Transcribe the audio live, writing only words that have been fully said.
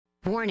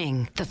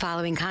Warning, the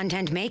following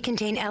content may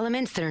contain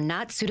elements that are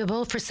not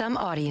suitable for some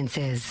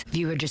audiences.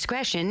 Viewer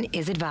discretion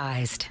is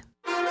advised.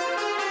 Live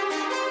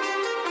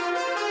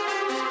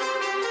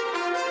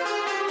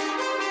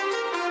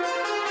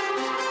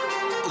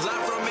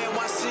from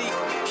NYC,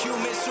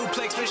 human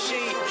suplex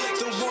machine,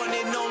 the one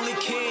and only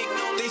king.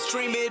 They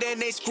stream it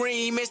and they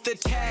scream, it's the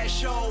Taz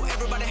Show.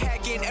 Everybody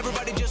hacking,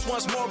 everybody just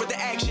wants more with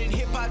the action.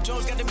 Hip-Hop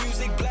Jones got the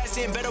music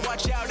blasting, better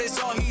watch out,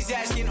 that's all he's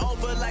asking.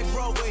 Over like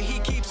Rover, he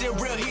keeps it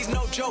real, he's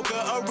no joker.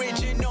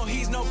 Original,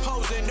 he's no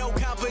poser, no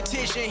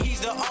competition,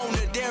 he's the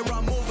owner. There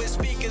I'm moving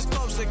speakers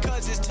closer,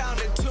 cause it's time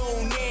to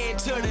tune in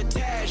to the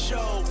Taz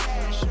Show.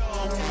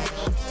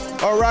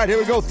 All right, here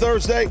we go.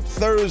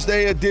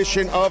 Thursday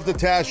edition of the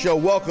Taz Show.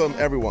 Welcome,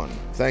 everyone.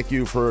 Thank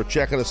you for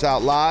checking us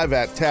out live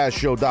at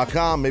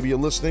TazShow.com. Maybe you're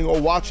listening or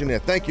watching there.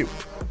 Thank you.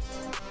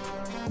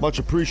 Much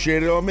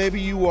appreciated. Or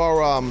maybe you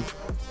are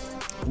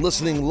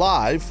listening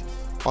live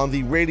on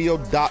the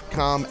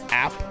Radio.com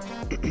app.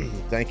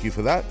 Thank you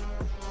for that.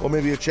 Or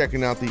maybe you're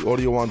checking out the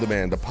audio on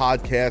demand, the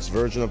podcast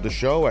version of the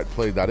show at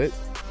Play.it,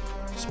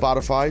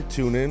 Spotify,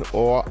 TuneIn,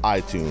 or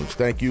iTunes.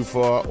 Thank you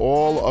for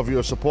all of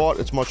your support.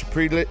 It's much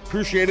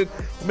appreciated.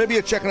 Or maybe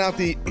you're checking out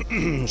the,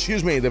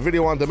 the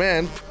video on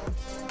demand,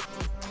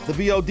 the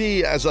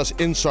VOD, as us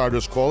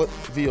insiders call it.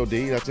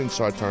 VOD, that's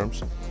inside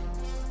terms.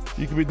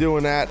 You can be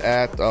doing that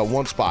at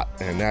one spot,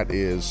 and that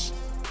is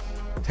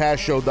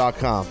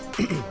TazShow.com.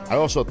 I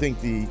also think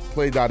the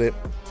Play.it,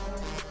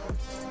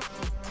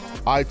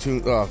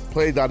 iTunes,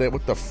 Play.it,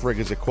 what the frig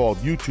is it called?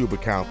 YouTube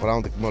account, but I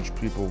don't think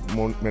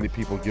many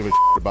people give a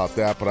shit about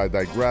that, but I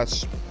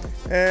digress.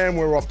 And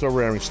we're off to a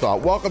raring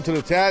start. Welcome to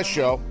the Taz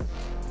Show.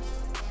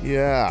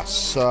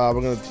 Yes, we're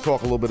going to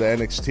talk a little bit of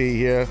NXT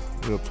here.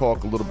 We'll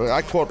talk a little bit.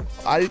 I caught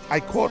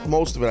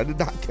most of it. I did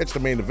not catch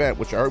the main event,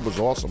 which I heard was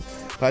awesome,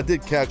 but I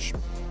did catch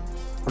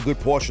a good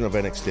portion of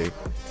NXT.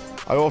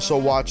 I also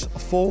watched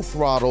Full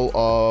Throttle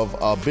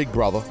of Big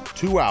Brother,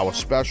 2-hour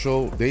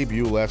special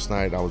debut last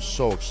night. I was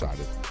so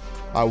excited.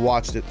 I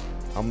watched it.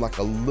 I'm like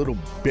a little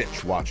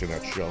bitch watching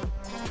that show.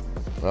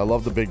 I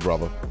love the Big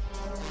Brother.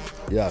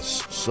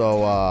 Yes,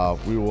 so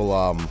we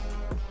will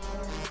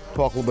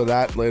talk a little bit of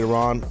that later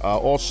on.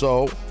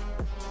 Also,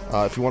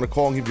 if you want to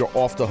call and give your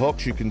off the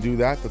hooks, you can do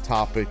that. The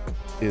topic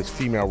is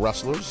female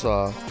wrestlers.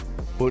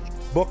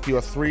 Book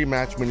your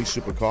 3-match mini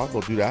supercard.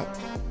 We'll do that.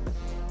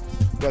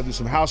 Got to do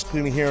some house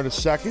cleaning here in a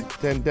second.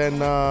 Then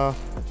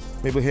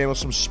maybe we'll handle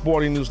some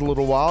sporting news a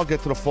little while.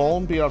 Get to the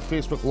phone. Be on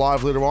Facebook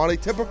Live later on. A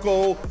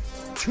typical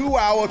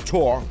 2-hour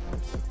tour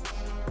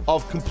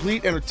of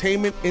complete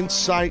entertainment,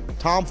 insight,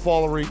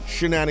 tomfoolery,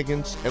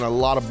 shenanigans, and a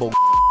lot of bull.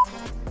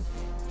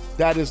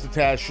 That is the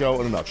Taz Show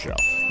in a nutshell.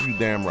 You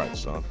damn right,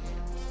 son.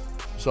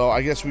 So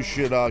I guess we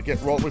should get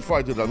rolling. Before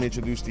I do that, let me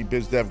introduce the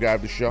biz dev guy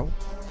of the show.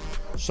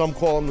 Some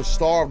call him the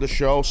star of the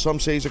show. Some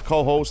say he's a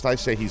co-host. I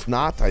say he's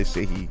not. I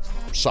say he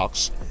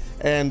sucks.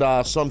 And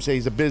some say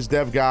he's a biz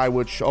dev guy,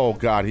 which, oh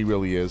God, he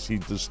really is. He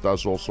just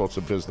does all sorts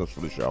of business for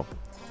the show.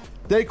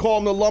 They call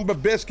him the Lumber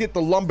Biscuit,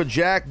 the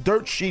Lumberjack,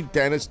 Dirt Sheet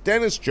Dennis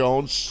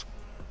Jones.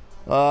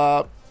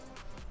 The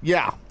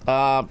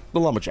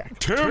Lumberjack.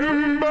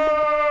 Timber!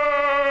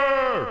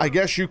 I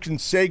guess you can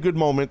say good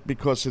moment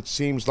because it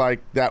seems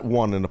like that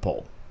won in the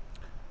poll.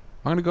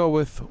 I'm going to go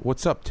with,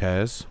 what's up,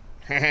 Taz?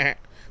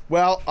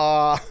 Well,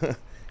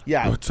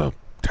 yeah. What's up,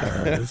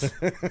 Taz?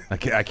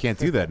 I can't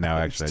do that now,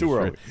 actually. It's too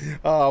early.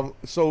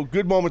 So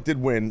good moment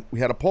did win. We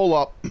had a poll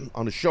up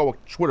on the show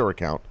Twitter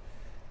account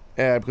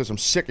because I'm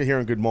sick of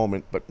hearing good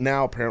moment, but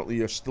now apparently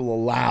you're still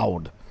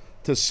allowed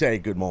to say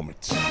good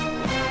moments, which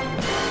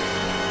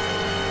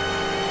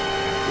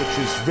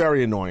is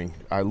very annoying.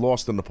 I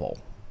lost in the poll.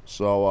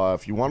 So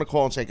if you want to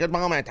call and say good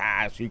moment,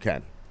 you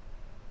can.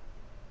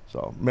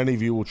 So many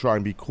of you will try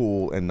and be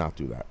cool and not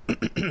do that,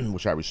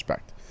 which I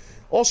respect.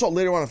 Also,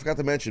 later on, I forgot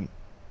to mention,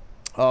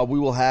 we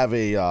will have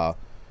a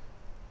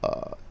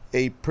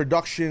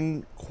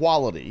production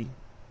quality,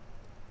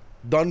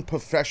 done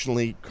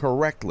professionally,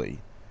 correctly,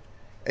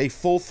 a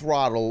full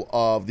throttle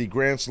of the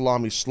Grand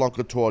Salami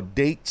Slunker Tour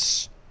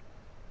dates,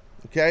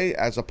 okay,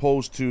 as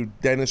opposed to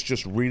Dennis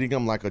just reading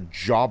them like a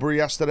jobber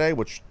yesterday,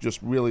 which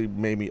just really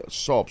made me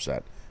so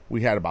upset.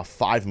 We had about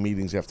 5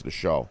 meetings after the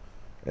show,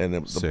 and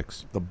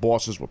the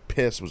bosses were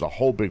pissed. It was a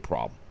whole big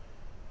problem.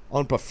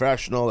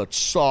 Unprofessional, it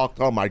sucked.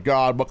 Oh my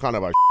God, what kind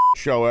of a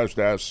show is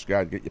this?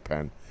 God, get your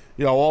pen.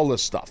 You know, all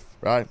this stuff,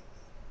 right?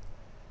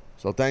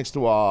 So thanks to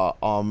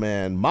my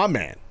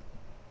man,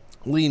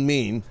 Lean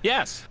Mean.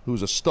 Yes.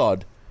 Who's a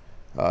stud.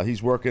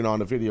 He's working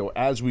on a video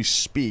as we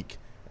speak,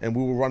 and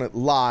we will run it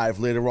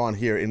live later on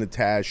here in the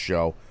Taz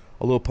Show.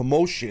 A little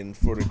promotion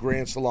for the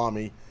Grand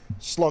Salami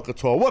Slunker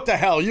Tour. What the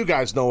hell? You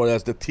guys know it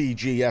as the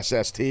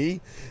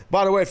TGSST.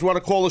 By the way, if you want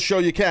to call the show,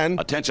 you can.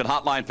 Attention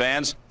hotline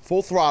fans.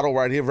 Full throttle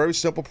right here. Very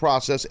simple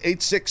process.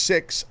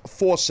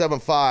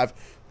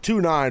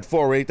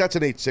 866-475-2948. That's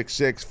an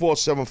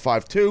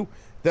 866-4752.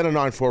 Then a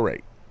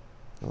 948.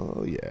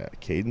 Oh, yeah.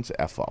 Cadence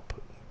F up.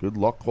 Good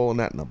luck calling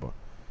that number.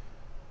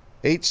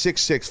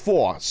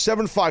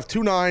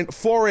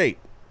 866-475-2948.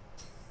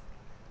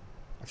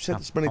 I've said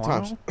this many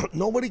times.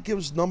 Nobody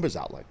gives numbers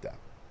out like that.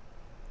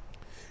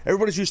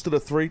 Everybody's used to the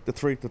 3, the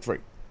 3, the 3.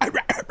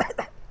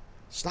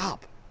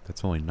 Stop.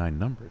 That's only 9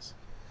 numbers.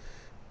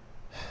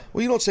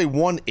 Well, you don't say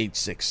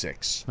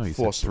 1-866. No, you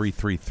said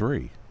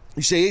 333.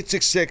 You say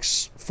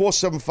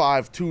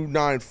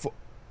 866-475-294.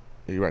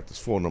 Yeah, you're right. There's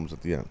 4 numbers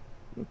at the end.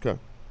 Okay.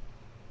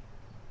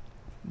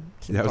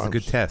 That was a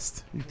good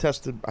test.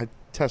 I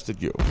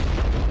tested you.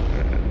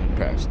 And you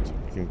passed.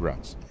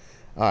 Congrats.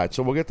 All right,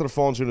 so we'll get to the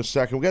phones in a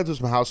second. We've got to do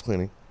some house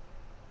cleaning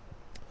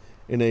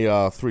in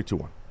a 3, 2,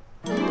 1.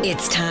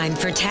 It's time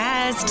for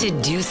Taz to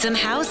do some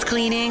house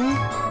cleaning,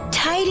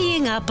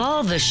 tidying up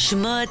all the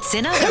schmutz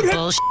and other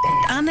bullshit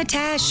on the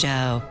Taz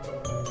Show.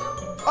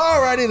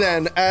 Alrighty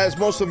then, as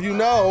most of you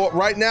know,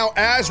 right now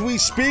as we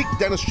speak,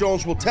 Dennis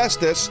Jones will test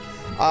this.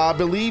 I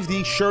believe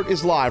the shirt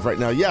is live right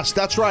now. Yes,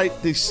 that's right.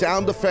 The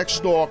Sound Effects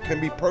store can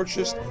be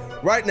purchased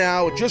right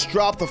now. It just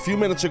dropped a few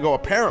minutes ago,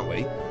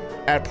 apparently,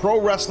 at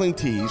Pro Wrestling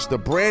Tees. The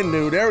brand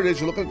new, there it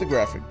is, you're looking at the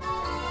graphic.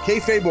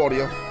 Kayfabe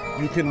Audio.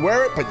 You can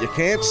wear it, but you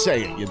can't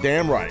say it. You're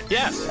damn right.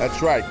 Yes.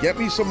 That's right. Get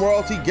me some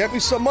royalty. Get me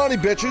some money,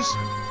 bitches.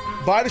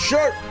 Buy the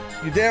shirt.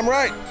 You're damn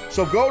right.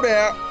 So go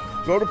there.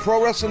 Go to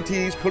Pro Wrestling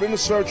Tees. Put in the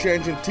search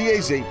engine,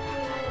 TAZ.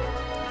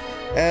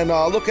 And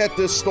look at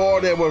this store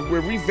there. We're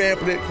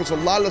revamping it because a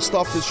lot of the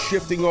stuff is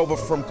shifting over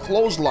from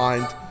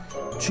Clothesline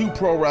to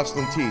Pro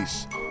Wrestling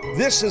Tees.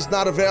 This is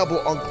not available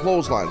on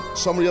Clothesline.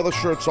 Some of the other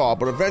shirts are,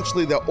 but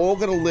eventually they're all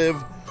going to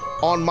live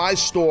on my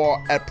store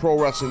at Pro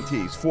Wrestling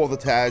Tees for the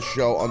Taz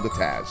Show under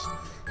Taz.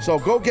 So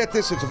go get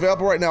this. It's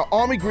available right now.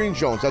 Army Green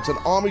Jones. That's an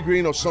Army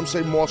Green, or some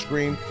say Moss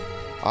Green.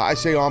 I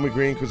say Army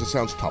Green because it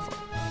sounds tougher.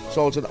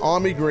 So it's an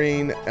Army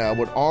Green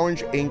with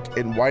orange ink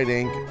and white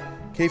ink.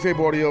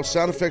 Kayfabe Audio,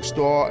 Sound Effects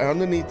Store. And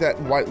underneath that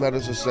in white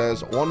letters it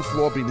says, one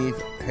floor beneath,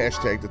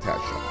 hashtag the Taz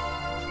Show.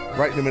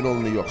 Right in the middle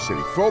of New York City.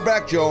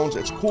 Throwback Jones.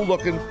 It's cool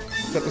looking.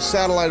 Got the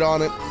satellite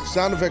on it.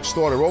 Sound Effects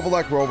Store. They're over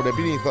like we're over. They're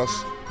beneath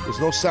us. There's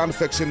no sound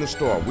effects in the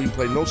store. We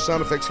play no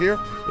sound effects here.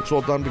 It's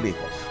all done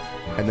beneath us.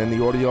 And then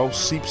the audio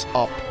seeps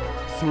up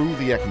through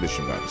the air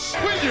conditioning vents.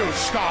 Will you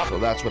stop? So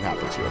that's what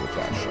happens here on the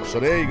Taz Show. So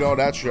there you go.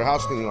 That's your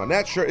house cleaning on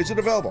that shirt. Is it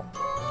available?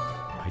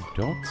 I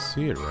don't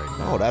see it right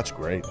now. Oh, that's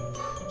great.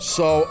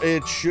 So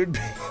it should be.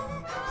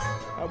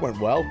 That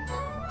went well.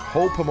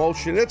 Whole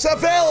promotion. It's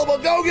available.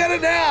 Go get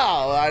it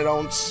now. I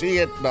don't see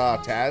it,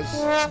 Taz.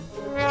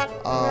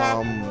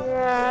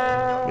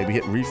 Maybe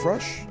hit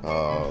refresh.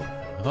 Oh,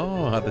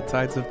 how the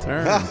tides have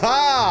turned.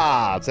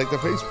 Ha-ha! It's like the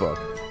Facebook.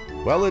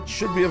 Well, it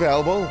should be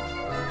available.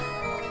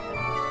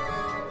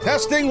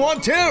 Testing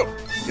 1, 2.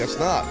 Guess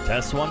not.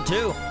 Test 1,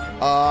 2.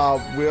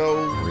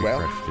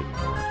 Refresh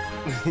didn't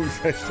work.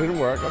 Refresh didn't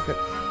work. Okay.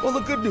 Well, the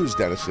good news,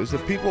 Dennis, is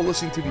if people are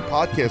listening to the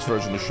podcast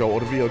version of the show or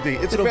the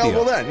VOD, it's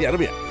available then. Yeah, it'll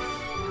be it.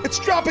 It's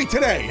dropping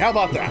today. How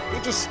about that?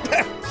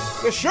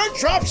 The shirt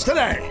drops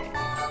today.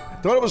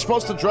 Thought it was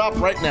supposed to drop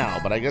right now,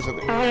 but I guess it.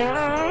 All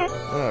right.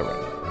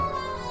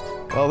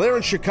 Well, they're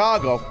in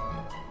Chicago.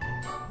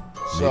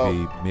 So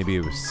maybe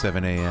it was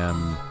 7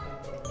 a.m.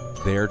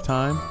 their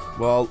time.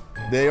 Well,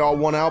 they are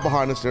 1 hour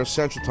behind us. They're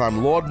Central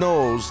Time. Lord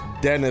knows,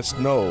 Dennis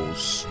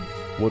knows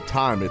what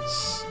time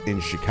it's in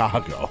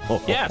Chicago.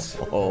 Yes.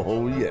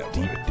 Oh, yeah.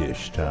 Deep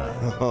dish time.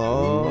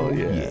 Oh,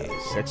 yeah.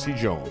 Sexy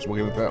Jones.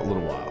 We'll get into that in a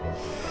little while.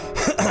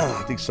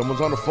 I think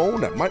someone's on the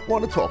phone that might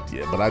want to talk to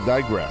you, but I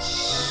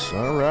digress.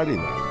 All righty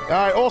then. All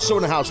right, also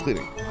in the house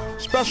cleaning.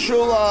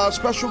 Special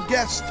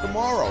guest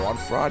tomorrow on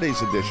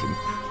Friday's edition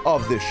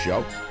of this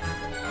show.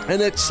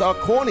 And it's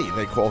Corny,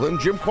 they call him,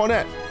 Jim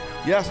Cornette.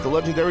 Yes, the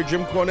legendary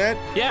Jim Cornette.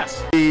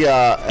 Yes.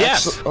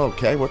 Yes.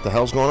 Okay, what the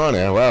hell's going on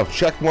there? Well,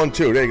 check 1,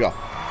 2. There you go.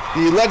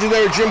 The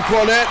legendary Jim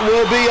Cornette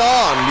will be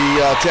on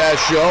the Taz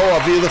Show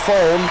via the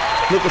phone.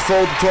 Looking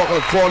forward to talking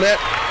to Cornette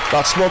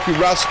about Smoky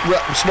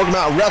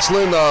Mountain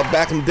Wrestling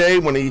back in the day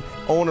when he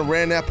owned and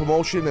ran that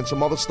promotion and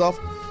some other stuff.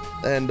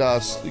 And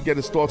get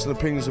his thoughts and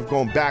opinions of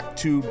going back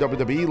to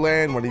WWE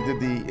land when he did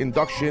the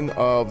induction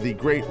of the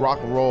great Rock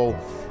and Roll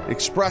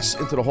Express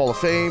into the Hall of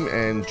Fame,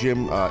 and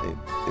Jim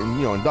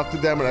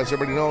inducted them, and as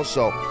everybody knows.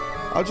 So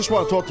I just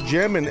want to talk to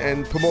Jim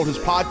and promote his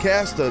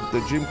podcast, the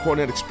Jim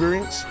Cornette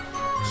Experience.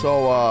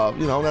 So,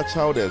 that's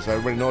how it is.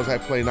 Everybody knows I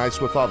play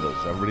nice with others.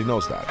 Everybody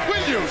knows that.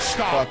 Will you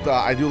stop? But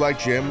I do like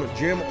Jim.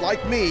 Jim,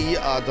 like me,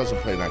 doesn't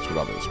play nice with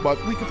others.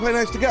 But we can play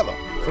nice together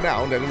for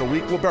now, and then in a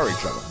week we'll bury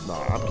each other. No,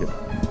 I'm kidding.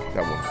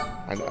 That won't.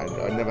 I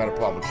never had a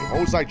problem with Jim.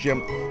 Always like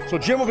Jim. So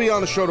Jim will be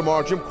on the show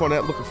tomorrow. Jim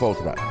Cornette, looking forward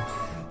to that.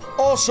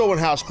 Also in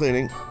house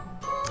cleaning,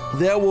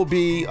 there will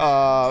be,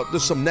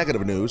 there's some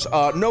negative news.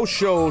 No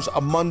shows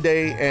on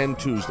Monday and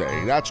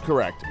Tuesday. That's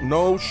correct.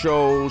 No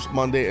shows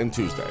Monday and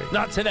Tuesday.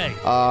 Not today.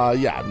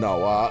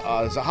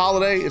 It's a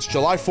holiday. It's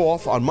July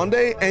 4th on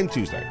Monday and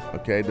Tuesday.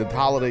 Okay, the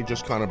holiday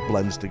just kind of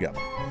blends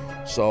together.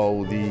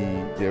 So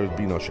there would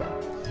be no show.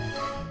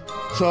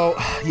 So,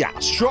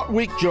 short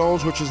week,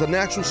 Jones, which is a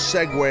natural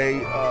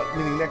segue,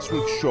 meaning next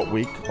week's short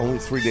week. Only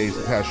 3 days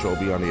the Taz Show will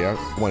be on the air,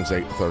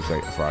 Wednesday,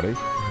 Thursday, Friday.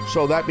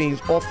 So that means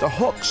Off the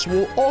Hooks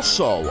will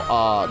also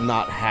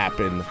not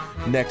happen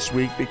next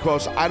week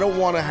because I don't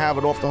want to have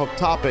an Off the Hook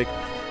topic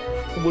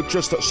with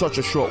just such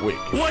a short week.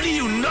 What are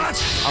you,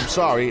 nuts? I'm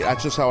sorry,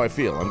 that's just how I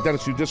feel. And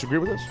Dennis, you disagree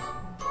with this?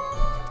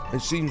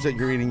 It seems that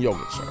you're eating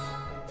yogurt, sir.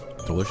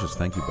 Delicious.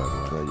 Thank you, by the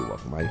way. No, you're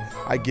welcome.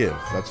 I give.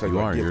 That's how You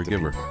I are. give You're a to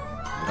giver.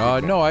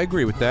 people. No, I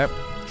agree with that.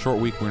 Short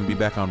week. We're going to be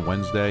back on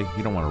Wednesday.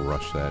 You don't want to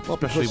rush that, Well,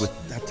 especially because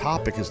with. that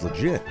topic is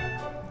legit.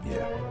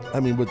 Yeah. I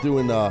mean, we're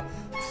doing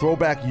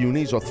throwback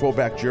unis or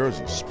throwback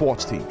jerseys,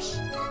 sports teams.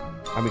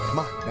 I mean, come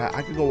on.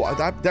 I could go.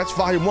 That's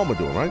volume 1 we're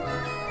doing, right?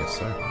 Yes,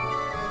 sir.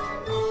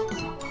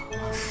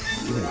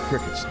 Even the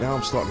crickets. Now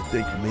I'm starting to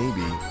think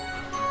maybe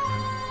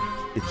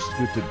it's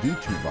good to do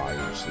 2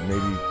 volumes, and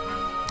maybe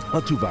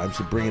not 2 volumes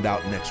to bring it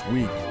out next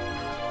week.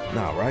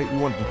 No, right? We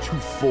want to do 2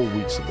 full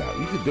weeks of that.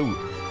 You could do.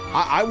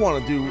 I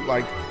want to do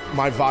like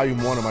my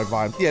volume 1 and my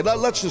volume. Yeah,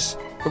 let's just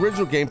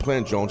original game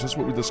plan, Jones. That's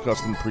what we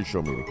discussed in the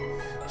pre-show meeting.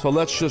 So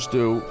let's just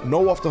do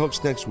no off the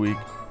hooks next week.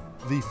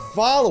 The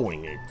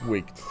following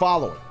week,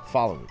 following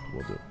week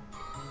we'll do.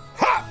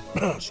 Ha!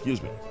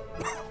 Excuse me.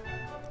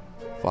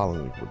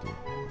 Following week we'll do.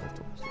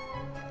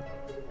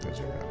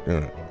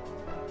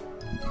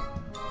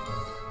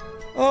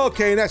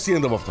 Okay, that's the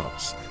end of Off the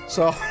Hooks.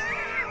 So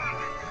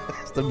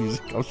the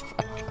music comes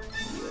back.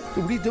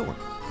 Dude, what are you doing?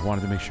 I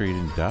wanted to make sure you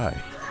didn't die.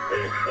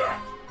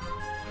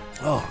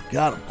 Oh,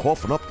 God, I'm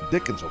coughing up the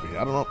dickens over here.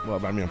 I don't know.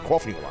 Well, I mean, I'm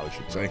coughing a lot, I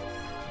should say.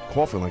 I'm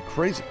coughing like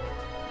crazy.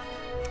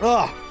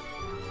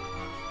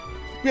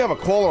 We have a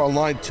caller on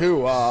line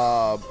 2.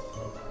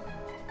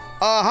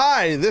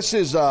 Hi, this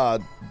is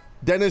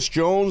Dennis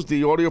Jones,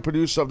 the audio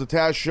producer of the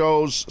Taz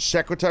Show's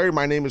secretary.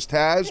 My name is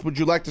Taz. Would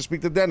you like to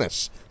speak to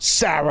Dennis?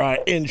 Sarah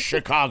in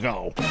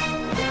Chicago.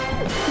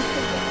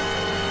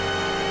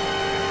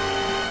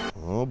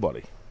 Oh,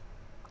 buddy.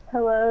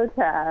 Hello,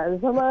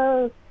 Taz.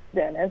 Hello,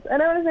 Dennis.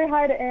 And I want to say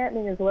hi to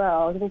Anthony as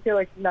well, because I feel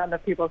like not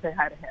enough people say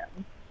hi to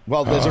him.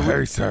 Well, there's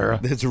hey, Sarah.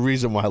 There's a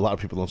reason why a lot of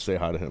people don't say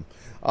hi to him.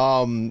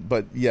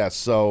 But yes,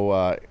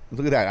 so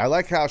look at that. I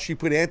like how she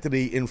put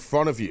Anthony in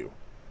front of you.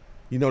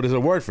 You know, there's a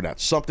word for that.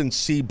 Something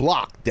C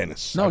block,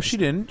 Dennis. No, she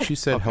didn't. She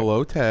said,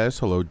 hello, Taz.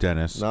 Hello,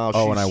 Dennis. No,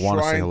 oh, she's and I want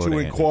to say trying hello to to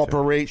Anthony,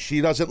 incorporate. She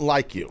doesn't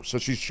like you, so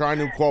she's trying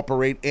to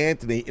incorporate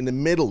Anthony in the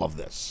middle of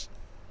this.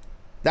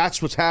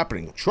 That's what's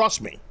happening.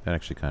 Trust me. That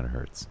actually kind of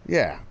hurts.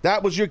 Yeah,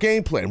 that was your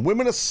game plan.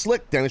 Women are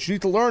slick, Dennis. You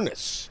need to learn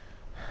this.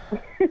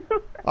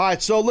 All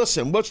right, so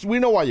listen. We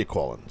know why you're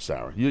calling,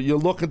 Sarah. You're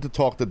looking to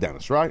talk to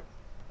Dennis, right?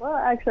 Well,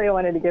 actually, I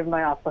wanted to give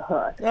my off the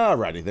hook. All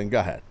righty, then go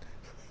ahead.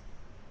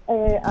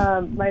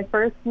 My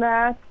first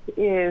match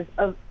is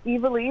of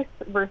Ivelisse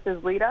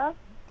versus Lita.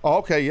 Oh,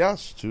 okay,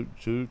 yes.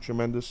 Two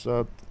tremendous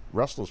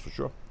wrestlers for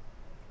sure.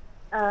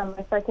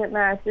 My second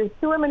match is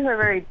 2 women who are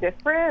very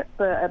different,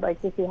 but I'd like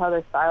to see how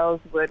their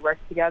styles would work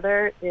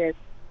together. It's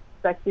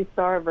Sexy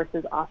Star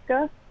versus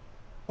Asuka.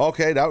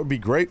 Okay, that would be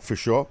great for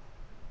sure.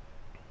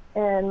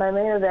 And my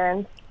main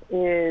event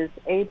is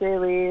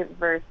AJ Lee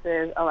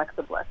versus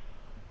Alexa Bliss.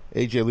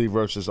 AJ Lee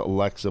versus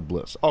Alexa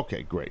Bliss.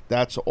 Okay, great.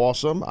 That's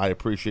awesome. I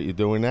appreciate you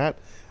doing that.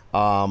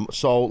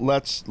 So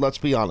let's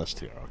be honest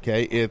here,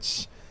 okay?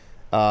 It's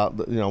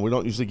we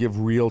don't usually give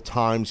real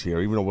times here,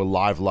 even though we're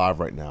live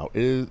right now.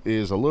 It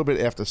is a little bit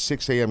after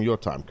 6 a.m. your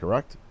time,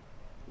 correct?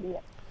 Yeah.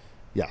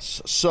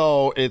 Yes.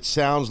 So it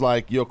sounds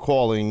like you're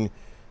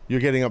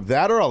getting up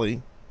that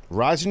early,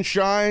 rise and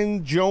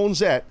shine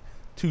Jonesette,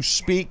 to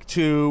speak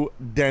to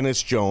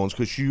Dennis Jones,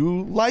 because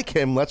you like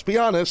him, let's be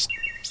honest.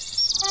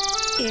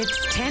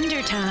 It's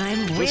Tender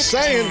Time with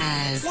saying.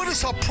 Taz. What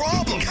is her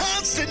problem?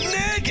 Constant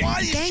nagging. Why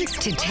is Thanks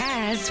to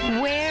Taz,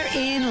 we're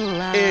in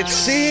love. It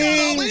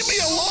seems leave me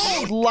alone.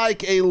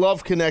 like a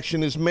love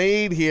connection is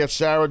made here,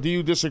 Sarah. Do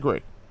you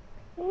disagree?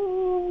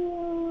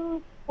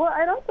 Well,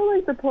 I'd also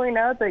like to point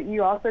out that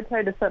you also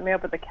tried to set me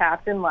up with the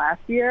captain last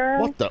year.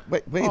 What the?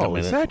 Wait a minute.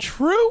 Is that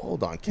true?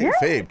 Hold on.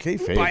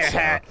 Kayfabe. Buy a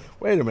Sarah. hat.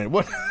 Wait a minute.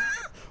 What?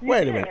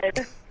 Wait a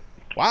minute.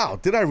 Wow,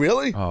 did I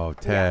really? Oh,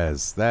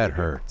 Taz, that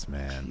hurts,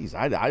 man. Jeez,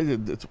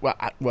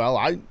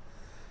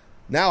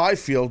 now I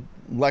feel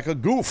like a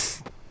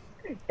goof.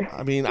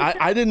 I mean,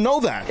 I didn't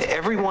know that.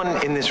 Everyone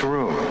in this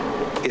room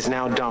is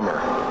now dumber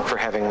for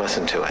having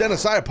listened to it.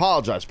 Dennis, I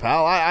apologize,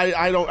 pal.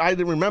 I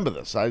didn't remember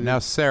this. Now,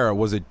 Sarah,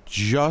 was it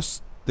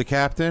just the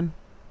captain?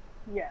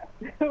 Yes.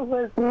 It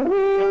was.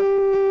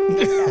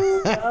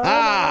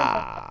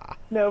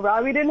 No,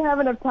 Robbie didn't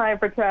have enough time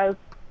for Taz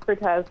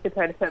to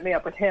try to set me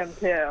up with him,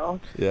 too.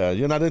 Yeah,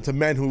 you're not into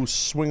men who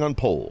swing on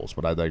poles,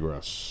 but I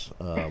digress.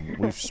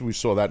 We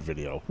saw that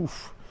video.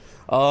 Oof.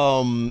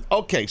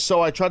 Okay,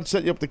 so I tried to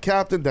set you up the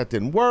captain. That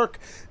didn't work.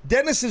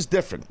 Dennis is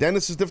different.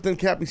 Dennis is different than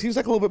captain. He seems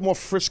like a little bit more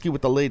frisky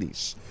with the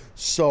ladies.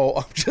 So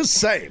I'm just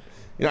saying.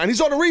 And he's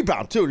on a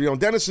rebound, too.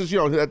 Dennis is,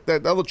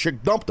 that other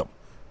chick dumped him.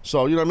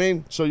 So, you know what I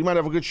mean? So you might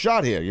have a good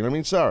shot here. You know what I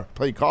mean, Sarah?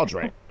 Play your cards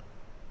right.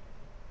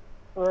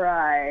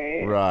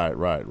 Right.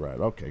 Right.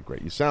 Okay,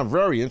 great. You sound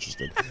very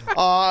interested.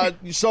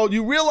 So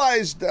you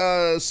realized,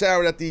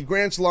 Sarah, that the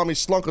Grand Salami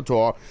Slunker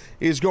Tour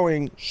is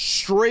going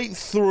straight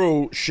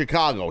through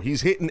Chicago.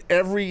 He's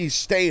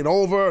staying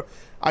over.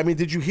 I mean,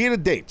 did you hear the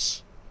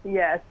dates?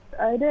 Yes.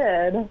 I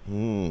did.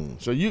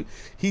 So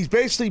he's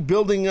basically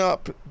building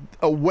up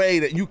a way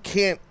that you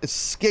can't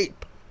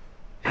escape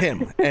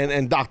him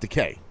and Dr.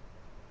 K.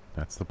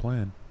 That's the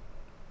plan.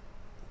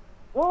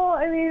 Well,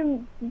 I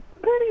mean,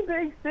 pretty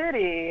big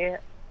city.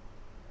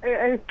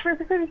 I'm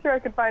pretty sure I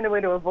could find a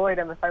way to avoid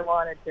him if I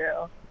wanted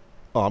to.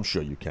 Oh, I'm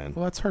sure you can.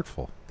 Well, that's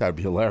hurtful. That'd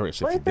be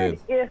hilarious if Well, you I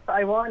said did. if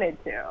I wanted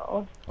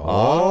to.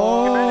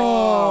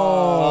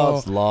 Oh,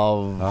 it's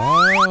love.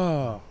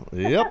 Oh.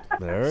 Yep,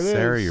 there it is.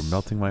 Sarah, you're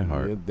melting my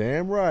heart. You're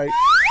damn right.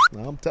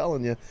 I'm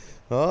telling you.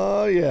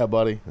 Oh, yeah,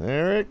 buddy.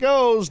 There it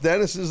goes.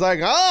 Dennis is like,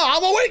 oh,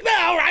 I'm awake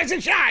now. Rise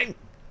and shine.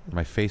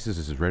 My face is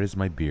as red as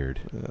my beard.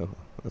 Yeah,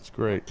 that's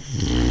great.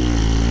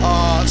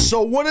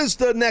 So what is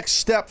the next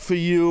step for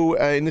you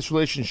in this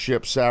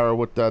relationship, Sarah,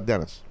 with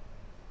Dennis?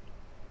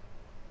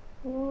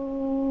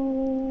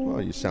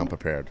 Well, you sound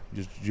prepared.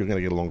 You're going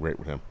to get along great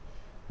with him.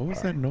 What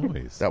was that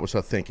noise? That was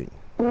her thinking.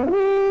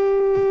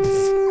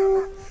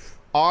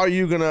 Are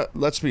you going to,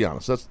 let's be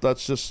honest,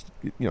 let's just,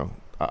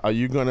 are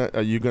you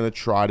gonna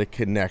try to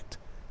connect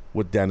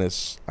with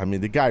Dennis? I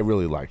mean, the guy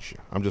really likes you.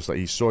 I'm just like,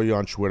 he saw you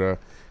on Twitter.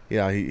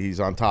 Yeah, he's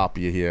on top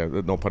of you here.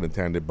 No pun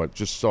intended, but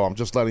I'm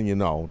just letting you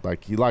know,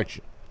 like, he likes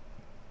you.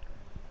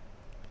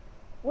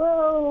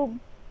 Well,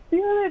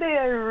 the other day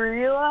I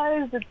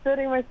realized that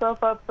setting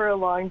myself up for a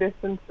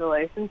long-distance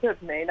relationship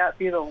may not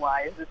be the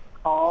wisest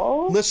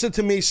call. Listen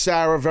to me,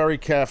 Sarah, very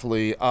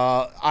carefully.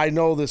 I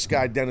know this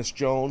guy, Dennis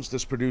Jones,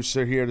 this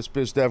producer here, this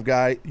biz dev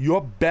guy.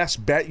 Your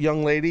best bet,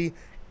 young lady,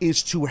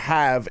 is to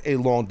have a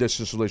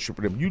long-distance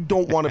relationship with him. You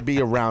don't want to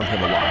be around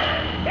him a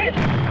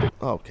lot.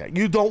 Okay.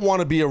 You don't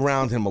want to be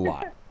around him a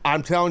lot.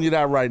 I'm telling you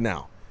that right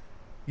now.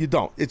 You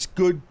don't. It's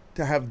good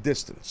to have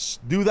distance.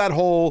 Do that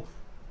whole,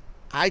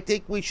 I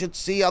think we should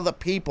see other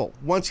people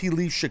once he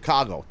leaves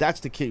Chicago.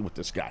 That's the key with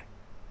this guy.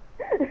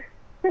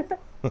 You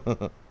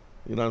know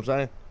what I'm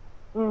saying?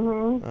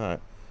 Mm-hmm. All right.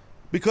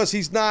 Because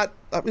he's not,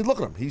 I mean, look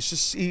at him. He's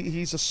just,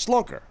 he's a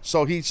slunker.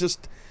 So he's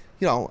just,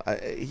 you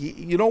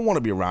don't want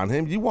to be around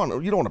him. You don't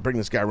want to bring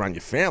this guy around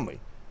your family.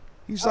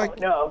 He's like,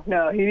 no,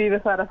 he'd be the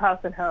thought of house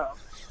and home.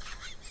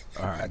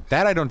 All right,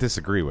 that I don't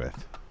disagree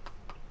with.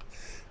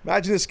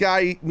 Imagine this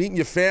guy meeting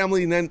your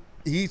family and then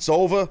he eats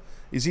over.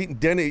 He's eating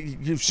dinner.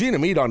 You've seen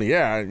him eat on the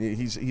air.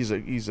 He's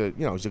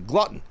a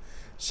glutton.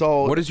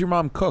 So what does your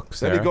mom cook,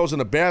 Sarah? Then he goes in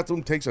the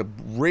bathroom, takes a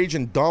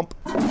raging dump.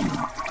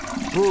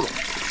 Brutal.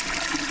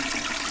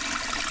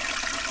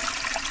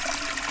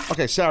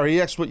 Okay, Sarah,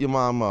 he asked what your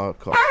mom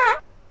cooked.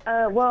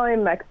 Well,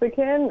 I'm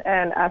Mexican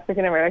and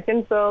African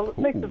American, so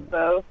mix of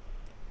both.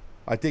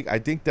 I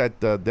think that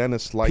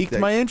Dennis liked piqued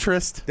my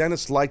interest.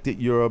 Dennis liked that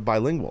you're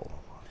bilingual.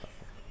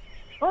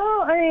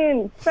 Well, I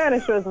mean,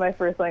 Spanish was my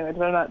first language,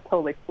 but I'm not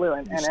totally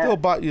fluent in it.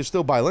 You're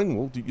still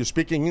bilingual. You're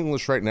speaking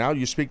English right now.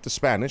 You speak the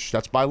Spanish.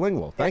 That's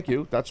bilingual. Thank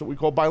you. That's what we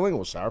call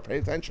bilingual, Sarah. Pay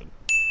attention.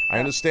 I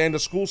understand the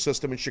school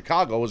system in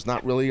Chicago is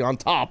not really on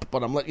top,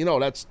 but I'm letting you know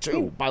that's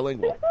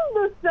bilingual. This is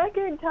the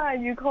second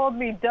time you called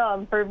me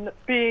dumb for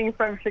being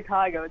from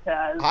Chicago,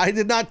 Taz. I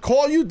did not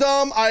call you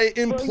dumb. I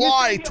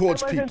imply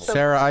towards people.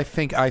 Sarah, I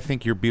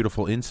think you're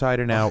beautiful inside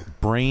and out.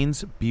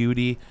 Brains,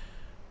 beauty,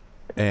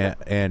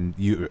 and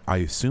you. I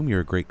assume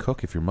you're a great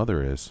cook if your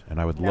mother is, and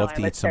I would love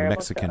to eat some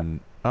Mexican.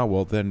 Cook. Oh,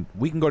 well, then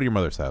we can go to your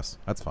mother's house.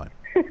 That's fine.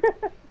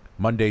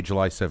 Monday,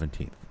 July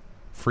 17th.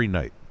 Free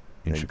night.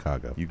 In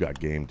Chicago. You got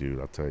game,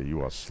 dude. I'll tell you,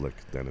 you are slick,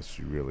 Dennis.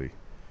 You really,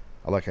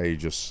 I like how you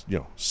just,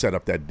 set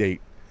up that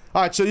date.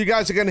 All right, so you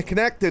guys are going to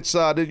connect. It's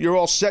you're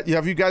all set.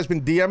 Have you guys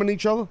been DMing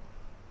each other?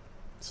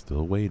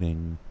 Still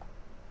waiting.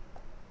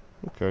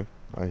 Okay,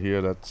 I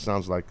hear that.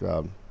 Sounds like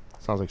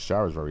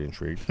Sarah's very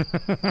intrigued.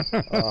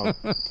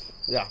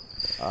 Yeah.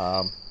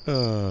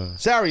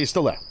 Sarah, you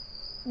still there?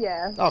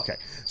 Yeah. Okay.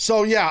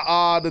 So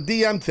yeah, the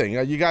DM thing.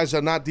 You guys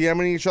are not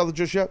DMing each other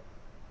just yet?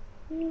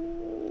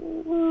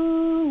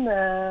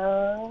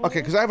 No. Okay,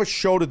 because I have a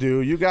show to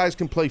do. You guys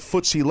can play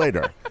footsie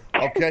later.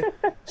 Okay?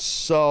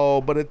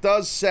 So, but it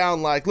does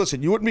sound like,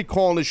 listen, you wouldn't be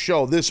calling this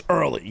show this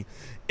early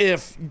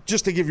if,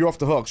 just to give you off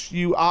the hooks,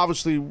 you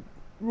obviously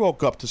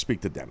woke up to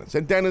speak to Dennis.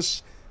 And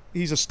Dennis,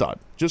 he's a stud.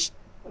 Just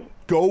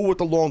go with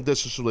the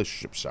long-distance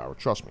relationship, Sarah.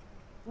 Trust me.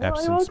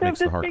 Absence makes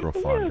the heart grow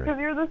fonder. Because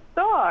you're the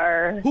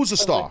star. Who's the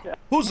star?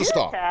 Who's the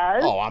star?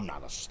 Taz. Oh, I'm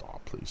not a star,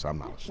 please. I'm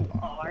not a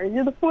star.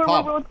 You're the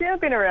former world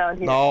champion around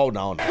here. No.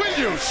 Will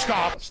you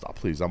stop? Stop,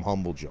 please. I'm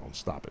humble, Jones.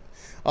 Stop it.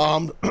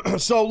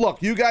 So,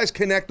 look, you guys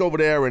connect over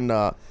there in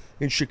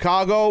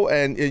Chicago,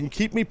 and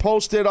keep me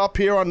posted up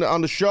here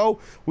on the show.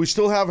 We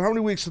still have how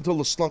many weeks until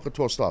the Slunker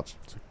Tour starts?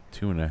 It's like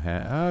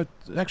 2.5.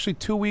 Actually,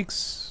 2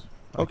 weeks.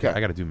 Okay. I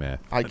got to do math.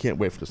 I can't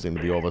wait for this thing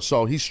to be over.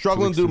 So he's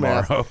struggling to do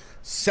math.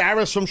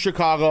 Sarah's from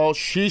Chicago.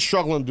 She's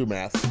struggling to do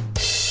math.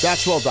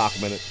 That's well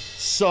documented.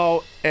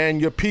 So, and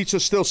your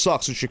pizza still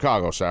sucks in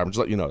Chicago, Sarah. I'm just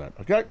letting you know that,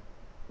 okay?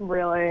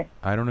 Really?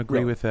 I don't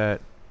agree with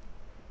that.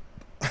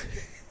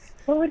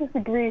 Well, we just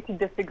agree to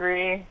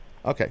disagree.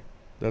 Okay.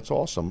 That's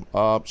awesome.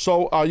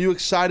 So are you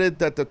excited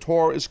that the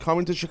tour is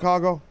coming to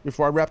Chicago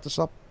before I wrap this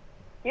up?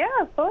 Yeah,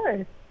 of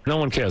course. No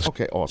one cares.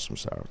 Okay, awesome,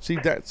 Sarah. See,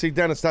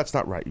 Dennis, that's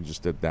not right. You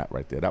just did that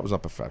right there. That was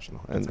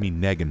unprofessional. That's me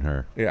negging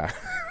her. Yeah.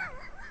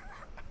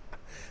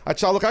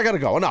 That's all. Look, I got to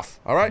go. Enough.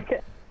 All right? Okay.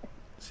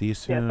 See you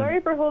soon. Yeah, sorry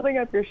for holding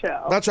up your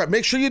show. That's right.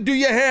 Make sure you do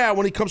your hair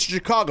when he comes to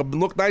Chicago.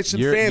 Look nice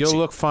and fancy. You'll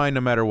look fine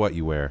no matter what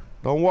you wear.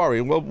 Don't worry.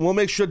 We'll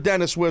make sure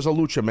Dennis wears a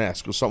lucha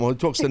mask or something. He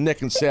talks to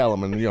Nick and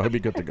Salem, and he'll be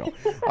good to go.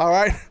 All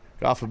right?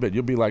 God forbid.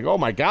 You'll be like, oh,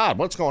 my God,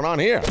 what's going on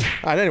here?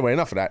 All right, anyway,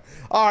 enough of that.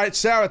 All right,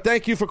 Sarah,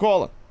 thank you for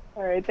calling.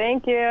 All right,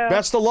 thank you.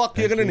 Best of luck.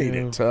 You're going to need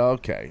it.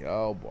 Okay.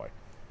 Oh, boy.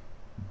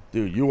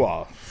 Dude, you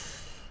are.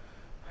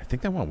 I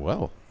think that went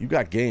well. You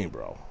got game,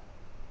 bro.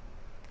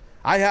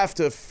 I have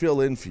to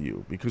fill in for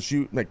you because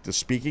you, like the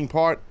speaking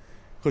part,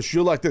 because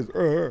you're like this.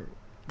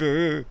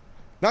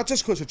 Not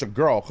just because it's a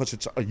girl, because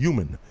it's a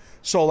human.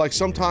 So, like,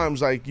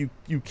 sometimes, like,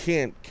 you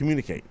can't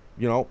communicate,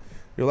 you know?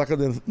 You're like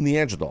a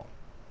Neanderthal.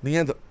 How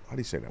do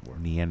you say that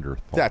word?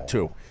 Neanderthal. That,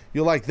 too.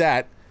 You're like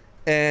that.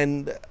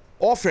 And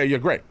off air, you're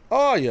great.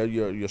 Oh,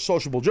 you're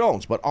sociable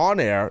Jones. But on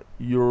air,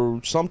 you're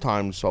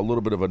sometimes a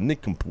little bit of a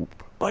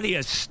nincompoop. What are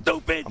you,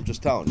 stupid? I'm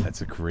just telling you.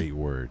 That's a great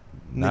word.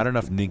 Not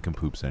enough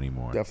nincompoops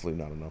anymore.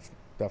 Definitely not enough.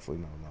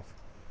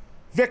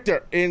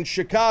 Victor in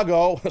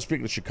Chicago.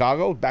 Speaking of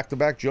Chicago,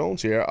 back-to-back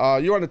Jones here.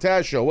 You're on the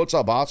Taz Show. What's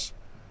up, boss?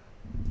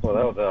 Well,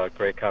 that was a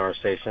great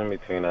conversation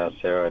between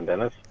Sarah and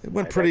Dennis. It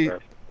went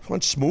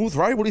went smooth,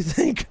 right? What do you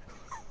think?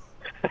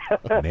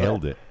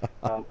 Nailed it.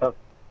 To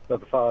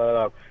follow that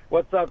up.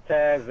 What's up,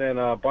 Taz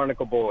and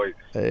Barnacle Boys?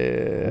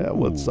 Yeah,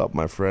 what's up,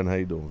 my friend? How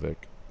you doing,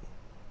 Vic?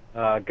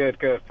 Good.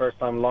 First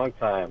time, long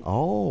time.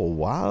 Oh,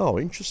 wow.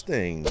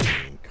 Interesting.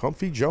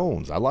 Comfy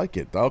Jones. I like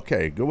it.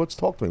 Okay, good. Let's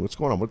talk to me. What's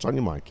going on? What's on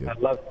your mind, kid? I'd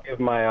love to give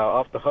my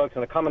off the hooks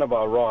and a comment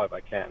about Raw if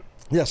I can.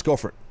 Yes, go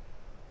for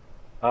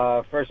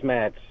it. First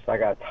match, I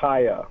got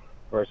Taya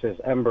versus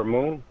Ember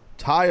Moon.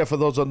 Taya, for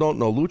those that don't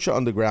know, Lucha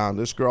Underground,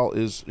 this girl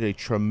is a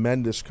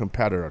tremendous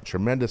competitor, a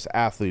tremendous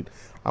athlete.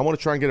 I want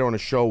to try and get her on a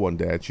show one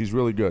day. She's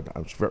really good.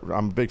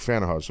 I'm a big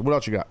fan of hers. What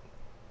else you got?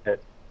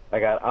 I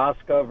got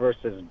Asuka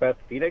versus Beth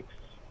Phoenix.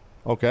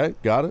 Okay,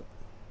 got it.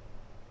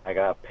 I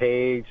got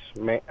Paige,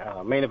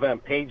 main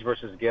event, Paige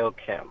versus Gail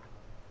Kim.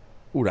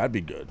 Ooh, that'd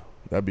be good.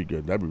 That'd be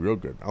real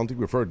good. I don't think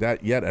we've heard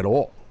that yet at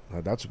all.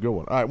 That's a good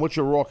one. All right, what's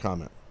your Raw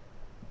comment?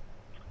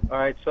 All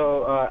right,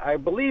 so I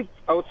believe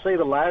I would say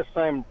the last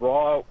time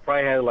Raw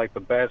probably had like the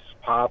best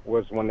pop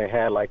was when they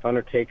had like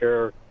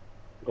Undertaker,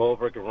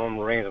 Goldberg, and Roman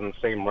Reigns in the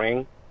same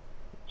ring.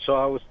 So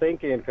I was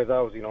thinking, because I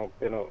was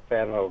been a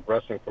fan of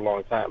wrestling for a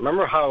long time.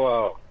 Remember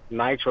how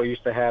Nitro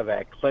used to have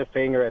that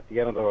cliffhanger at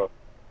the end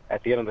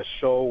of the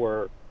show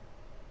where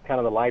kind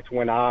of the lights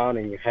went out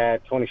and you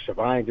had Tony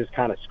Schiavone just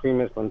kind of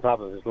screaming from the top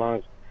of his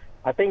lungs.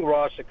 I think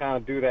Raw should kind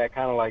of do that,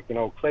 kind of like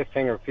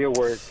cliffhanger feel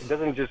where it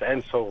doesn't just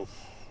end so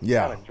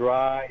kind of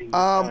dry.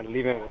 Kind of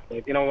leaving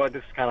with, you know what,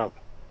 this kind of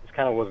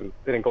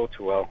didn't go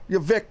too well. Yeah,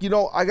 Vic,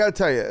 I got to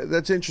tell you,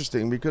 that's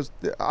interesting because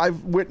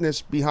I've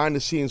witnessed behind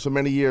the scenes for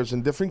many years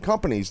in different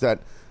companies that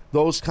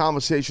those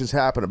conversations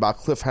happen about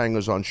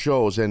cliffhangers on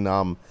shows.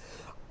 And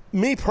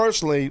me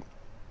personally,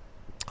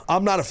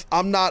 I'm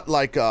not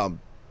like, how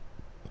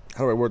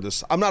do I word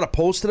this? I'm not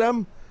opposed to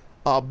them,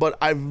 but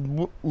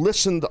I've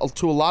listened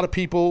to a lot of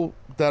people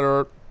that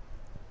are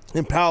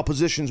in power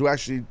positions who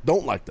actually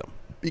don't like them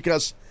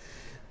because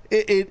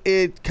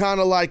it kind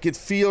of like, it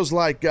feels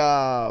like,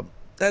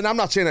 and I'm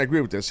not saying I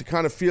agree with this, it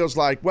kind of feels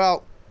like,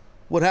 well,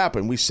 what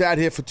happened? We sat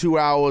here for 2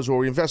 hours or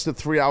we invested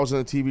 3 hours in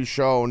a TV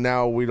show and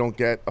now we don't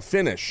get a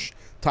finish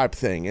type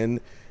thing. And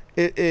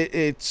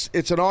it's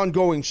an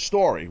ongoing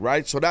story,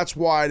 right? So that's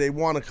why they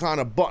want to kind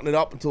of button it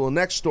up until the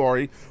next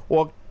story,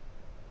 or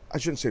I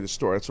shouldn't say the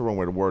story, that's the wrong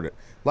way to word it.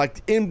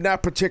 Like in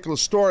that particular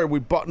story, we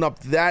button up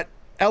that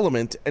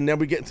element and then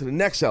we get into the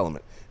next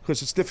element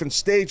because it's different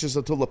stages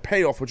until the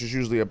payoff, which is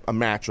usually a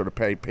match or the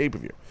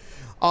pay-per-view.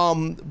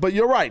 But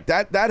you're right,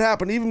 that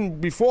happened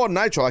even before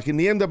Nitro, like in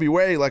the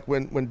NWA, like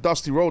when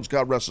Dusty Rhodes,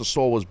 God rest his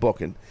soul, was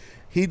booking.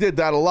 He did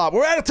that a lot.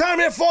 We're out of time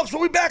here, folks.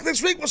 We'll be back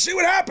next week. We'll see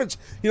what happens.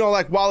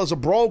 Like while there's a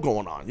brawl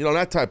going on,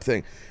 that type of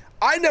thing.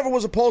 I never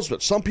was opposed to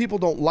it. Some people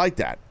don't like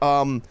that.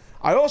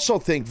 I also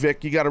think,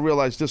 Vic, you got to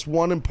realize this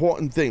one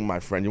important thing, my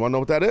friend. You want to know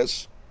what that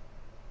is?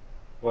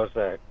 What's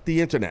that?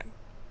 The internet.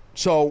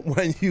 So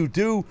when you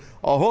do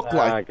a hook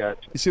I got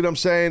you. You see what I'm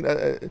saying?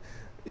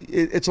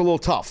 It's a little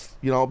tough,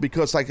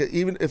 because like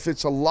even if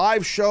it's a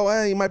live show,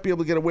 you might be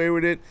able to get away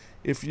with it.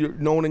 If you're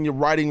known in your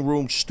writing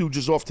room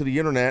stooges off to the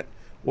internet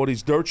or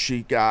these dirt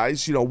sheet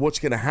guys, what's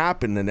going to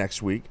happen the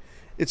next week.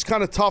 It's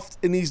kind of tough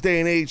in these day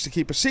and age to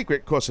keep a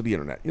secret because of the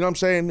internet. You know what I'm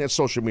saying? And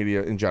social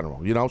media in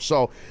general,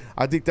 So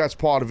I think that's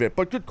part of it.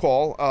 But good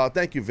call.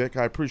 Thank you, Vic.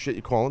 I appreciate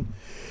you calling.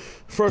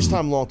 First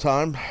time, long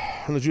time.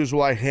 And as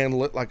usual, I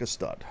handle it like a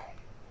stud.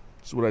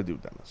 This is what I do,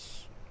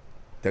 Dennis.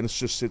 Dennis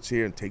just sits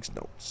here and takes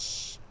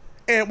notes.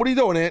 And what are you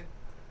doing, Ant?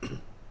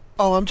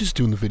 Oh, I'm just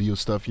doing the video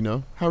stuff,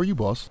 How are you,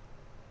 boss?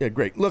 Yeah,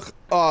 great. Look,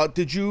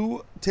 did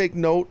you take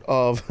note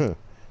of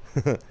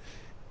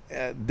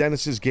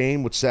Dennis's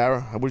game with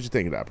Sarah? What did you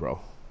think of that, bro?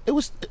 It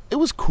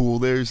was cool.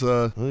 There's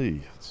Smart.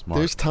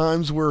 There's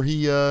times where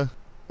he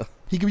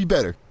could be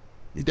better.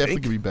 He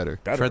definitely could be better.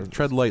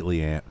 Tread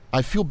lightly, Ant.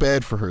 I feel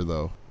bad for her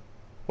though.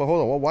 Well,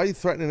 hold on. Well, why are you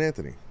threatening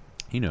Anthony?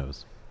 He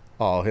knows.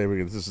 Oh, here we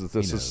go. This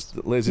is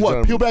ladies and What?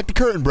 gentlemen. Peel back the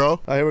curtain, bro.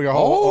 Here we go.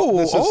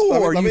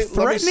 Are you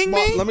threatening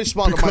me? Let me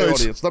spawn to my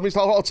Because-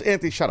 audience.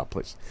 Anthony, shut up,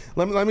 please.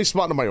 Let me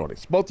spawn to my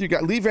audience. Both of you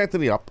guys, leave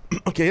Anthony up.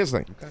 Okay, here's the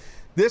thing.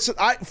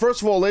 Okay.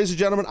 First of all, ladies and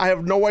gentlemen, I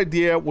have no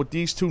idea what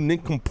these two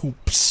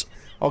nincompoops.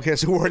 Okay,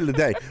 it's the word of the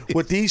day.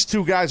 What these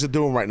two guys are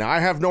doing right now. I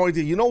have no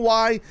idea. You know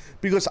why?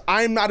 Because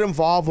I'm not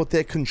involved with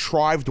their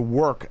contrived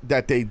work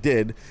that they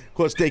did.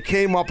 Because they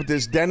came up with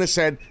this. Dennis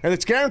said, and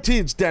it's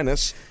guaranteed it's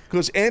Dennis,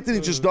 because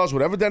Anthony just does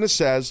whatever Dennis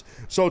says.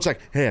 So it's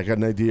like, hey, I got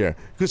an idea.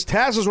 Because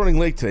Taz is running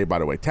late today, by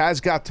the way.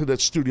 Taz got to the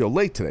studio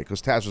late today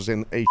because Taz was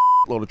in a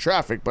load of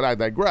traffic, but I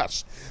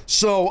digress.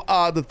 So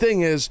the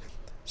thing is,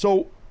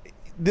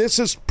 this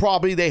is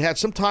probably, they had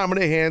some time on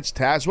their hands.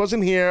 Taz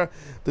wasn't here.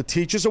 The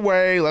teacher's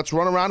away. Let's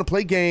run around and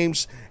play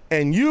games.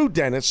 And you,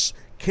 Dennis,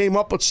 came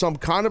up with some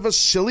kind of a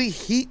silly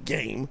heat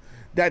game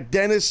that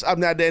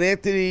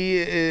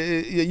Anthony,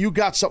 you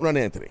got something on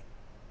Anthony.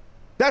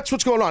 That's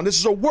what's going on. This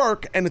is a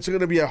work, and it's going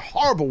to be a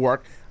horrible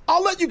work.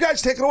 I'll let you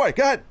guys take it away.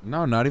 Go ahead.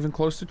 No, not even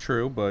close to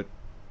true, but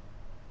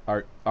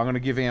I'm going to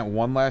give Ant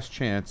one last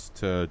chance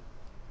to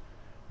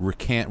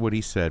recant what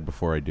he said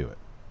before I do it.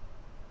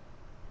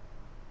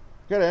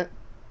 Get it.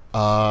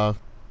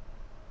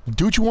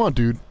 Do what you want,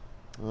 dude.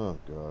 Oh,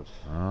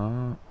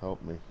 God.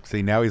 Help me.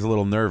 See, now he's a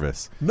little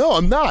nervous. No,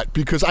 I'm not,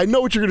 because I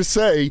know what you're going to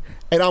say,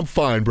 and I'm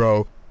fine,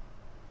 bro.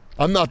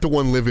 I'm not the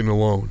one living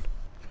alone.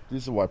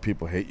 This is why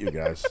people hate you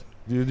guys.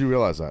 Do you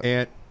realize that?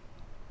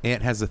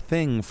 Ant has a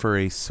thing for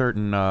a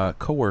certain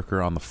coworker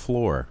on the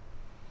floor.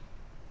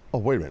 Oh,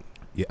 wait a minute.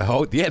 Yeah.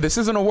 Oh, yeah. This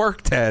isn't a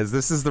work, Taz.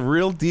 This is the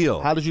real deal.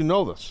 How did you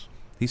know this?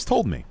 He's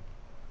told me.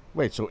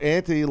 Wait, so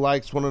Anthony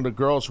likes one of the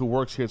girls who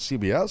works here at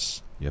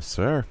CBS? Yes,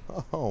 sir.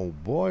 Oh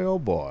boy, oh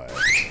boy.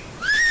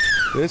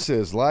 This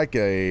is like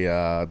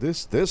a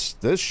this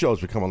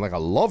show's becoming like a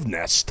love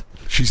nest.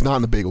 She's not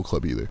in the Bagel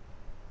Club either.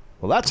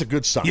 Well, that's a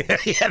good sign.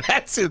 Yeah,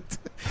 that's it.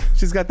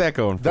 She's got that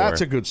going for That's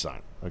her. a good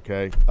sign.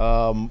 Okay.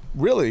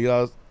 Really?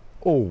 I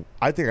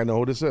think I know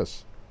who this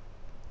is.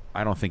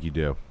 I don't think you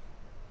do.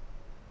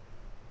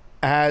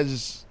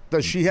 Does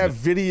she have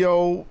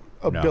video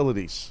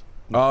abilities?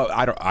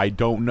 I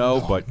don't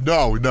know, but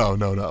No.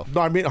 No,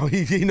 I mean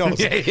he knows.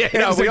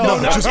 Yeah, we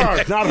all know.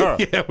 Not her.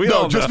 Yeah, we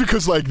all know. Just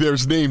because like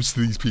there's names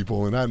to these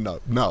people, and I'm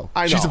not. No,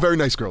 I she's know. a very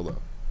nice girl though.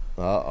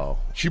 Uh-oh.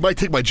 She might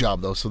take my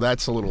job though, so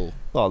that's a little.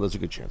 Oh, there's a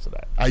good chance of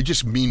that. I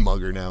just mean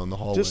mug her now in the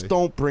hallway. Just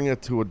don't bring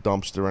it to a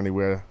dumpster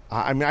anywhere.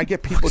 I mean, I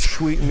get people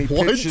tweeting me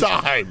One pictures.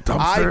 time.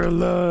 Dumpster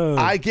love.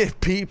 I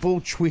get people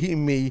tweeting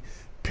me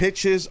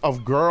pictures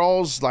of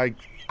girls, like,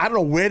 I don't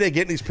know where they're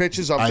getting these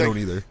pictures of. I like, don't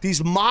either.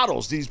 These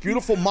models, these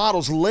beautiful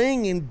models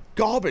laying in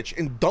garbage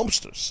in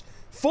dumpsters,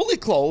 fully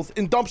clothed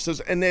in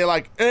dumpsters, and they're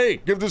like, hey,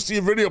 give this to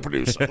your video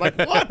producer. Like,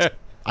 what?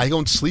 I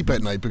don't sleep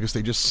at night because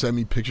they just send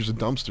me pictures of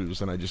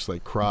dumpsters, and I just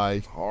like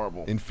cry.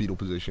 Horrible. In fetal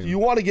position. You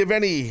want to give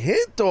any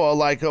hint, or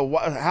like,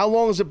 how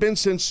long has it been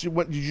since you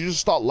went? Did you just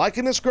start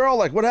liking this girl?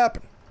 Like, what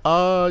happened?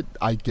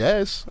 I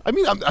guess. I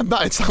mean, I'm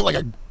not. It's not like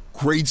a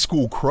grade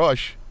school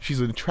crush. She's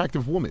an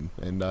attractive woman,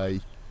 and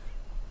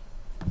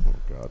Oh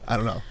God! I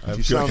don't know. I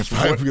She feel like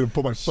sounds I'm gonna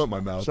put my foot in my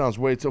mouth. Sounds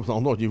way too. Oh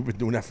no, you've been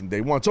doing that from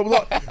day one. So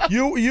look,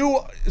 you.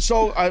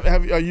 So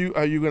are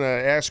you gonna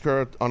ask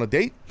her on a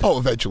date? Oh,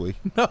 eventually.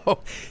 No,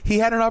 he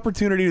had an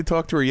opportunity to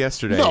talk to her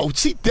yesterday. No,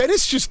 see,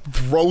 Dennis just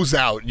throws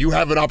out. You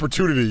have an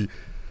opportunity.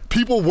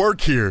 People work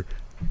here.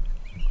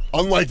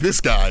 Unlike this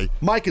guy.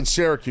 Mike in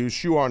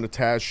Syracuse, you are on the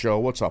Taz show.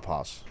 What's up,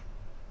 Haas?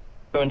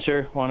 Going,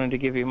 sir. Wanted to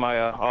give you my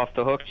off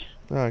the hooks.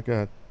 All right, go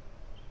ahead.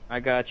 I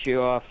got you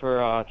for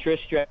Trish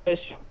Stratus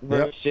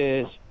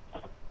versus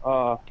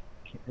the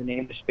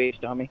name of Space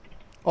Dummy.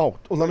 Oh,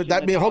 let me.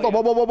 That mean, hold on.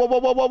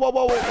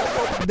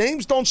 Whoa.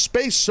 Names don't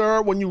space,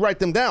 sir, when you write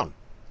them down.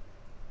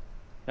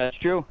 That's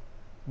true.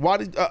 Why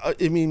did I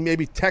mean?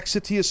 Maybe text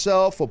it to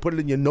yourself or put it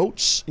in your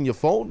notes in your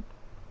phone.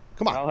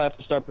 Come on. I'll have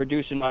to start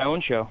producing my own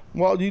show.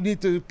 Well, you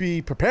need to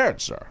be prepared,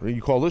 sir. You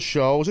call this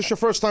show. Is this your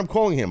first time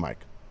calling here,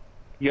 Mike?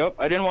 Yep.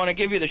 I didn't want to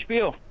give you the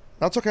spiel.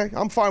 That's okay.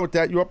 I'm fine with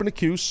that. You're up in the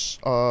Cuse,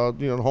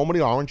 the home of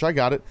the Orange. I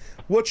got it.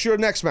 What's your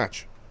next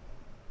match?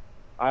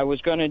 I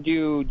was going to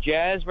do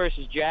Jazz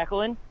versus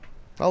Jacqueline.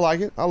 I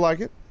like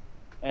it.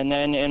 And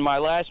then in my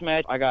last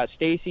match, I got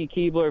Stacy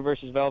Keebler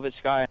versus Velvet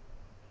Sky.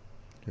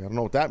 I don't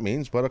know what that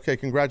means, but okay,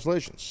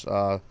 congratulations.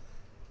 There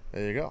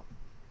you go.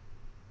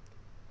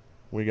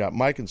 We got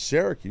Mike in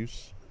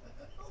Syracuse.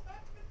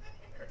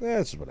 Yeah,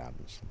 this is what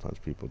happens. Sometimes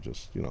people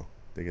just,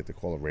 they get to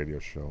call a radio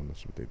show, and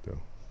that's what they do.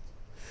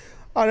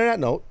 On that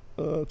note,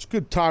 it's a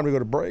good time to go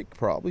to break,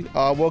 probably.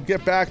 We'll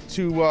get back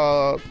to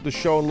the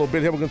show in a little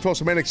bit here. We're going to talk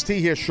some NXT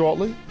here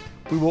shortly.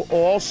 We will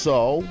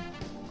also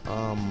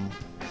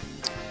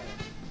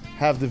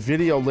have the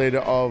video later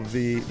of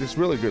this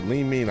really good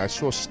Lean Mean. I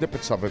saw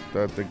snippets of it,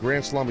 the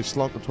Grand Salami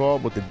Slunk Tour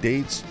with the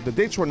dates. The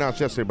dates were announced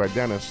yesterday by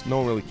Dennis. No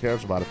one really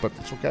cares about it, but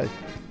it's okay.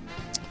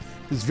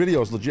 This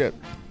video is legit.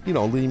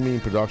 Lean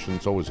Mean production.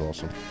 It's always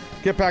awesome.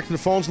 Get back to the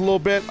phones a little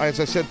bit.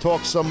 As I said,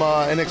 talk some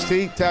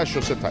NXT. Taz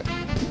Show, sit tight.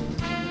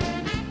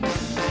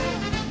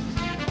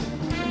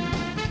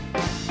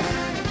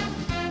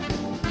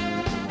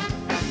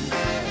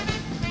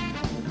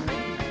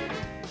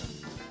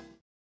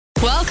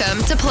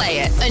 Welcome to Play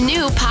It, a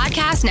new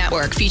podcast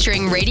network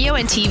featuring radio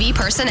and TV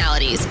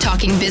personalities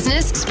talking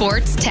business,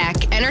 sports,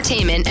 tech,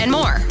 entertainment, and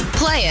more.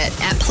 Play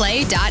it at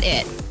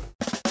play.it.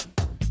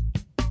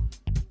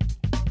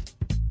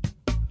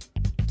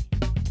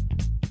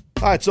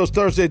 All right, so it's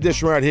Thursday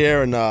edition right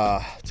here, and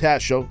Taz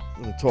Show.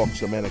 We're going to talk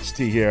some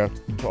NXT here.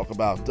 Talk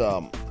about,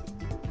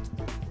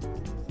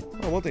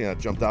 one thing that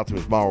jumped out to me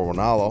is Mauro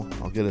Ranallo.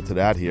 I'll get into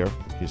that here,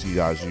 because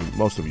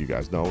most of you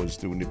guys know, is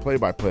doing the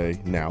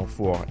play-by-play now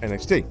for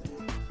NXT.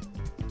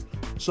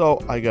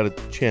 So I got a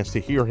chance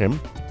to hear him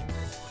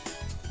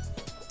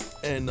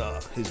and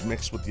his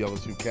mix with the other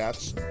two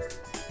cats.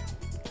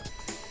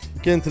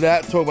 Get into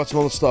that, talk about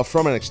some other stuff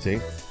from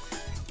NXT.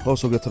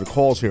 Also get to the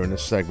calls here in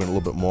this segment a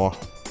little bit more.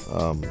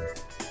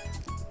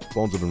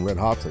 Phones have been red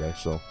hot today,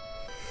 so.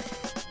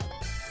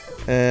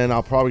 And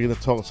I'll probably get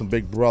to talk some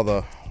Big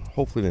Brother,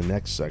 hopefully the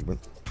next segment,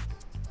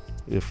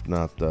 if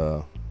not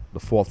the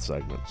fourth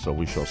segment, so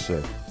we shall see.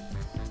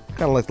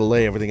 Kind of like to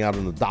lay everything out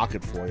on the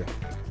docket for you.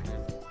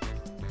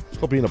 It's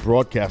called being a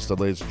broadcaster,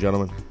 ladies and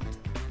gentlemen.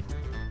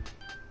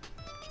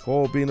 It's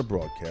called being a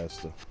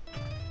broadcaster.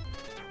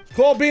 It's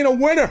called being a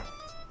winner.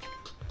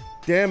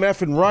 Damn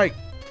effing right.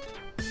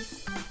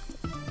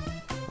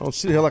 I don't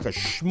sit here like a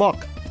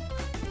schmuck.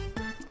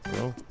 You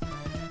know?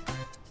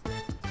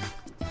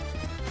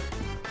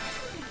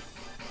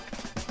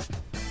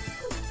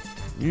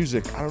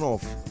 Music, I don't know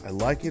if I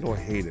like it or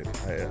hate it.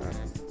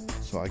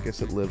 So I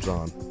guess it lives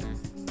on.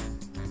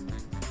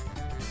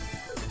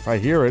 If I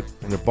hear it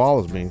and it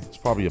bothers me, it's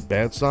probably a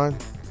bad sign.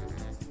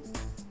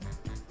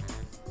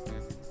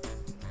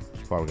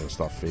 It's probably going to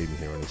start fading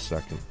here in a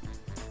second.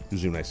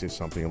 Usually when I say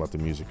something about the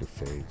music, it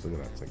fades. Look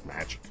at that. It's like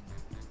magic.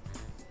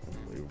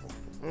 Unbelievable.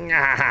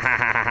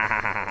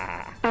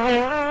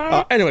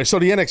 Anyway, so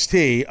the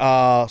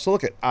NXT. So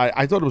look,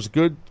 I thought it was a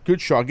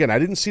good show. Again, I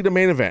didn't see the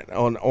main event.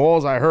 And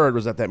all I heard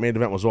was that main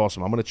event was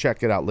awesome. I'm going to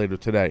check it out later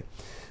today.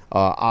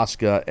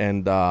 Asuka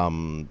and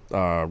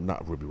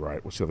not Ruby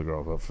Riott. What's the other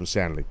girl from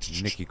Sanity?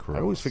 Nikki Cross.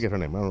 I always forget her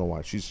name. I don't know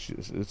why.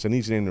 It's an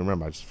easy name to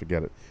remember. I just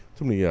forget it.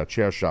 Too many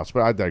chair shots.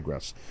 But I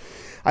digress.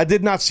 I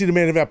did not see the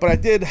main event, but I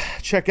did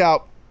check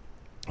out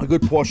a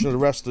good portion of the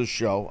rest of the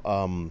show.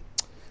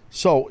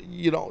 So,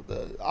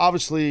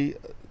 obviously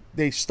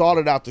they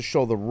started out the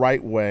show the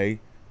right way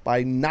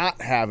by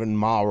not having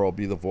Mauro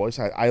be the voice.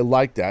 I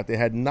like that. They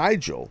had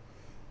Nigel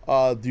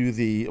do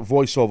the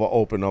voiceover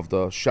open of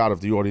the shot of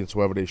the audience,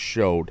 whoever they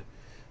showed,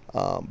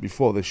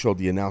 before they showed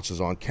the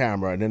announcers on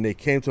camera. And then they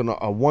came to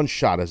a one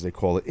shot, as they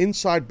call it.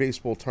 Inside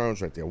baseball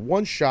terms right there.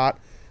 One shot.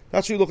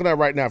 That's what you're looking at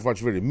right now if you watch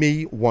the video.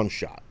 Me, one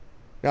shot.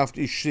 Now, if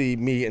you see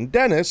me and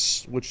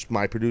Dennis, which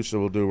my producer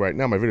will do right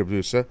now, my video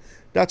producer,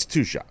 that's a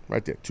two shot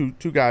right there.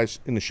 Two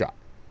guys in the shot.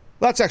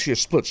 That's actually a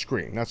split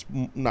screen. That's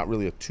not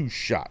really a two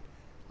shot.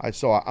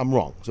 I'm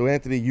wrong. So,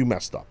 Anthony, you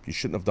messed up. You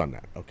shouldn't have done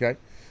that, okay?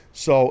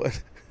 So,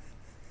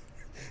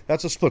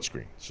 that's a split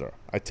screen, sir.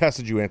 I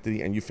tested you,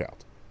 Anthony, and you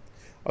failed.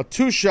 A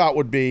two shot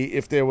would be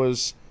if there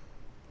was,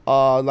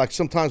 like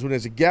sometimes when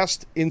there's a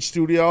guest in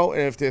studio,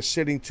 and if they're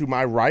sitting to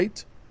my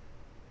right,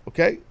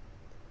 okay?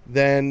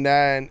 Then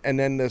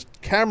the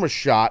camera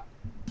shot.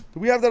 Do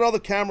we have that other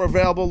camera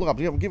available? Look,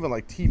 I'm giving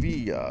like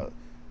TV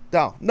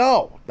down.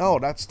 No,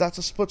 that's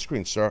a split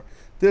screen, sir.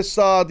 This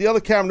the other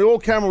camera, the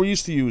old camera we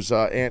used to use,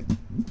 and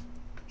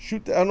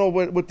shoot. I don't know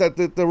with that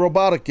the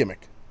robotic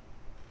gimmick.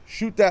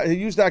 Shoot that.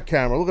 Use that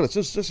camera. Look at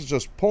this. This is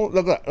just pulling.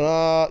 Look at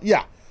that.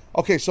 Yeah.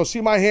 Okay. So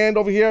see my hand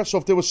over here. So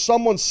if there was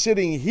someone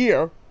sitting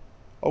here,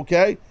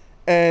 okay,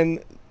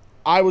 and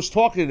I was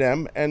talking to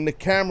them, and the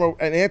camera,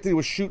 and Anthony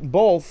was shooting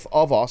both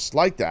of us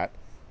like that,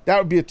 that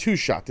would be a two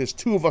shot. There's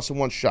two of us in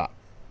one shot.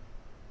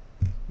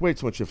 Way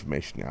too much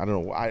information here. I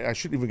don't know. I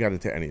shouldn't even get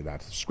into any of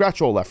that.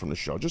 Scratch all that from the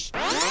show. Just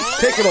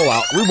take it all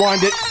out.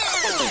 Rewind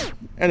it.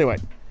 Anyway,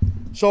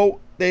 so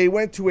they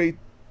went to a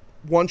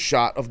one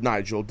shot of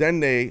Nigel.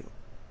 Then they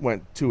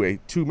went to a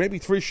two, maybe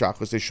three shot,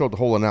 because they showed the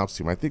whole announce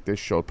team. I think they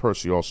showed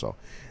Percy also.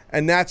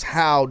 And that's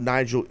how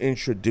Nigel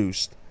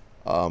introduced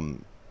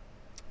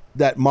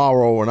that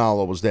Mauro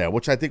Ranallo was there,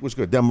 which I think was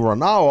good. Then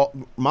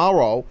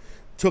Mauro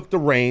took the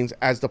reins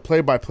as the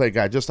play-by-play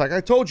guy, just like I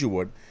told you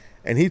would,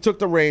 and he took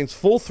the reins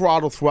full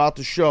throttle throughout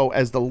the show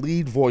as the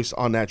lead voice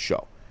on that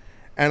show.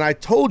 And I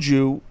told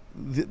you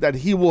that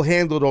he will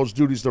handle those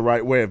duties the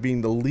right way of being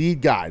the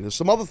lead guy. There's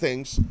some other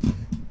things,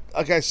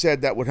 like I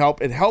said, that would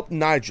help. It helped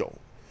Nigel,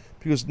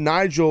 because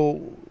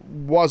Nigel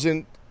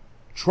wasn't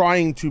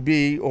trying to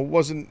be, or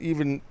wasn't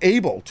even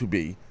able to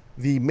be,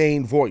 the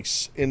main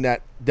voice in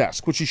that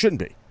desk, which he shouldn't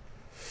be.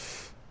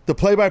 The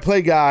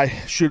play-by-play guy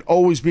should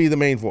always be the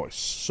main voice.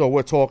 So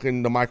we're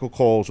talking to Michael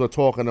Coles, we're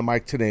talking to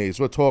Mike Tenay,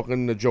 we're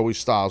talking to Joey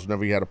Styles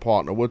whenever he had a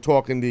partner, we're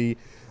talking to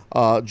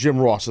Jim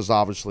Ross's,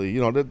 obviously.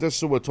 This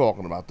is what we're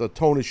talking about. The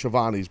Tony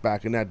Schiavone's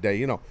back in that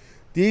day.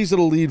 These are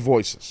the lead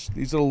voices.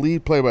 These are the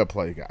lead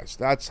play-by-play guys.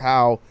 That's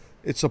how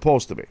it's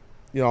supposed to be.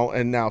 You know,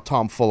 and now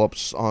Tom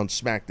Phillips on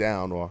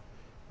SmackDown, or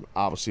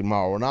obviously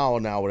Mauro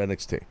Ranallo now with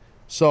NXT.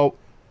 So,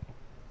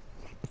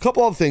 a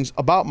couple other things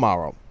about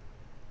Mauro.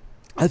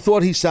 I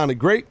thought he sounded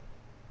great.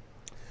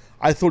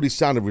 I thought he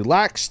sounded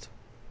relaxed.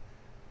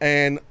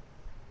 And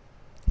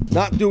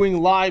not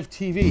doing live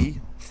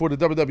TV for the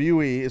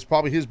WWE is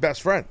probably his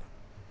best friend.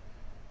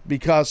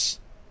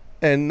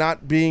 And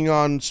not being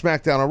on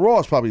SmackDown or Raw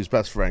is probably his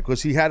best friend,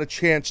 because he had a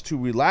chance to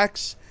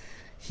relax.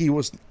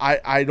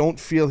 I don't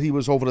feel he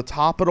was over the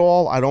top at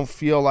all. I don't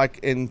feel like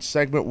in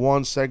segment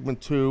 1, segment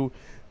 2,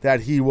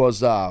 that he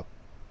was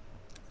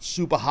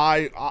super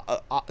high,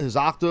 his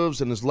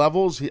octaves and his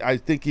levels. I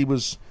think he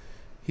was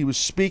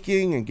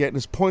speaking and getting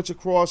his points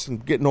across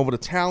and getting over the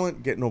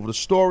talent, getting over the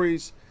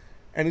stories.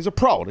 And he's a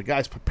pro. The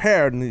guy's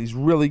prepared, and he's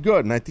really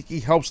good. And I think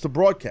he helps the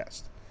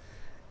broadcast.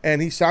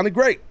 And he sounded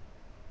great.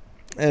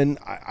 And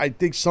I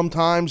think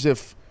sometimes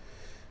if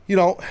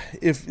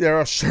there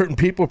are certain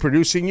people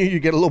producing you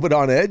get a little bit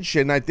on edge.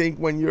 And I think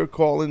when you're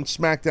calling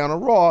SmackDown or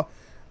Raw,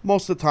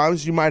 most of the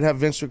times you might have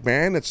Vince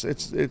McMahon.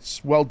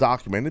 It's well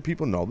documented.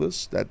 People know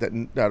this, that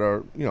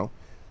are,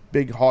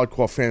 big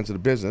hardcore fans of the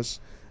business.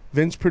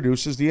 Vince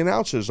produces the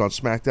announcers on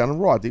SmackDown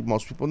and Raw. I think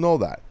most people know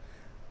that.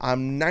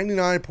 I'm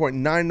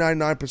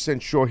 99.999%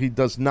 sure he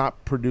does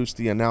not produce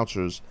the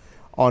announcers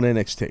on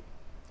NXT.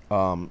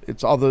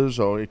 It's others,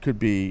 or it could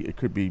be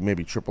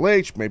maybe Triple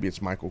H, maybe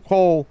it's Michael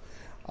Cole,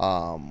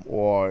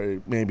 or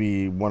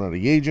maybe one of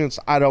the agents.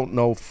 I don't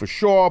know for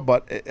sure,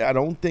 but I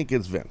don't think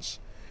it's Vince.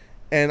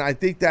 And I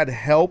think that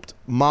helped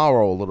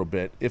Mauro a little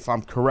bit, if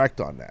I'm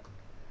correct on that.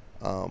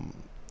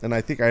 And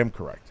I think I am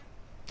correct.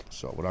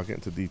 So without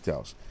getting into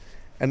details.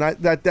 And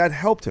that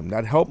helped him.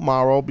 That helped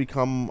Mauro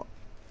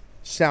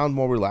sound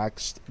more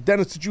relaxed.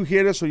 Dennis, did you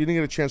hear this, or you didn't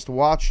get a chance to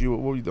watch? What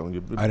were you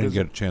doing? I didn't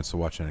get a chance to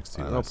watch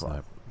NXT last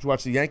night. Did you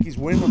watch the Yankees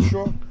win, I'm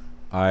sure?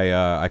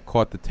 I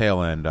caught the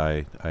tail end.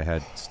 I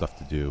had stuff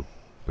to do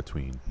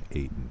between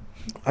 8 and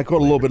I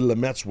caught a little bit of the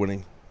Mets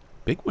winning.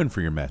 Big win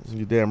for your Mets.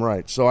 You're damn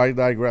right. So I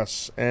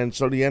digress. And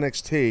so the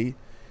NXT,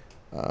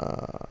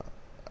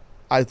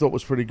 I thought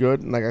was pretty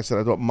good. And like I said,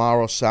 I thought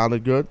Mauro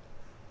sounded good.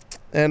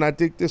 And I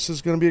think this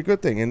is going to be a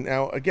good thing. And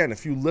now, again,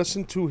 if you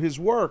listen to his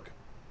work,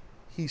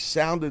 he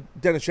sounded,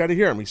 Dennis, you had to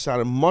hear him. He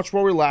sounded much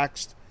more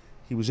relaxed.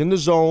 He was in the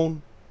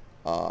zone.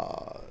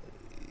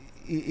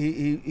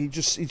 He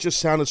just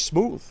sounded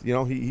smooth.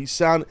 He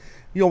sounded,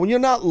 when you're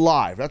not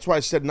live, that's why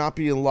I said not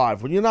being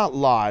live. When you're not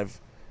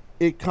live,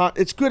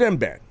 it's good and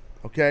bad,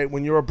 okay?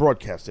 When you're a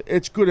broadcaster,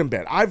 it's good and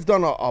bad. I've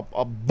done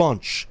a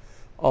bunch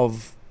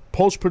of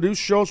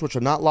post-produced shows, which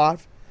are not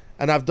live,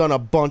 and I've done a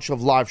bunch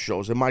of live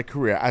shows in my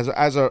career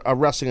as a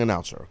wrestling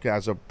announcer, okay,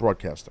 as a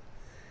broadcaster.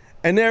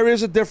 And there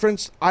is a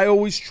difference. I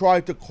always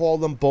try to call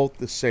them both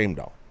the same,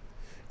 though.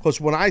 Because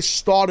when I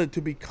started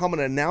to become an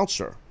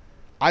announcer,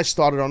 I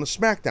started on the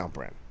SmackDown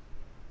brand.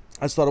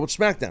 I started with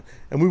SmackDown,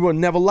 and we were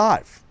never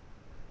live.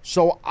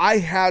 So I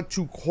had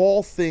to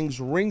call things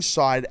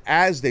ringside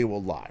as they were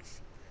live.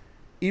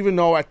 Even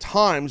though at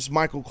times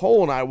Michael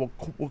Cole and I were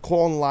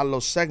calling a lot of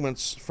those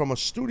segments from a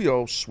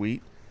studio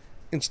suite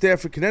in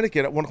Stamford,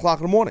 Connecticut at 1 o'clock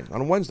in the morning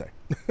on a Wednesday.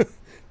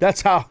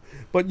 That's how,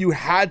 but you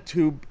had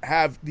to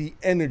have the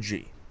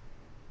energy.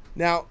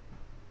 Now,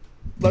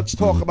 let's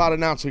talk about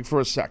announcing for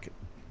a second.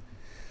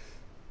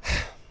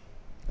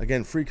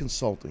 Again, free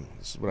consulting.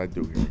 This is what I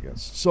do here, I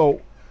guess.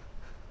 So,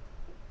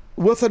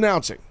 with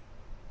announcing,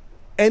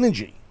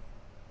 energy,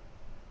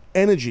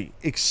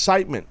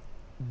 excitement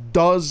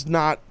does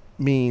not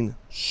mean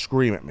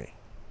scream at me.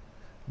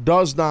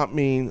 Does not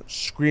mean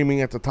screaming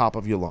at the top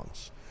of your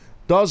lungs.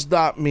 Does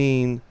not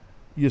mean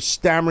you're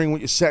stammering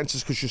with your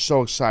sentences because you're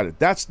so excited.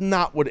 That's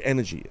not what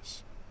energy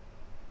is.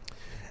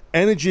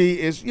 Energy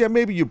is,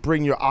 maybe you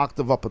bring your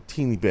octave up a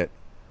teeny bit,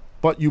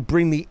 but you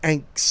bring the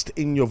angst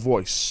in your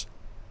voice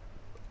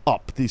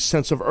up. The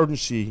sense of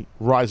urgency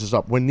rises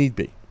up when need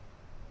be.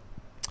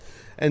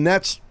 And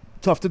that's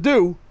tough to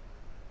do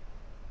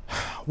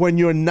when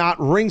you're not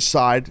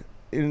ringside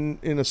in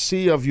a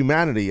sea of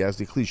humanity, as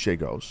the cliche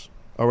goes,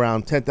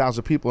 around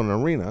 10,000 people in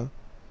an arena,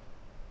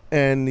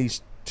 and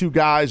these two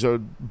guys are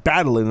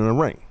battling in a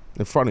ring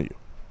in front of you.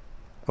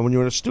 And when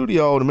you're in a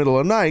studio in the middle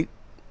of the night,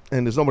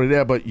 and there's nobody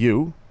there but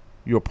you,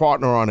 your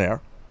partner on air,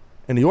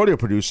 and the audio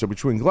producer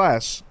between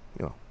glass,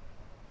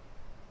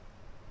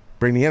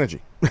 bring the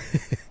energy.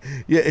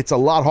 It's a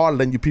lot harder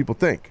than you people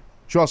think.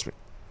 Trust me.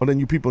 Or than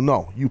you people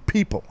know. You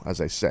people,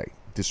 as I say,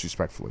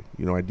 disrespectfully.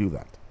 I do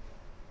that.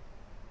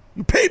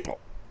 You people.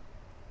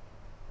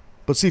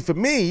 But see, for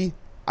me,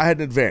 I had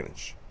an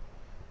advantage.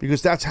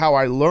 Because that's how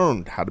I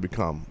learned how to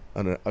become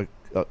a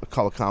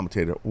color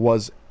commentator,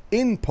 was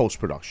in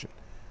post-production.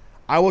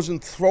 I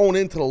wasn't thrown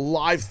into the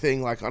live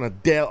thing like on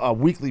a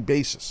weekly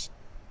basis.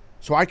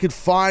 So I could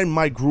find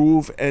my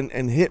groove and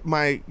get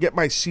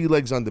my sea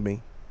legs under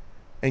me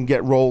and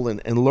get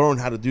rolling and learn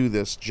how to do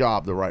this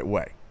job the right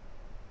way.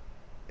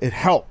 It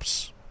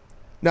helps.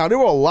 Now, there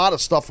were a lot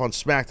of stuff on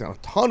SmackDown, a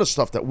ton of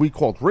stuff that we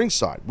called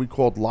ringside. We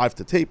called live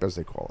to tape, as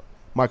they call it,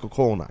 Michael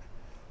Cole and I.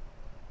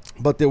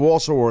 But there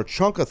also were a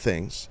chunk of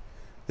things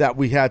that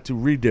we had to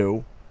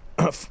redo.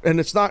 And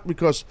it's not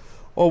because,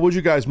 oh, would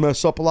you guys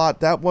mess up a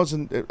lot? That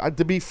wasn't,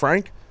 to be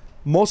frank,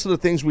 most of the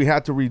things we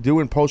had to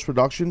redo in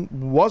post-production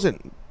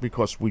wasn't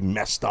because we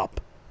messed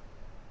up.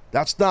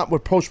 That's not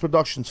what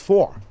post-production's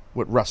for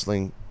with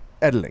wrestling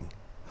editing.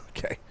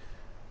 Okay.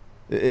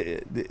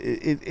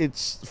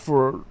 It's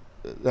for,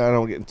 I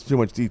don't get into too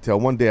much detail.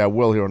 One day I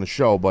will here on the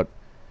show, but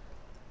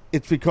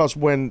it's because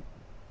when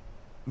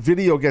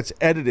video gets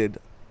edited,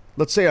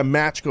 let's say a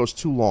match goes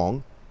too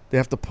long, they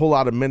have to pull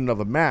out a minute of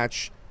a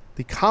match,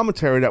 the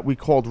commentary that we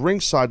called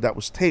ringside that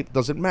was taped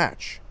doesn't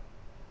match.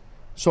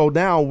 So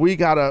now we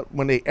gotta,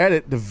 when they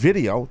edit the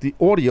video, the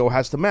audio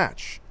has to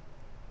match.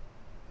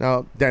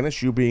 Now,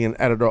 Dennis, you being an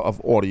editor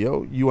of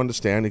audio, you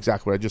understand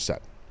exactly what I just said.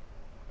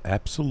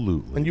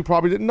 Absolutely. And you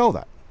probably didn't know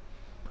that.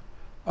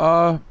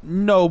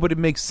 No, but it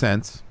makes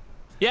sense.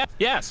 Yeah,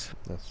 yes.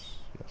 Yes,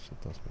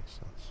 it does make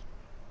sense.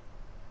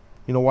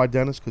 You know why,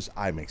 Dennis? Because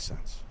I make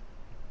sense.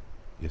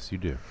 Yes, you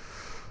do.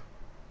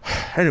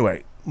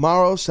 Anyway,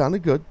 Mauro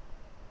sounded good.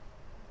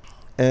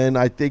 And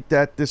I think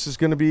that this is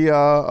going to be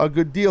a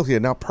good deal here.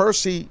 Now,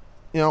 Percy,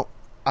 you know,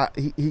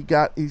 he's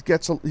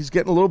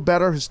getting a little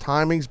better. His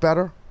timing's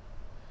better.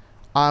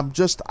 I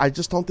just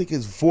don't think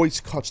his voice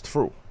cuts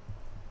through.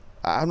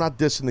 I'm not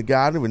dissing the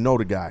guy. I don't even know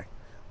the guy.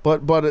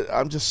 But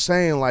I'm just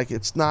saying, like,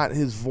 it's not,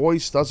 his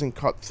voice doesn't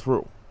cut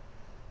through.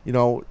 You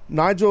know,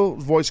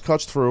 Nigel's voice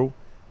cuts through.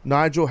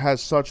 Nigel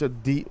has such a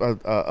deep,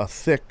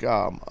 thick,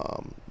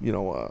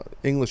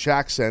 English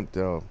accent.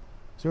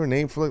 Is there a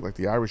name for it, like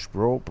the Irish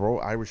bro,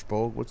 Irish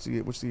brogue? What's the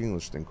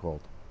English thing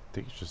called? I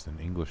think it's just an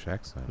English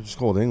accent. It's just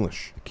called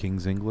English. The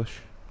King's English?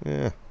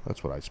 Yeah,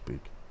 that's what I speak.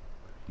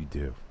 You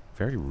do.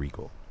 Very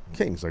regal.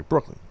 Kings, like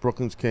Brooklyn.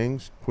 Brooklyn's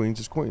Kings, Queens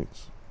is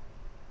Queens.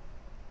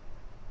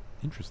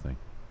 Interesting.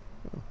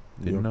 Yeah.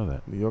 Didn't know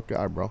that. New York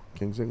guy, bro.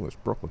 King's English,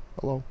 Brooklyn.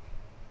 Hello.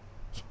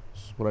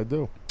 That's what I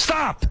do.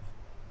 Stop!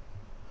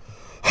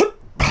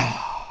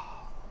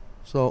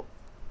 So,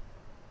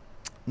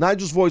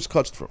 Nigel's voice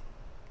cuts through.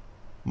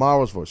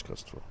 Mauro's voice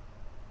cuts through.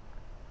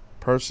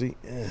 Percy,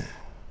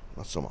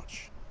 not so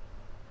much.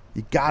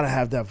 You gotta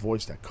have that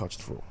voice that cuts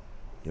through,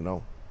 you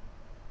know?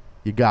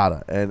 You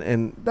gotta.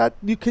 And that,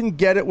 you can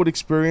get it with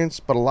experience,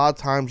 but a lot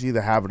of times you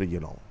either have it or you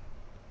don't.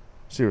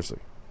 Seriously.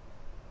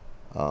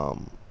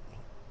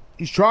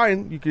 He's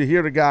trying. You can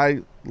hear the guy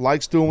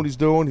likes doing what he's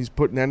doing. He's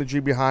putting energy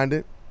behind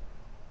it.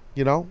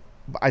 You know?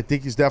 I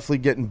think he's definitely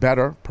getting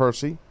better,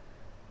 Percy.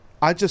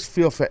 I just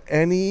feel for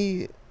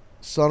any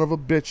son of a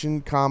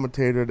bitchin'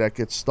 commentator that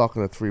gets stuck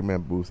in a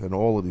three-man booth, and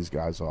all of these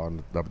guys are in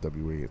the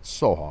WWE. It's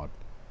so hard.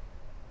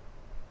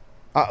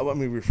 Let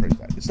me rephrase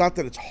that. It's not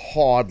that it's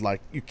hard,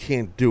 like you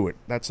can't do it.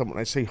 That's when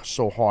I say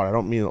so hard, I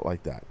don't mean it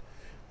like that.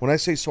 When I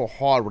say so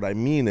hard, what I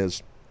mean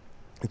is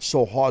it's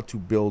so hard to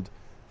build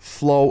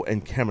flow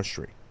and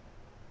chemistry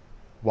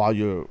while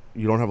you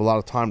don't have a lot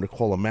of time to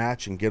call a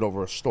match and get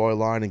over a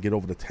storyline and get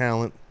over the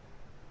talent.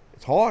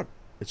 It's hard.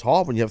 It's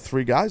hard when you have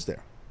three guys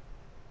there.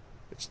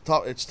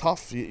 It's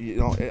tough. You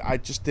know, I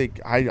just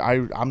think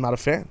I'm not a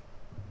fan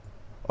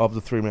of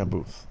the three-man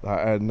booth.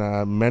 And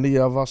many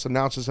of us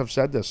announcers have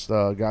said this.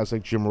 Guys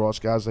like Jim Ross,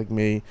 guys like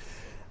me.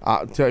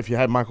 If you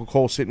had Michael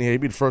Cole sitting here,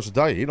 he'd be the first to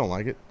tell you he don't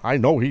like it. I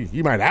know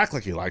he might act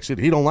like he likes it.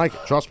 He don't like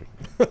it. Trust me.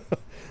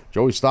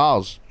 Joey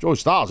Styles,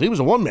 he was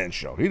a one-man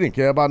show. He didn't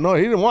care about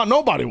he didn't want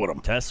nobody with him.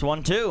 Test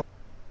 1, 2.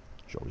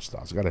 Joey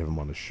Styles. I got to have him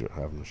on the show,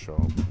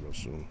 real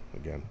soon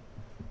again.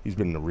 He's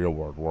been in the real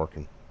world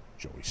working.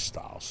 Joey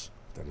Styles.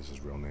 That is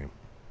his real name.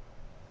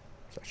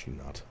 It's actually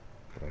not,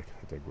 but I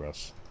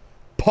digress.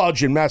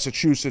 Pudge in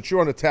Massachusetts.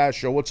 You're on the Taz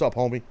Show. What's up,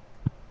 homie?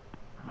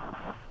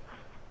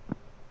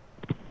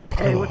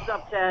 Hey, what's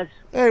up, Taz?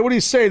 Hey, what do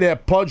you say there,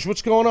 Pudge?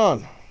 What's going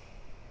on?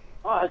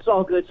 Oh, it's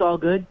all good. It's all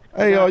good.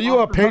 Hey, are you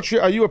a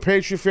Patriot? Are you a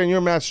Patriot fan? You're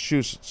in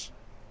Massachusetts.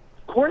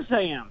 Of course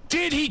I am.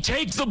 Did he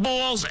take the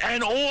balls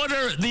and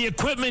order the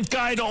equipment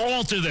guy to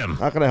alter them?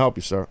 How can I help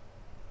you, sir?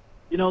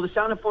 You know, the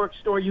Sound and Fork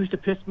store used to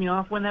piss me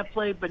off when that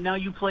played, but now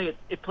you play it.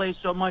 It plays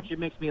so much, it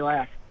makes me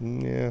laugh.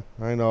 Yeah,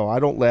 I know. I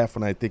don't laugh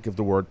when I think of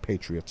the word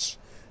Patriots.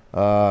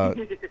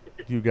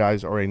 You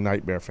guys are a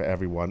nightmare for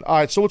everyone. All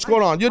right, so what's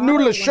going on? You're new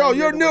to the show.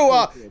 You're new.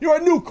 You're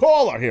a new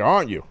caller here,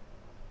 aren't you?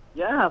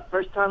 Yeah,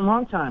 first time,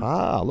 long time.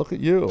 Ah, look at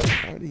you.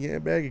 Yeah,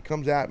 bag. He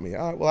comes at me.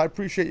 All right, well, I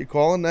appreciate you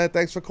calling.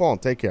 Thanks for calling.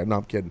 Take care. No,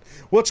 I'm kidding.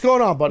 What's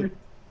going on, buddy?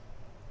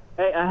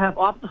 Hey, I have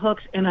off the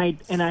hooks an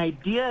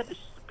idea to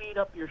speed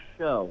up your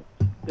show.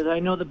 Because I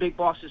know the big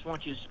bosses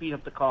want you to speed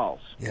up the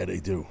calls. Yeah, they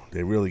do.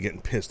 They're really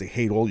getting pissed. They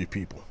hate all you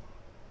people.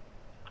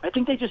 I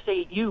think they just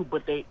hate you,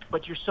 but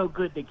you're so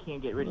good they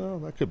can't get rid of you. Well,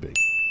 that could be.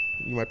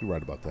 You might be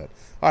right about that.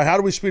 All right, how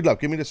do we speed it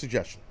up? Give me the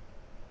suggestion.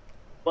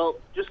 Well,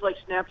 just like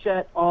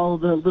Snapchat, all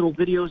the little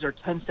videos are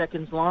 10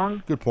 seconds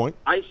long. Good point.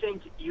 I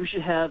think you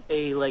should have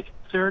a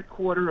third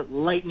quarter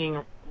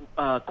lightning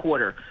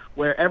quarter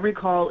where every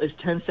call is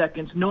 10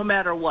 seconds, no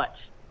matter what.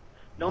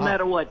 No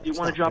matter what. You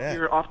want to drop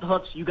your off the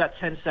hooks, you got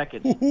 10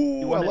 seconds. Ooh,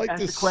 you want I like to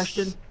ask this. a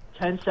question,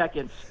 10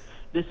 seconds.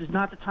 This is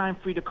not the time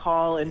for you to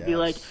call and be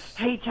like,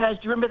 "Hey,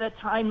 Taz, do you remember that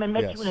time I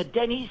met you in a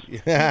Denny's?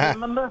 Yeah. Do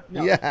you remember?"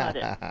 No, that's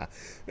not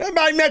it.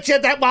 I met you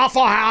at that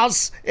Waffle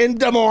House in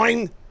Des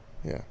Moines.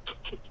 Yeah.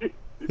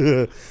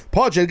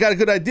 Pudge, I got a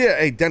good idea.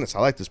 Hey, Dennis,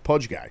 I like this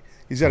Pudge guy.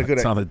 He's got a good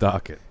It's idea. on the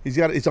docket.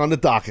 It's on the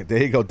docket.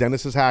 There you go.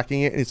 Dennis is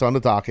hacking it, and it's on the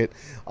docket.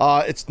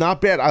 It's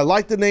not bad. I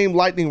like the name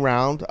Lightning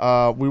Round.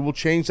 We will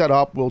change that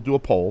up. We'll do a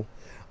poll.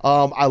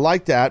 I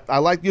like that.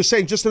 You're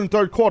saying just in the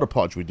third quarter,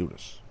 Pudge, we do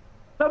this.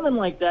 Something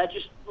like that.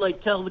 Just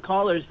like tell the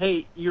callers,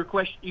 "Hey, your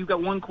question. You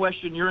got one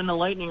question. You're in the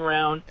lightning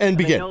round, And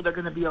begin. They know they're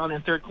going to be on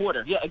in third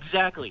quarter." Yeah,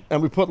 exactly.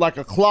 And we put like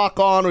a clock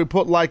on. We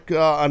put like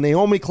a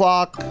Naomi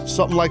clock,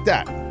 something like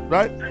that,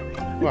 right?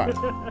 Right.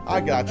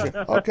 I got you.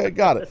 Okay,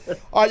 got it.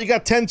 All right, you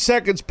got 10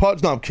 seconds,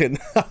 Pudge. No, I'm kidding.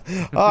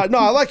 No,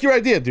 I like your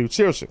idea, dude.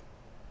 Seriously.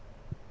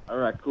 All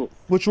right, cool.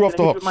 What's your off the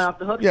Can I hooks? give you my off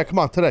the hooks? Yeah, come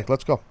on, today.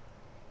 Let's go.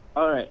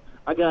 All right.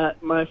 I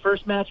got my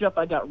first matchup.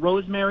 I got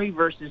Rosemary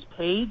versus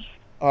Paige.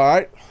 All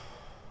right.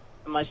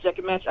 In my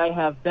second match, I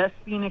have Beth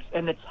Phoenix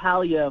and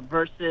Natalia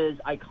versus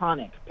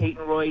Iconic,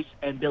 Peyton Royce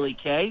and Billy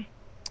Kay.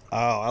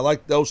 Oh, I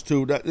like those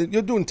two.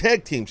 You're doing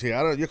tag teams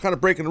here. You're kind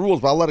of breaking the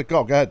rules, but I'll let it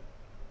go. Go ahead.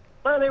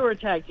 Well, they were a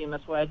tag team.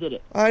 That's why I did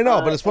it. I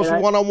know, but it's supposed to be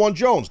and one-on-one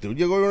Jones, dude.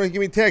 You're going to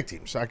give me tag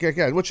teams.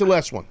 Okay. What's your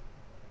last one?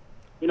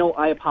 You know,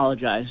 I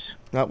apologize.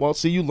 Well,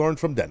 see, you learned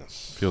from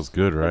Dennis. Feels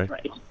good, right?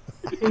 Right.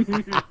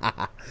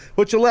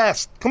 What's your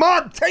last? Come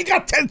on, take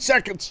out 10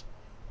 seconds.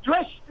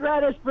 Trish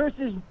Stratus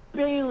versus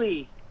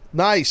Bailey.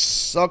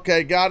 Nice.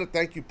 Okay, got it.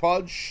 Thank you,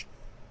 Pudge.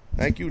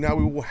 Thank you. Now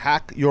we will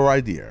hack your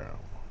idea.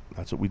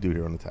 That's what we do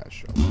here on the Taz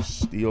Show. We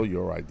steal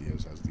your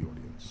ideas as the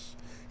audience.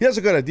 He has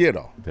a good idea,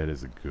 though. That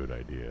is a good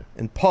idea.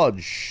 And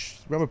Pudge,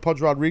 remember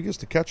Pudge Rodriguez,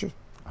 the catcher?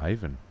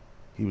 Ivan.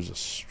 He was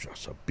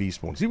just a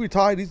beast. Is he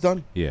retired? He's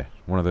done? Yeah,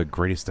 one of the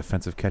greatest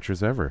defensive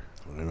catchers ever.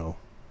 I know.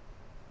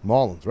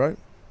 Marlins, right?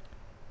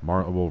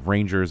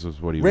 Rangers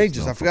was what he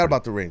Rangers. was. I forgot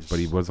about the Rangers. But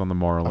he was on the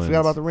Marlins. I forgot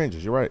about the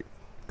Rangers. You're right.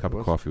 Cup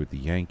of coffee with the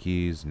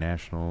Yankees,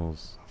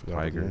 Nationals,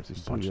 Tigers,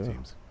 Yankees a bunch too, of yeah.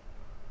 teams.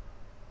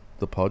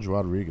 The Pudge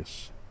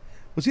Rodriguez.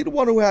 Was he the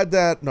one who had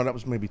that? No, that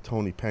was maybe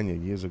Tony Pena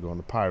years ago on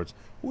the Pirates.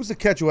 Who was the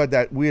catcher who had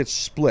that weird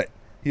split?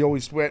 He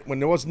always went when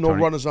there was no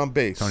runners on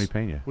base. Tony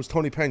Pena. It was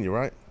Tony Pena,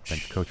 right?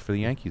 Bench coach for the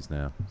Yankees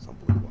now. It's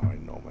unbelievable how I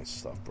know my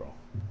stuff, bro.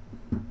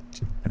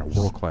 And a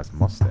world-class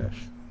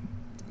mustache.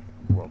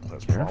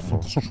 World-class problem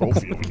with this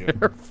trophy over here.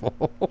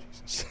 Careful.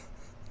 Jesus.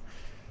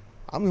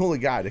 I'm the only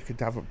guy that could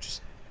have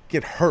just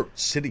get hurt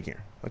sitting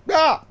here. Like,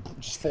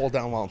 just fall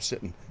down while I'm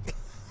sitting.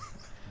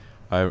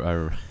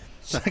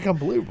 It's like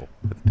unbelievable.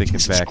 Thinking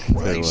Jesus back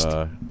Christ.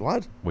 to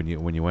what when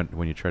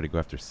you tried to go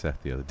after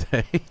Seth the other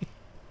day.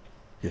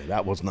 Yeah,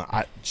 that was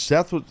not.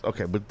 Seth was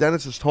okay, but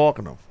Dennis is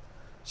talking to him.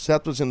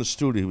 Seth was in the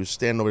studio. He was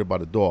standing over there by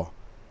the door.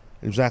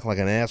 He was acting like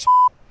an ass.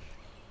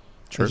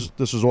 Sure.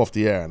 This was off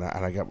the air, and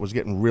I was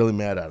getting really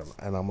mad at him.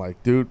 And I'm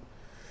like, dude,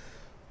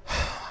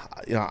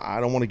 I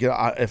don't want to get.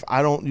 If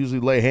I don't usually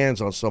lay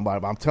hands on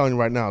somebody, but I'm telling you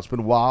right now, it's been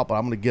a while. But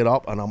I'm going to get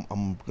up and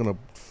I'm going to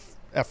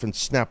effing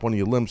snap one of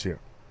your limbs here.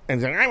 And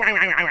he's like,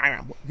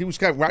 he was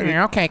kind of right.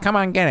 Okay, come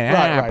on, get it.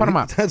 Right. Put him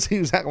up. He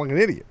was acting like an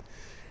idiot.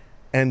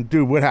 And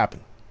dude, what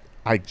happened?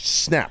 I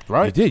snapped,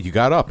 right? You did. You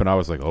got up, and I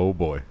was like, "Oh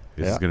boy,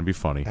 this is going to be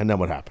funny." And then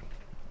what happened?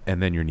 And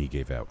then your knee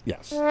gave out.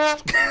 Yes. He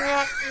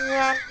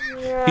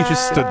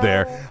just stood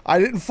there. I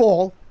didn't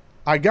fall.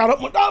 I got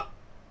up, went up.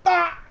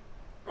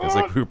 It was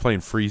like we were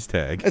playing freeze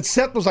tag. And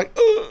Seth was like,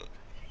 ugh.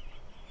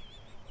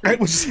 It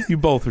was. You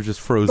both were just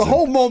frozen. The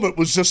whole moment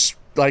was just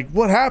like,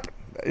 what happened?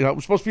 It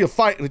was supposed to be a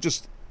fight, and it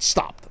just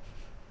stopped.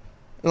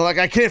 And like,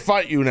 I can't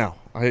fight you now.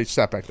 I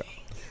sat back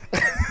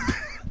down.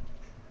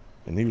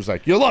 And he was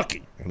like, "You're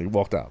lucky," and he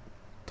walked out.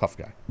 Tough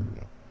guy.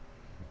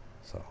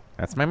 So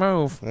that's my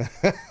move.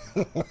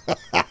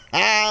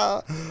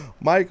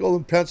 Michael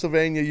in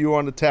Pennsylvania, you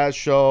on the Taz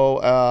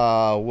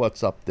Show.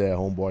 What's up there,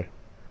 homeboy?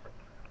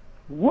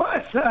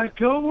 What's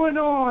going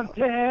on,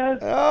 Taz?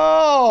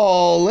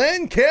 Oh,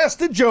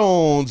 Lancaster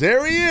Jones.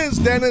 There he is,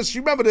 Dennis.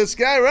 You remember this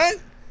guy, right?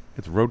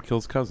 It's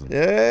Roadkill's cousin.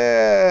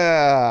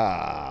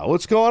 Yeah.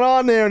 What's going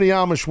on there in the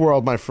Amish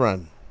world, my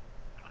friend?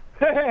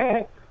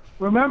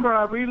 Remember,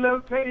 I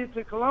relocated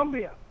to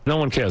Columbia. No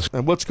one cares.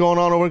 And what's going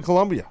on over in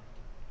Columbia?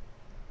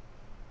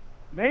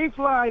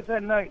 Mayflies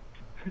at night.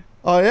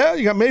 Oh, yeah?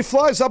 You got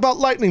mayflies? How about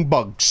lightning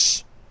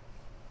bugs?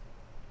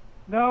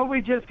 No,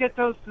 we just get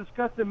those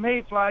disgusting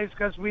mayflies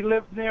because we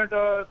live near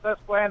the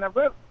Susquehanna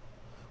River.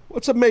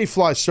 What's a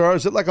mayfly, sir?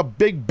 Is it like a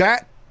big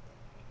bat?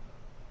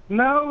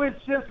 No,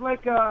 it's just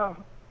like a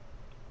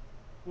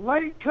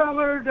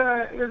light-colored,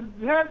 it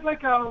has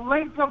like a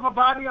length of a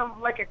body of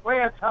like a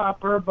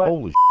grasshopper, but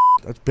Holy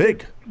that's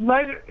big.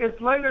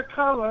 it's lighter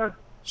color.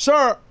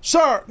 Sir,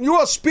 you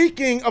are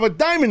speaking of a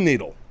diamond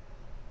needle.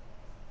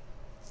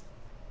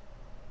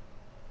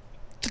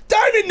 It's a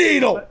diamond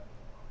needle!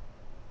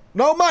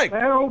 No, Mike.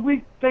 Well,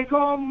 they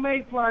call them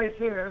mayflies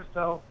here,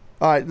 so.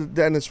 All right,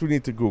 Dennis, we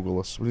need to Google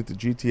this. We need to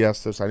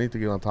GTS this. I need to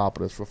get on top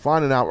of this. We're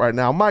finding out right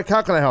now. Mike,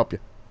 how can I help you?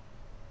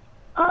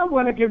 I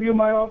want to give you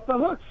my off the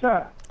hook,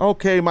 sir.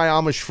 Okay, my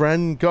Amish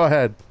friend. Go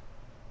ahead.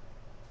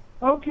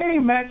 Okay,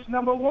 match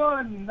number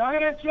 1.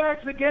 Nia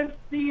Jax against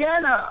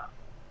Sienna.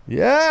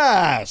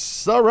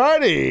 Yes. All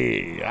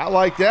righty. I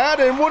like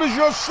that. And what is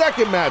your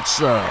second match,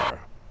 sir?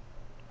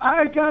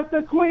 I got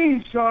the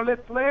Queen,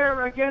 Charlotte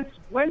Flair, against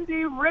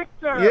Wendy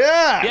Richter.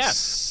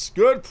 Yes.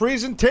 Good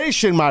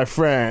presentation, my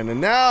friend.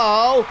 And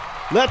now,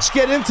 let's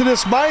get into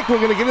this, Mike. We're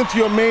going to get into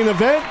your main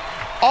event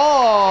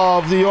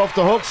of the Off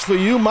the Hooks for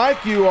you,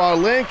 Mike. You are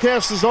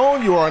Lancaster's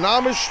own. You are an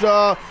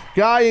Amish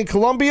guy in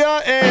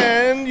Columbia.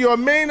 And your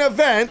main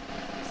event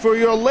for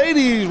your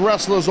ladies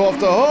wrestlers Off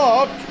the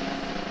Hook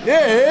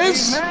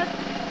is... A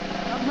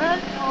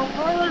match of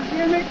horror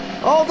gimmick.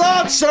 Hold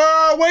on,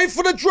 sir. Wait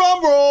for the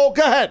drum roll.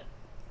 Go ahead.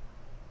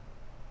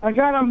 I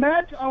got a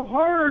match of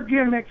horror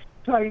gimmicks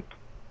type.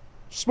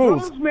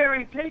 Smooth.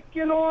 Rosemary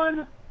taking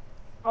on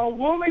a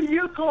woman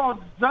you call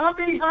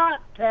Zombie Hot,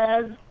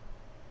 Taz.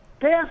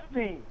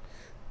 Daphne.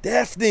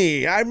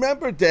 Daphne. I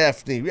remember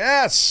Daphne.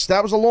 Yes.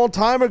 That was a long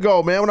time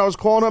ago, man, when I was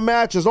calling her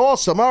matches.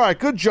 Awesome. All right.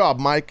 Good job,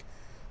 Mike.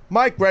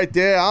 Mike right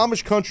there,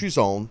 Amish country's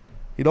own.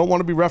 You don't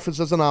want to be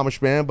referenced as an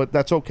Amish man, but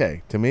that's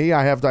okay. To me,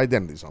 I have the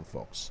identities on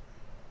folks.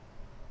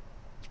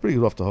 It's pretty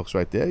good Off the Hooks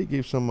right there. He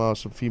gave some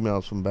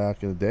females from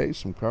back in the day,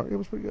 some current. It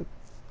was pretty good.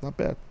 Not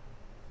bad.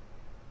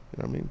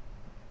 You know what I mean?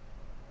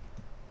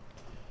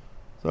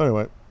 So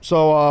anyway,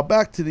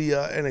 back to the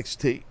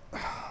NXT.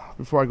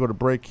 Before I go to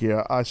break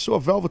here, I saw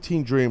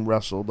Velveteen Dream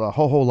wrestled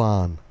Ho-Ho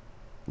Lun,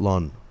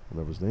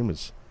 whatever his name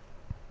is.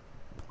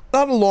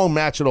 Not a long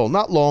match at all.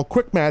 Not long.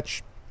 Quick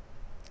match.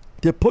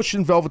 They're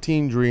pushing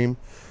Velveteen Dream,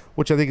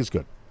 which I think is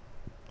good.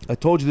 I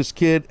told you this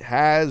kid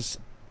has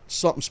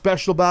something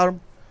special about him.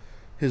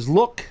 His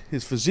look,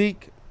 his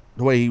physique,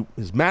 the way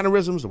his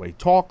mannerisms, the way he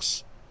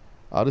talks.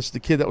 This is the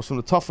kid that was from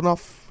the Tough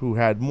Enough, who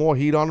had more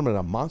heat on him than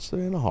a monster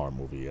in a horror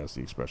movie, as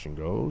the expression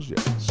goes.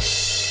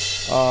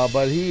 Yes.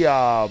 But he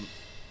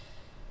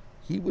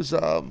was,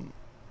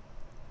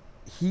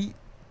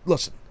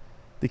 listen,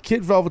 the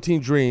kid Velveteen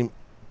Dream,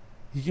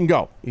 he can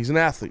go. He's an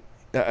athlete.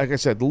 Like I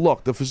said, the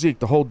look, the physique,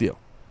 the whole deal.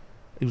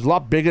 He was a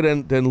lot bigger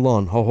than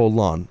Lun, Ho-Ho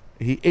Lun.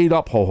 He ate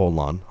up Ho-Ho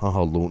Lun,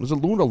 Ho-Ho Lun. Is it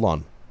Lun or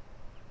Lun?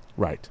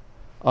 Right.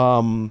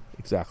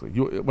 Exactly.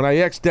 When I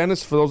asked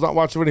Dennis, for those not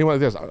watching, he went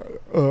like this,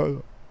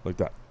 like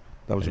that.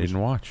 That was. I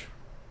didn't watch.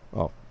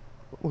 Oh,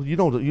 well, you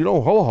know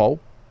Ho-Ho.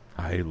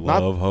 I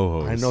love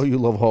Ho-Hos. I know you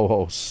love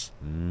Ho-Hos.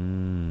 You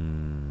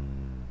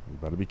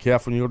better be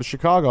careful when you go to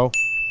Chicago.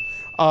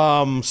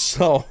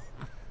 So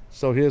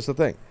here's the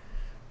thing.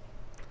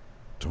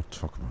 Don't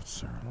talk about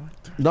Sarah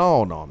like that.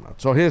 No, I'm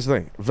not. So here's the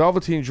thing.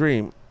 Velveteen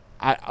Dream,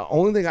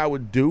 only thing I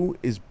would do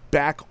is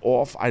back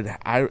off.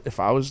 If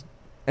I was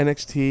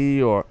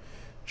NXT or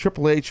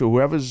Triple H or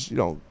whoever's,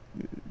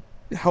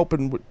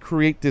 helping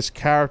create this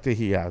character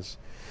he has,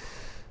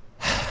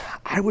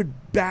 I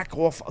would back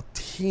off a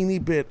teeny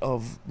bit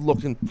of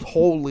looking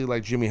totally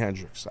like Jimi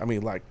Hendrix. I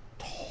mean, like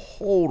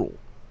total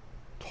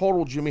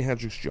Jimi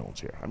Hendrix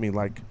Jones here. I mean,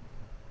 like,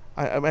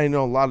 I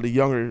know a lot of the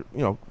younger,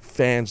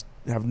 fans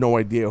have no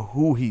idea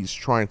who he's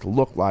trying to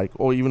look like,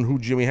 or even who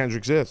Jimi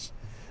Hendrix is.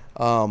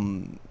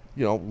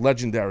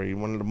 Legendary,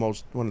 one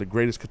of the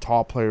greatest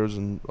guitar players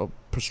and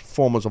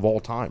performers of all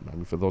time. I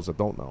mean, for those that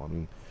don't know, I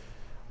mean,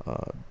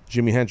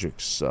 Jimi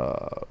Hendrix.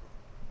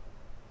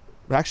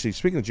 Actually,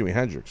 speaking of Jimi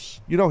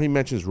Hendrix, he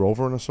mentions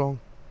Rover in a song.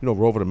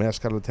 Rover, the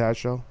mascot of the Taz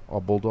show, our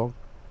bulldog.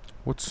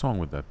 What song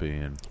would that be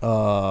in?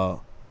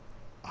 Jeez,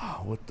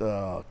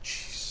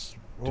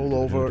 roll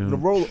over, the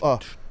roll.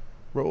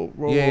 Roll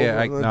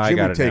yeah, over. I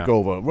got it take now.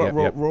 over.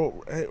 Yep.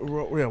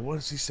 Yeah, what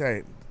does he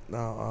say?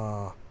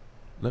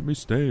 Let me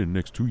stand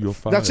next to your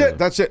fire.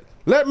 That's it.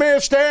 Let me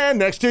stand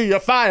next to your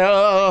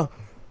fire.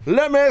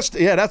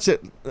 Yeah, that's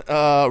it.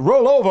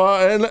 Roll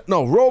over and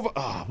roll over.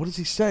 What does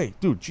he say?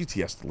 Dude,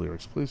 GTS the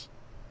lyrics, please.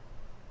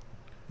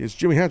 It's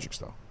Jimi Hendrix,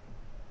 though.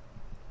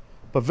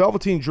 But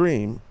Velveteen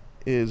Dream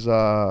is,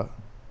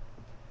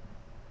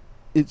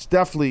 it's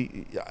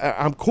definitely,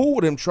 I'm cool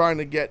with him trying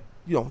to get,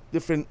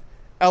 different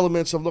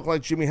elements of look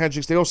like Jimi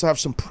Hendrix. They also have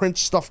some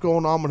Prince stuff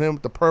going on with him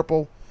with the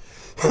purple.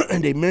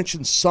 And they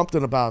mentioned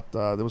something about,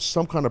 there was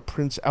some kind of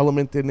Prince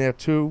element in there,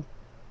 too.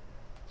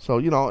 So,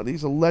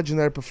 these are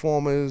legendary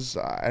performers,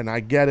 and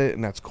I get it,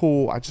 and that's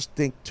cool. I just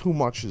think too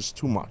much is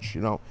too much,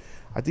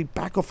 I think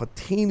back off a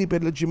teeny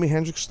bit of Jimi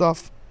Hendrix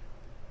stuff,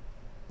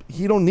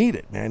 he don't need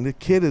it, man. The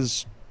kid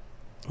he's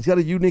got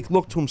a unique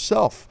look to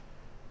himself.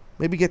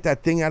 Maybe get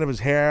that thing out of his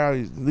hair,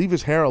 leave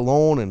his hair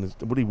alone, and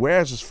what he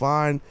wears is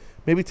fine.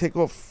 Maybe take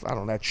off,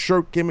 that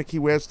shirt gimmick he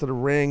wears to the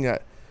ring.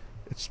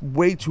 It's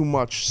way too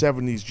much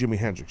 70s Jimi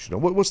Hendrix,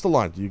 What's the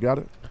line? Do you got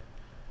it?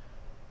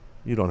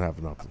 You don't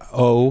have nothing.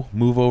 Oh,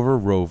 move over,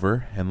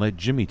 Rover, and let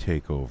Jimmy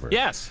take over.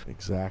 Yes.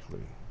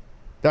 Exactly.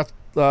 That's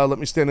let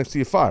me stand next to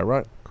your fire,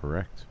 right?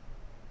 Correct.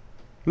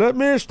 Let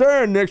me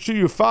stand next to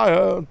your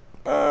fire.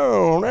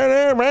 Oh, we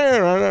got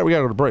to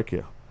go to break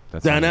here.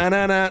 That's the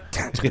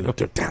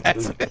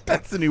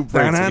new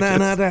break.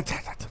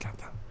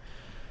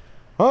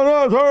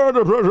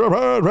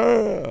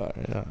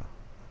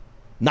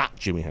 Not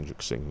Jimi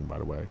Hendrix singing, by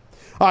the way.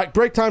 All right,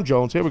 break time,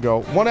 Jones. Here we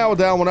go. 1 hour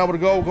down, 1 hour to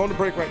go. We're going to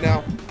break right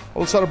now.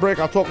 On the side of break,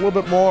 I'll talk a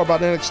little bit more about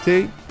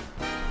NXT.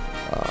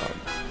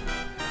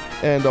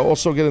 And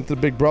also get into the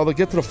Big Brother.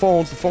 Get to the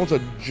phones. The phones are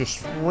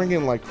just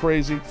ringing like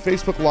crazy.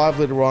 Facebook Live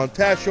later on.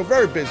 Taz Show,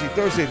 very busy.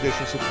 Thursday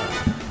edition. Sit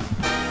down.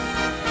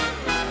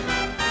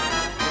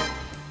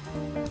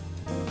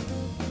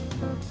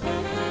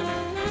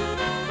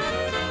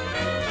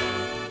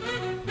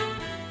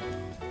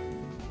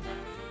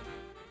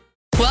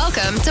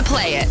 Welcome to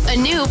Play It,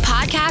 a new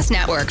podcast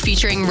network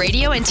featuring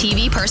radio and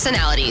TV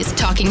personalities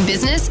talking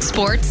business,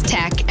 sports,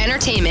 tech,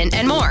 entertainment,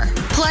 and more.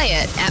 Play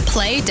it at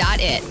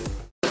play.it.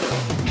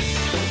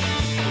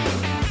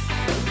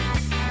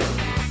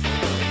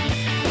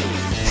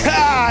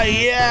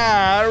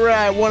 Yeah, all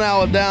right. 1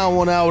 hour down,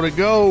 1 hour to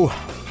go.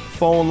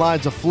 Phone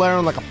lines are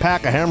flaring like a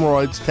pack of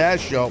hemorrhoids. Taz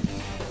Show,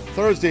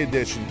 Thursday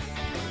edition.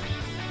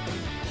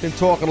 Been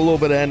talking a little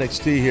bit of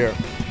NXT here.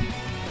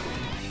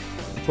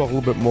 Talk a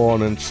little bit more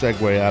and then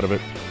segue out of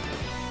it.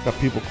 Got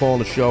people calling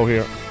the show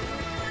here.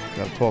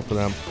 Got to talk to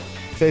them.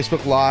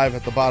 Facebook Live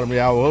at the bottom of the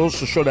hour. We'll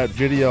also show that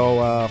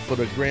video for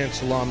the Grand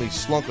Salami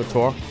Slunker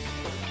Tour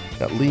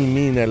that Lee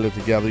Mean edited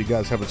together. You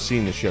guys haven't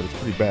seen this yet. It's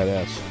pretty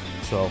badass.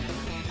 So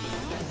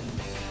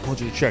I want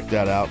you to check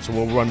that out. So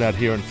we'll run that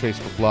here on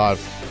Facebook Live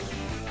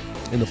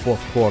in the fourth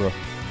quarter.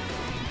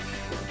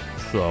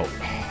 So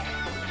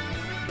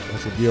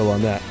that's the deal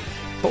on that.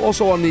 So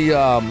also on the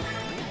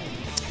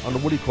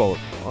what do you call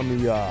it? On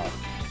the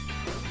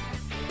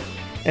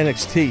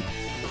NXT,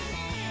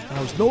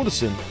 I was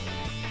noticing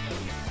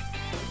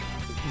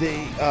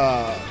they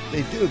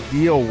did a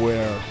deal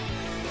where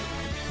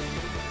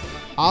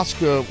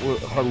Asuka,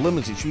 her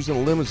limousine, she was in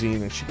a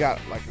limousine and she got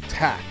like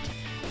attacked.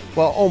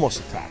 Well,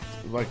 almost attacked.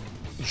 Like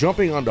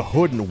jumping on the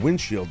hood and the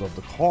windshield of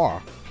the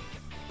car.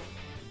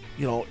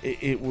 You know,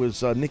 it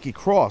was Nikki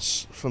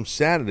Cross from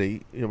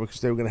Sanity, you know,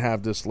 because they were going to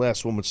have this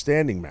last woman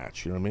standing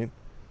match. You know what I mean?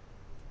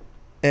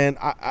 And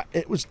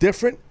it was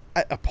different.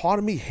 A part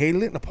of me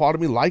hated it, and a part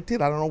of me liked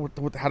it. I don't know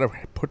how to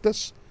put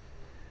this.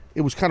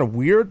 It was kind of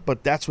weird,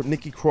 but that's what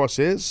Nikki Cross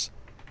is.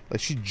 Like,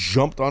 she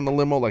jumped on the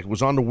limo, like it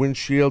was on the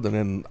windshield, and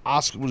then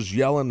Asuka was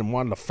yelling and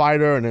wanted to fight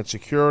her, and then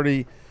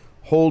security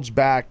holds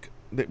back.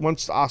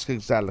 Once Asuka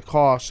gets out of the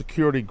car,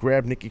 security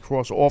grabbed Nikki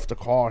Cross off the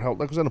car. Like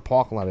it was in the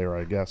parking lot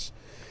area, I guess.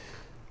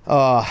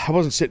 I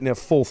wasn't sitting there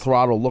full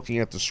throttle looking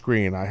at the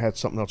screen. I had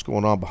something else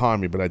going on behind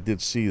me, but I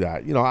did see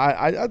that. You know,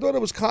 I thought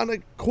it was kind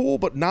of cool,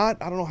 but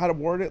not. I don't know how to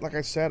word it. Like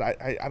I said,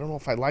 I don't know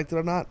if I liked it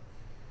or not.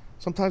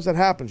 Sometimes that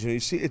happens. You know, you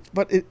see it,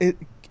 but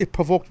it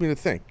provoked me to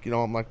think. You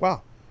know, I'm like,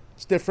 wow,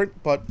 it's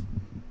different, but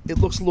it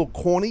looks a little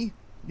corny.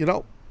 You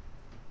know,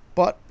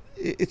 but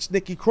it's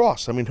Nikki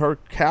Cross. I mean, her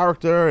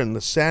character and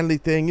the Sanity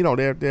thing. You know,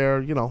 they're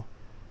you know,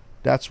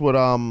 that's what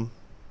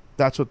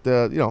That's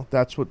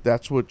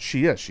what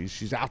she is.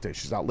 She's out there.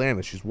 She's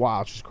outlandish. She's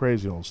wild. She's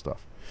crazy and all this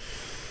stuff.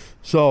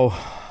 So,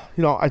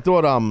 you know, I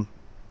thought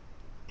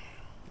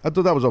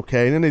that was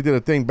okay. And then they did a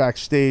thing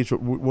backstage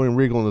with William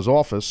Regal in his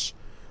office,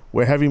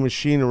 where Heavy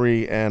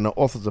Machinery and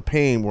Authors of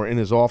Pain were in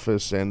his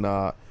office, and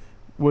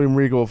William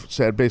Regal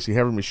said basically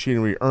Heavy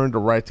Machinery earned the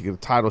right to get a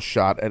title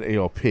shot at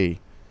AOP.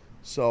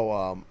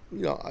 So,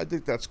 you know, I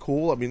think that's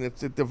cool. I mean,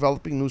 it's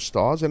developing new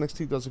stars.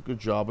 NXT does a good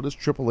job with this.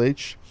 Triple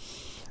H,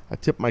 I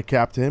tip my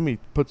cap to him. He's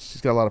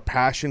got a lot of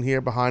passion here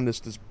behind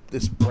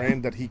this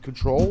brand that he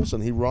controls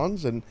and he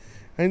runs, and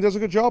he does a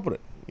good job with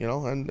it, you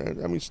know. And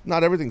I mean,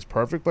 not everything's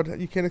perfect, but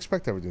you can't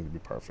expect everything to be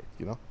perfect,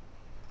 you know.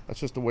 That's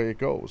just the way it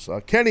goes.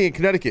 Kenny in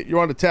Connecticut, you're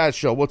on the Taz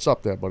Show. What's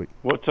up there, buddy?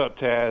 What's up,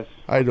 Taz?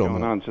 How you doing,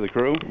 Going man? on to the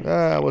crew?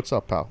 What's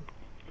up, pal?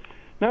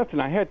 Nothing.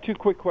 I had two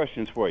quick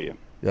questions for you.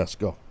 Yes,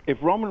 go. If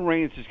Roman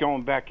Reigns is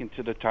going back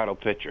into the title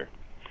picture,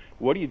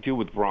 what do you do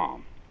with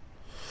Braun?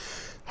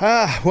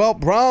 Well,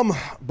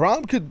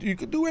 Braun could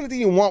do anything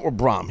you want with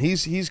Braun.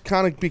 He's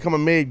kind of become a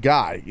made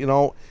guy, you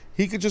know.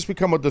 He could just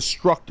become a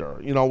destructor,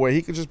 you know, where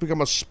he could just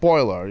become a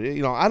spoiler.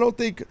 You know, I don't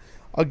think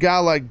a guy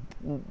like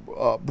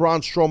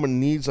Braun Strowman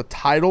needs a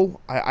title.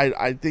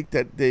 I think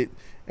that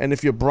and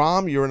if you're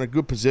Braun, you're in a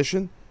good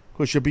position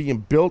because you're being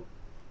built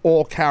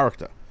all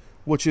character,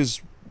 which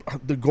is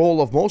the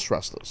goal of most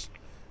wrestlers.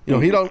 You know,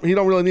 he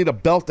don't really need a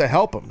belt to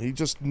help him. He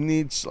just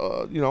needs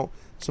you know,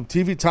 some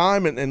TV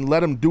time and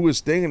let him do his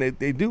thing, and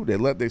they do.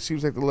 They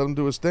seems like they let him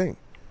do his thing.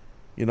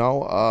 You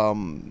know,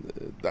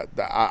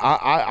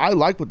 I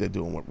like what they're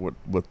doing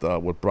with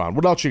Braun.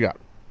 What else you got?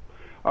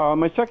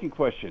 My second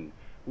question: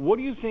 what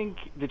do you think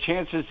the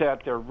chances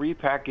that they're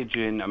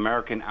repackaging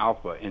American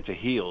Alpha into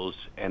heels,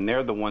 and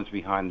they're the ones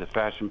behind the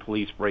Fashion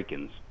Police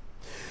break-ins?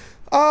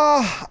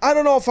 I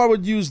don't know if I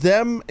would use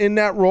them in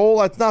that role.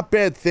 That's not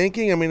bad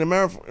thinking. I mean,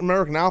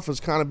 American Alpha's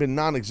kind of been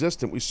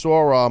non-existent. We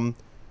saw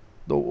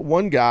the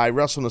one guy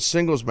wrestle in a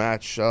singles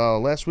match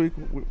last week.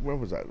 When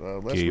was that?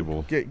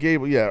 Gable.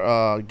 Gable,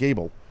 yeah,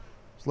 Gable.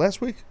 Last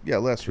week? Yeah,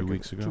 last week. 2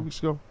 weeks ago. 2 weeks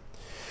ago.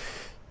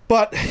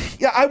 But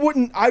yeah, I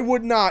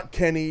would not,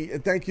 Kenny.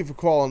 And thank you for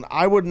calling.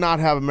 I would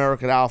not have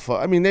American Alpha.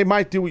 I mean, they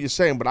might do what you're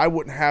saying, but I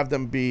wouldn't have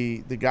them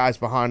be the guys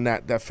behind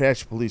that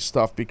Fashion Police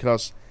stuff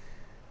because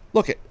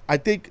look, I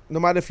think no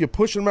matter if you're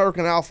pushing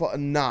American Alpha or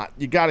not,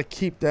 you got to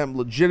keep them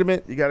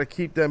legitimate. You got to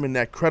keep them in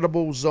that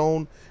credible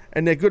zone.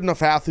 And they're good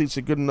enough athletes,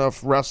 they're good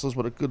enough wrestlers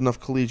with a good enough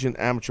collegiate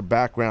amateur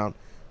background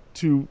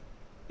to,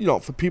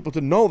 for people to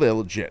know they're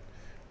legit.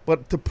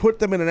 But to put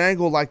them in an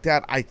angle like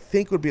that, I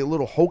think would be a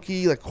little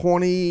hokey, like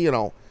corny,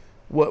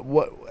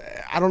 what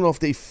I don't know if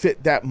they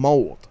fit that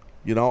mold.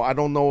 I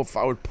don't know if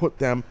I would put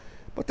them,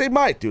 but they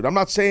might, dude. I'm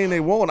not saying they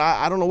won't.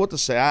 I don't know what to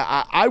say.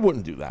 I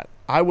wouldn't do that.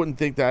 I wouldn't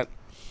think that,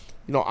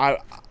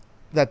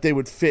 that they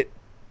would fit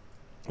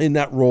in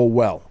that role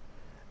well.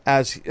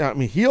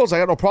 Heels, I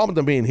got no problem with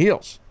them being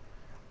heels.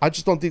 I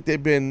just don't think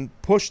they've been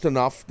pushed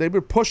enough. They've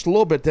been pushed a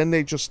little bit. Then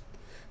they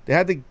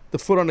had the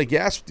foot on the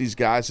gas with these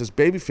guys as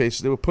baby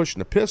faces. They were pushing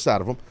the piss out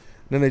of them.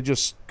 And then they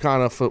just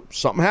kind of,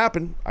 something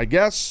happened, I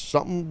guess.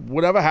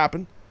 Whatever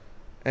happened.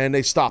 And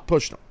they stopped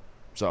pushing them.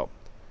 So,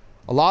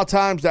 a lot of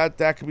times that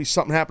could be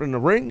something happening in the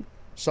ring.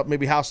 Something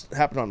maybe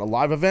happened on a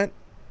live event.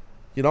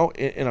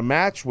 In a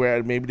match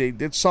where maybe they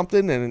did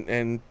something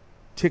and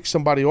ticked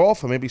somebody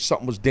off. Or maybe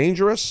something was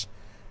dangerous.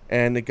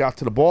 And it got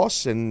to the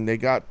boss, and they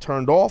got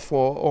turned off,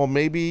 or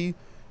maybe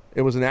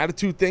it was an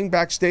attitude thing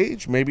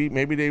backstage. Maybe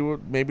they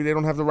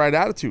don't have the right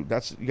attitude.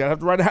 You gotta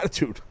have the right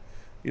attitude.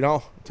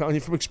 I'm telling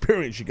you from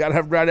experience, you gotta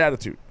have the right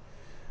attitude.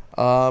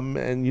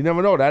 And you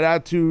never know that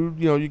attitude.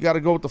 You got to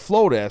go with the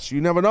flow there. So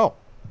you never know.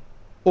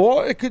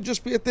 Or it could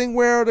just be a thing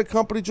where the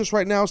company just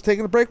right now is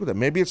taking a break with it.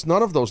 Maybe it's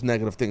none of those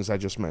negative things I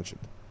just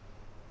mentioned.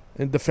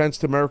 In defense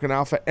to American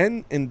Alpha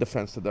and in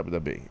defense to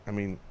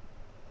WWE.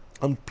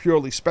 I'm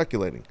purely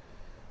speculating.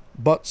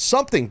 But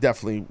something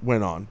definitely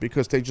went on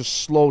because they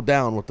just slowed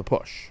down with the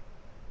push.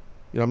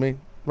 You know what I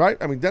mean?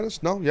 Right?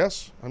 Dennis? No?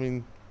 Yes?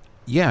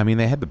 Yeah,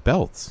 they had the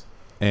belts.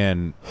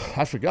 And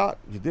I forgot.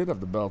 You did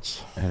have the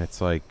belts. And it's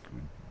like,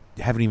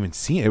 you haven't even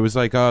seen it. It was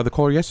like the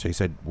caller yesterday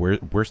said,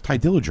 where's Ty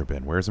Dillinger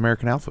been? Where's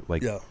American Alpha?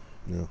 Yeah.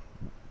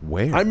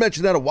 Where? I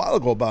mentioned that a while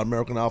ago about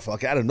American Alpha.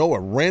 Like out of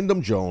nowhere,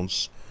 Random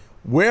Jones.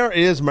 Where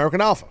is American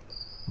Alpha?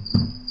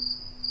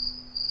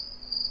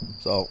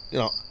 So,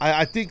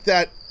 I think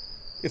that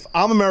if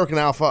I'm American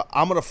Alpha,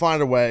 I'm going to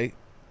find a way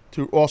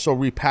to also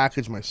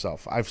repackage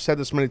myself. I've said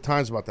this many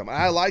times about them.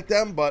 I like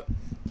them, but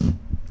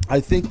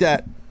I think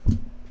that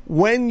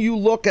when you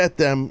look at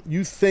them,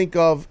 you think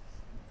of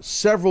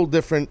several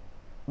different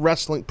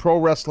pro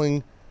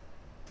wrestling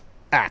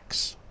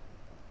acts.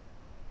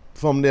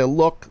 From their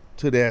look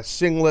to their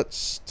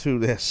singlets to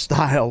their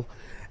style.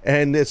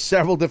 And there's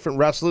several different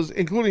wrestlers,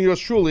 including yours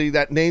truly,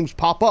 that names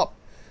pop up,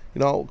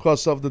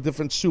 because of the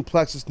different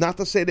suplexes. Not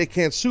to say they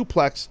can't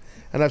suplex,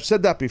 and I've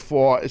said that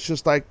before. It's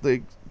just like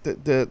the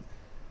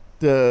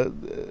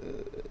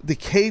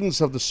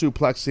cadence of the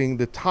suplexing,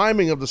 the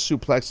timing of the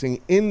suplexing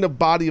in the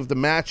body of the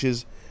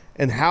matches,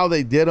 and how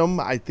they did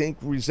them, I think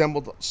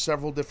resembled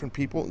several different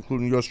people,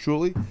 including yours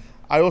truly.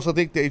 I also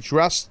think they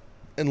dressed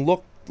and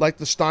looked like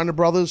the Steiner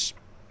brothers,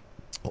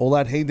 all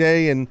that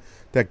heyday and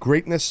that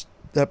greatness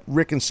that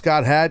Rick and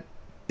Scott had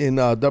in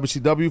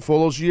WCW for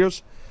all those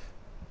years.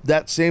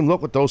 That same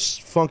look with those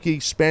funky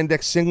spandex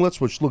singlets,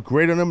 which look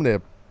great on them.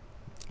 They're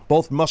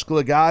both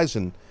muscular guys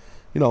and,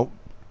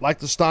 like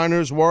the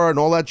Steiners were and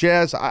all that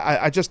jazz.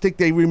 I just think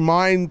they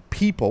remind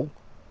people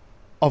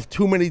of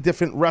too many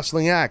different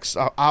wrestling acts.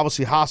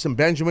 Obviously, Haas and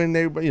Benjamin,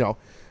 they,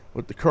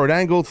 with the Kurt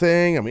Angle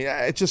thing.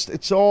 It's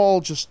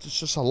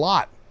just a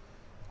lot.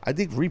 I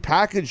think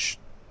repackage,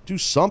 do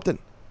something.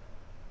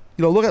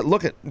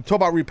 Look at you talk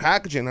about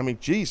repackaging.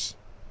 Geez.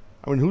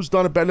 Who's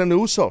done it better than the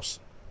Usos?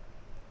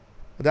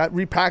 That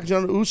repackaging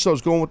on the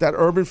Usos going with that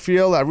urban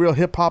feel, that real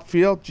hip-hop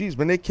feel. Geez,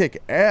 man, they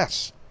kick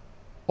ass.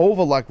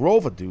 Over like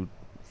Rover, dude.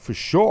 For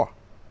sure.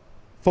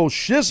 Faux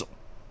shizzle.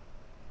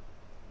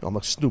 I'm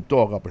like Snoop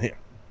Dogg up in here.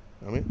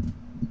 You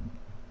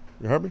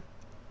heard me?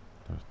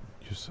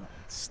 You're so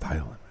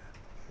styling, man.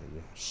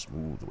 You're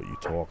smooth the way you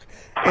talk.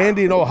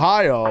 Andy in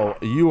Ohio,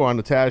 you are on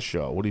the Taz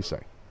Show. What do you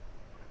say?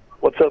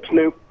 What's up,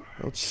 Snoop?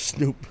 What's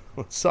Snoop?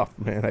 What's up,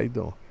 man? How you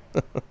doing?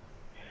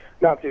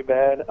 Not too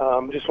bad.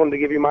 Just wanted to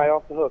give you my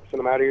off the hooks,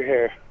 and I'm out of your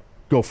hair.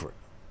 Go for it.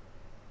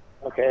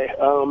 Okay.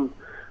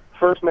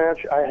 First match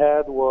I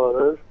had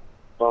was,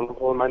 I'm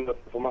pulling my notes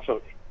for my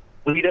phone.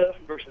 Lita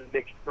versus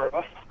Nikki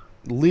Cross.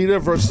 Lita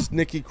versus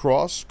Nikki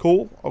Cross.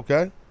 Cool.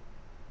 Okay.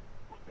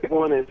 Second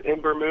one is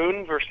Ember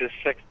Moon versus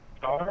Sexy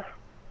Star.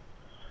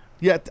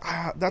 Yeah,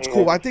 that's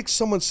cool. I think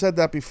someone said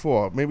that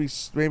before.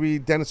 Maybe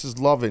Dennis's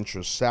love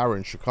interest, Sarah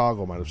in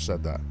Chicago, might have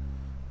said that.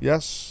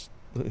 Yes?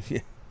 Yeah.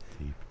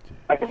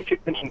 I think you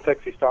mentioned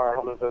Sexy Star. I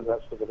don't know if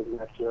that's specific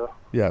next year.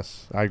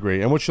 Yes, I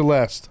agree. And what's your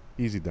last?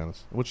 Easy,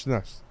 Dennis. What's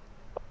next?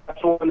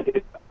 Next one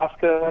is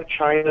Asuka,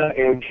 China,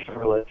 and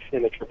Charlotte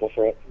in a triple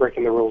threat,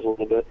 breaking the rules a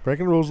little bit.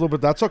 Breaking the rules a little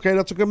bit. That's okay.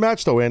 That's a good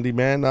match, though, Andy,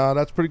 man.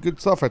 That's pretty good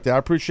stuff right there. I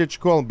appreciate you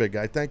calling, big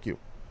guy. Thank you.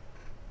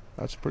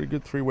 That's a pretty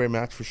good three-way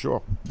match for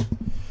sure.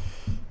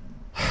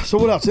 So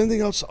what else?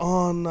 Anything else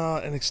on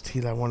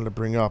NXT that I wanted to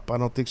bring up? I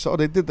don't think so.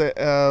 They did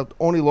the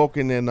Oni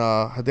Loken and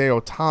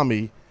Hideo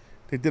Itami.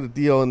 They did a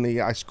deal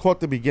I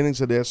caught the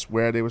beginnings of this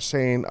where they were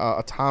saying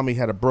Itami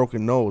had a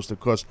broken nose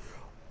because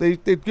they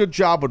did a good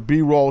job with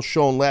B-roll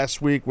showing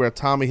last week where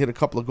Tommy hit a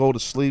couple of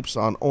go-to-sleeps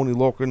on Oni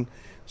Lorcan.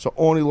 So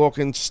Oni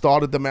Lorcan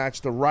started the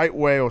match the right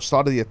way, or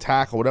started the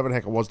attack, or whatever the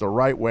heck it was, the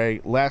right way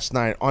last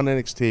night on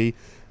NXT,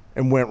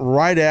 and went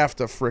right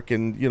after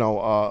frickin',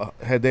 Hideo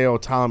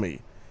Itami,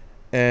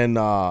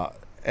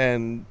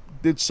 and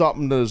did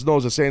something to his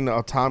nose. They're saying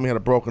that Itami had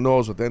a broken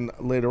nose, but then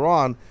later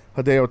on,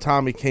 Hideo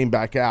Itami came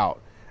back out,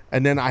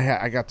 and then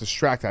I got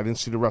distracted. I didn't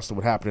see the rest of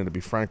what happened. To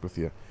be frank with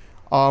you,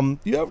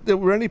 there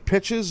were any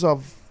pictures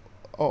of?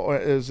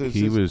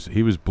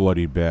 He was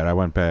bloodied bad. I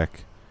went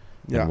back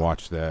and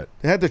watched that.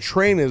 They had the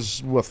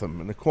trainers with him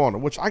in the corner,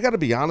 which I got to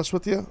be honest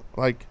with you,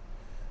 like,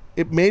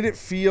 it made it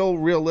feel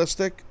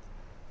realistic.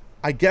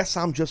 I guess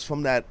I'm just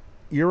from that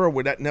era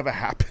where that never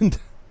happened.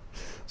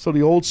 So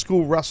the old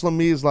school wrestling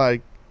me is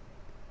like,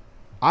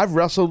 I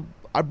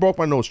broke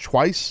my nose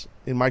twice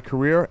in my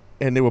career,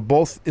 and they were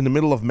both in the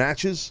middle of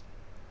matches.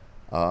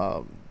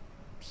 You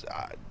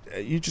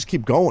just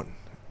keep going.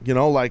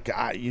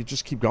 You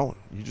just keep going.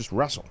 You just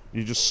wrestle.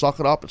 You just suck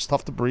it up. It's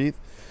tough to breathe.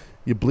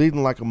 You're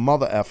bleeding like a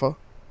mother effer.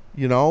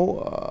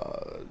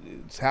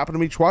 It's happened to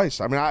me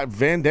twice. I mean,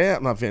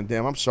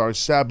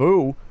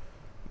 Sabu,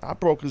 I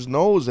broke his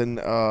nose in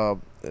a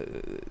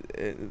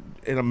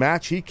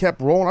match. He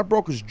kept rolling. I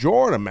broke his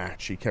jaw in a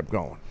match. He kept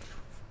going.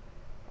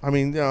 I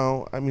mean,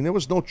 there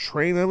was no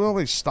training. There was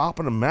nobody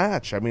stopping the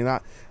match. I mean,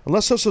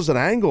 unless this was an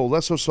angle,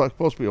 unless this was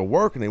supposed to be a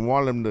work, and they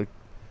wanted him to.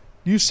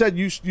 You said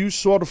you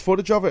saw the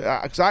footage of it?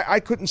 Because I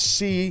couldn't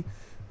see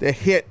the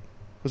hit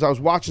because I was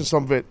watching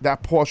some of it,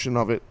 that portion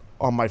of it,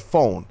 on my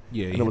phone.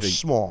 Yeah, and it was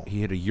small.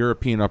 He hit a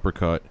European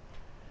uppercut,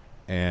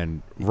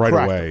 and right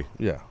away,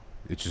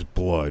 it's just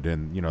blood.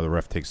 And the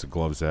ref takes the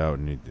gloves out,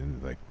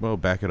 and like, well,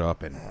 back it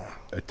up. And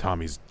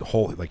Tommy's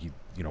whole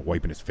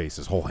wiping his face,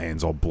 his whole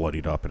hand's all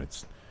bloodied up, and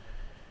it's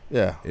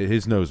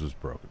his nose was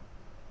broken.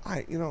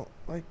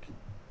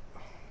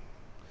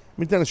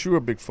 Dennis, you were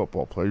a big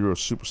football player. You were a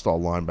superstar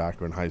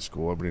linebacker in high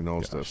school. Everybody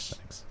knows this.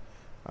 Thanks.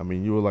 I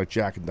mean, you were like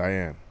Jack and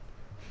Diane.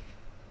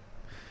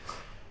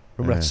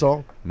 Remember that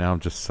song? Now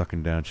I'm just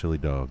sucking down chili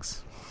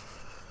dogs.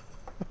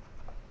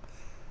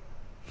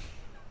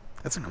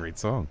 That's a great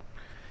song.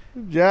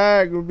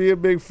 Jack would be a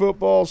big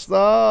football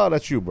star.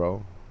 That's you,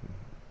 bro.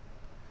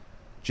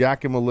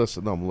 Jack and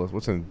Melissa. No, Melissa.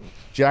 What's in?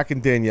 Jack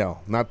and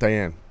Danielle, not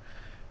Diane.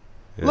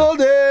 Yeah. Little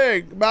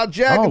dig about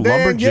Jack and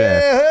Danielle.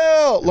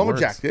 Lumberjack.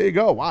 Lumberjack. There you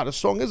go. Wow, this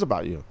song is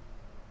about you.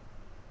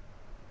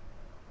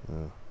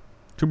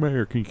 Two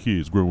American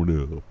kids growing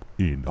up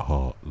in the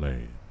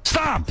heartland.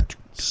 Stop!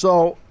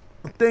 So,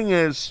 the thing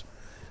is,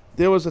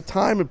 there was a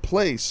time and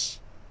place.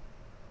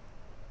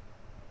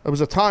 There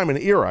was a time, an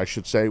era, I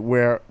should say,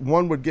 where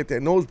one would get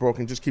their nose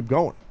broken and just keep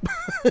going.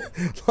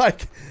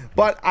 But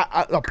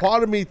a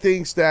part of me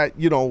thinks that,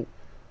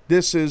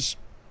 this is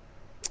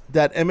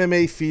that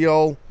MMA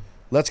feel.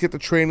 Let's get the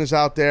trainers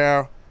out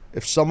there.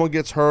 If someone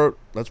gets hurt,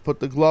 let's put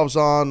the gloves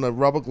on, the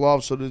rubber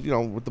gloves, so that,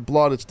 with the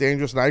blood, it's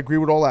dangerous. And I agree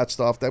with all that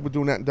stuff. They were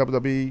doing that in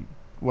WWE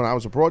when I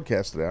was a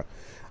broadcaster there.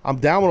 I'm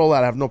down with all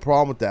that. I have no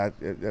problem with that.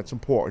 That's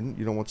important.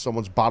 You don't want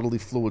someone's bodily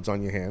fluids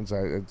on your hands.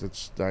 I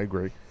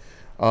agree.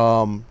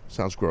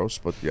 Sounds gross,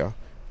 but yeah,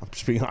 I'm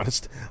just being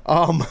honest.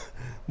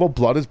 Well,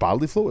 blood is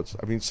bodily fluids.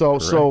 I mean,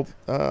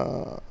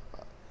 the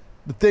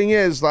thing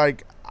is,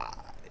 like,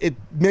 it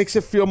makes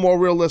it feel more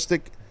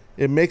realistic.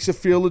 It makes it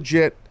feel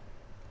legit.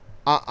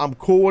 I'm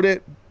cool with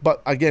it.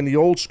 But again, the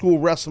old school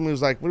wrestling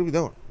was like, what are we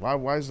doing?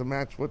 Why is the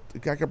match? What, the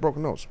guy got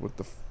broken nose?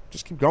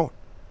 Just keep going.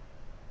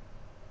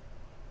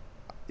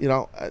 I'm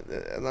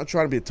not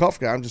trying to be a tough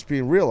guy. I'm just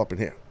being real up in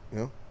here.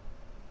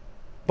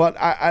 But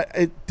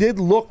it did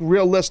look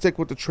realistic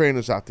with the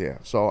trainers out there.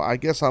 So I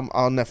guess I'm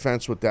on the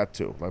fence with that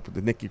too. Like with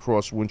the Nikki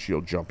Cross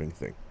windshield jumping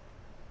thing.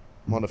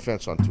 I'm on the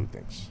fence on two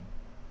things.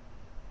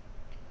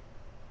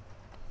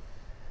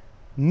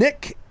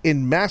 Nick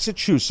in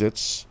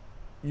Massachusetts,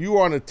 you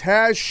are on a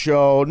Taz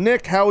show.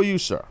 Nick, how are you,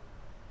 sir?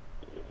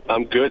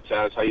 I'm good,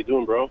 Taz. How you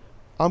doing, bro?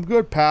 I'm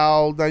good,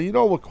 pal. Now, you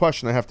know what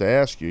question I have to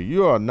ask you.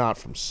 You are not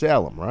from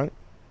Salem, right?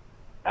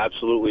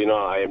 Absolutely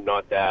not. I am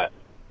not that.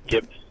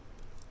 Gimp,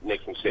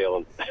 Nick from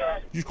Salem.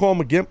 You call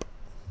him a gimp?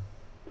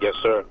 Yes,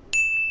 sir.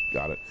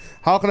 Got it.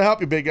 How can I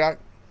help you, big guy?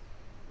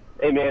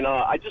 Hey, man,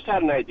 I just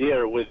had an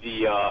idea with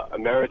the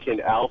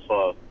American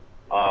Alpha,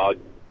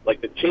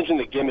 like changing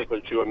the gimmick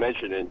which you were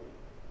mentioning.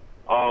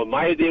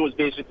 My idea was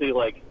basically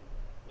like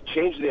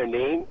change their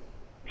name,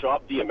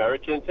 drop the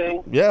American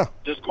thing. Yeah.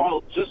 Just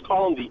call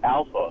them the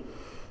Alpha.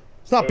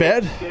 It's not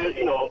bad.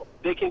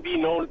 They can be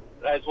known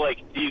as like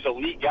these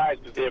elite guys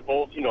because they're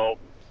both,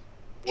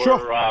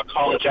 Sure.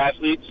 College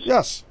athletes.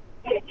 Yes.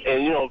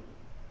 And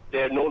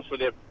they're known for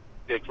their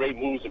great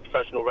moves in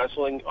professional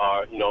wrestling.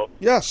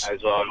 Yes.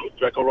 As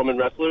Greco-Roman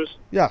wrestlers.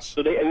 Yes.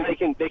 So they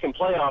can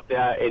play off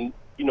that and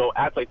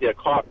act like they're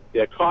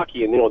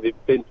cocky and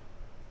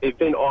they've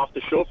been off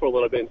the show for a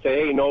little bit and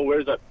say, hey,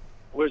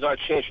 where's our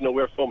chance?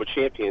 We're former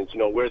champions.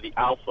 We're the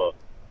Alpha.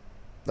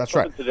 That's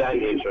right. To that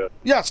nature.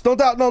 Yes, no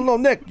doubt. No,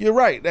 Nick, you're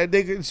right.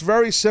 It's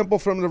very simple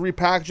for them to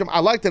repackage them. I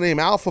like the name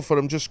Alpha for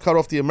them. Just cut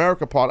off the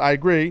America part. I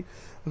agree.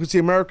 because the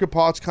American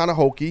part's kind of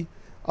hokey.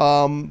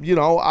 You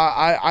know,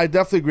 I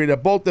definitely agree. They're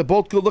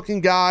both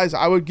good-looking guys.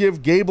 I would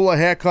give Gable a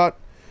haircut.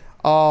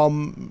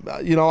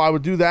 You know, I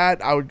would do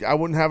that. I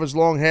wouldn't have his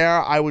long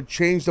hair. I would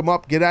change them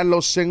up, get out of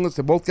those singlets.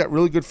 They both got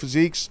really good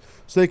physiques,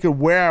 so they could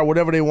wear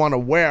whatever they want to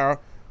wear.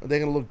 They're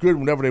going to look good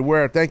whenever they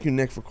wear it. Thank you,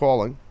 Nick, for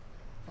calling.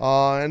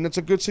 And it's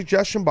a good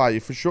suggestion by you,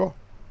 for sure.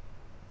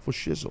 For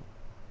shizzle.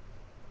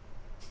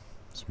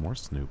 It's more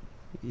Snoop.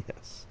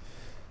 Yes.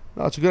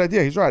 No, it's a good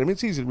idea. He's right. I mean,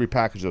 it's easy to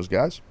repackage those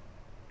guys.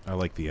 I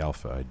like the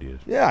alpha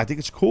ideas. Yeah, I think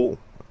it's cool.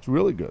 It's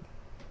really good.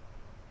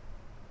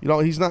 You know,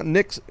 he's not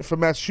Nick from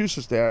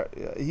Massachusetts there.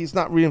 He's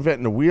not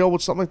reinventing the wheel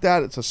with something like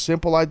that. It's a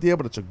simple idea,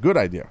 but it's a good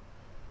idea.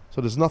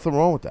 So there's nothing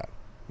wrong with that.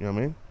 You know what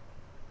I mean?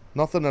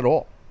 Nothing at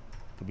all,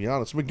 to be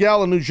honest.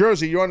 Miguel in New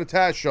Jersey, you're on the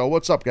Taz Show.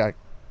 What's up, guy?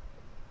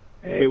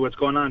 Hey, what's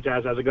going on,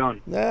 Taz? How's it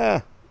going?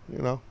 Yeah, you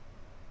know.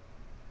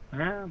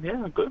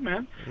 Yeah, good,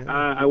 man.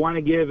 I want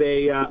to give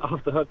a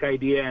off-the-hook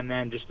idea and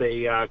then just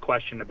a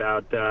question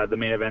about the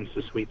main events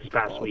this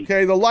past week.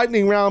 Okay, the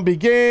lightning round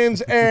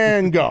begins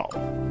and go.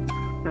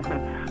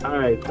 All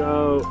right,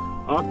 so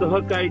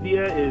off-the-hook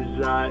idea is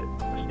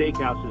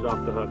steakhouse is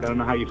off the hook. I don't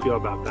know how you feel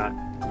about that.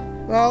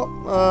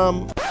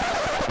 Well,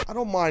 I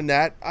don't mind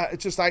that.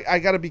 It's just I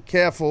got to be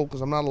careful because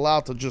I'm not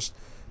allowed to just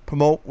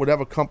promote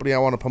whatever company I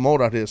want to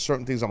promote out here.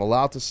 Certain things I'm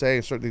allowed to say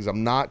and certain things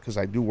I'm not because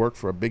I do work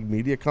for a big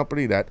media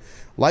company that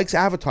likes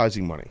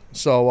advertising money.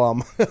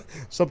 So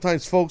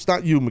sometimes folks,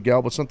 not you,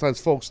 Miguel, but sometimes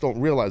folks don't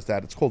realize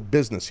that. It's called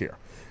business here.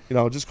 You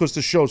know, just because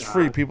the show's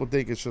free, people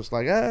think it's just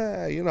like,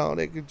 you know,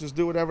 they could just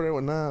do whatever they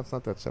want. Nah, it's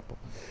not that simple.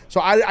 So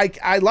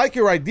I like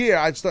your idea.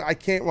 I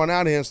can't run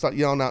out here and start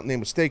yelling out the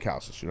name of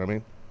steakhouses. You know what I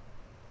mean?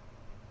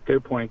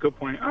 Good point.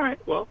 All right,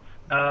 well,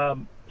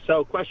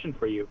 so question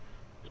for you.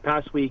 This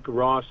past week,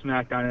 Raw,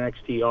 SmackDown, and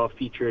NXT all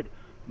featured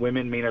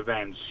women main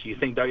events. You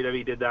think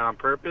WWE did that on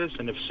purpose?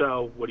 And if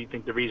so, what do you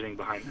think the reasoning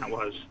behind that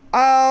was?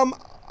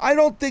 I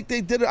don't think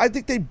they did it. I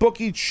think they book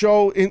each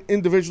show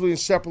individually and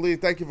separately.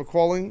 Thank you for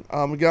calling,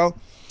 Miguel.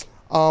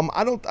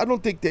 I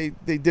don't think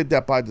they did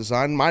that by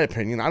design, in my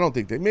opinion. I don't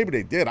think maybe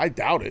they did. I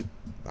doubt it.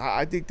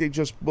 I think they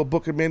just were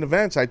booking main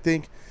events. I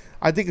think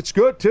it's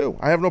good too.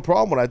 I have no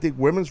problem with it. I think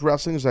women's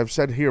wrestling, as I've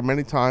said here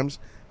many times,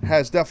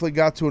 has definitely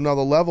got to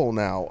another level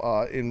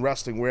now in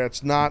wrestling where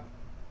it's not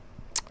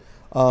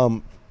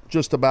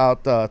just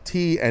about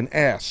T and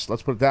ass.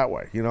 Let's put it that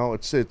way. You know,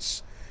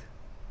 it's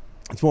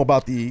more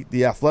about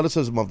the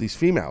athleticism of these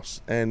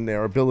females and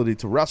their ability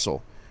to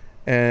wrestle.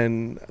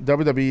 And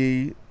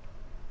WWE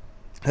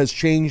has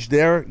changed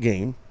their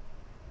game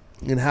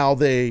in how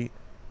they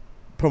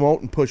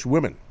promote and push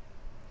women.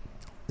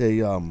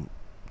 They,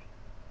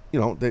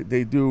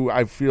 they do,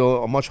 I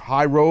feel, a much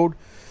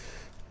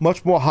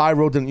more high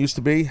road than it used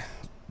to be.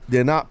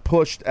 They're not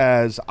pushed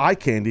as eye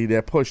candy.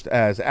 They're pushed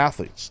as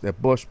athletes. They're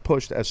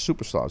pushed as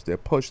superstars. They're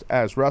pushed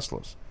as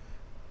wrestlers.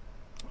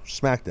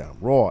 SmackDown,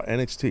 Raw,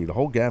 NXT, the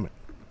whole gamut.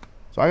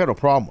 So I got no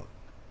problem with it.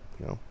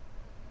 You know,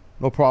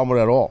 no problem with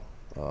it at all.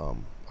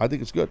 I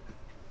think it's good.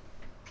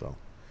 So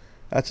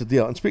that's the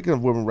deal. And speaking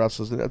of women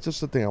wrestlers, that's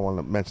just the thing I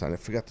wanted to mention. I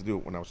forgot to do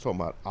it when I was talking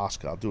about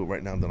Asuka. I'll do it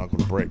right now, and then I'll go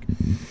to break.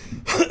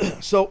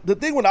 So the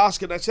thing with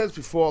Asuka, and I said this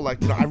before,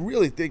 like, you know, I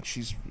really think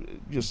she's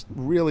just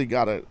really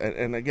got it.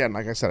 And again,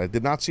 like I said, I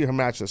did not see her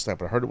match this time,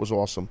 but I heard it was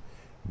awesome.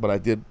 But I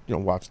did,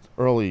 watch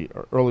earlier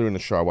in the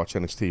show. I watched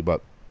NXT,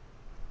 but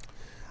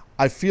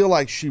I feel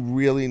like she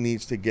really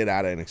needs to get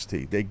out of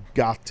NXT. They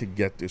got to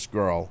get this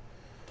girl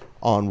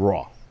on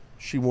Raw.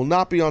 She will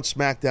not be on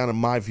SmackDown, in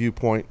my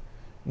viewpoint,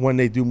 when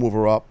they do move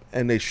her up,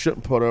 and they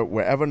shouldn't put her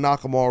wherever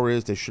Nakamura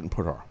is. They shouldn't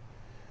put her.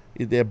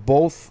 They're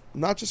both,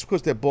 not just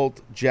because they're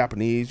both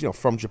Japanese,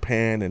 from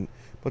Japan,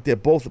 but they're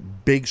both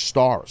big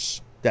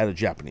stars that are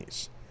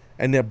Japanese,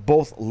 and they're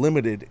both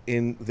limited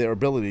in their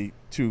ability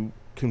to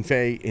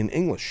convey in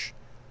English.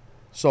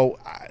 So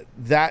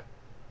that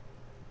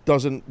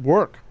doesn't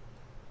work,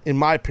 in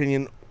my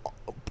opinion,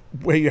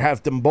 where you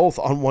have them both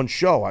on one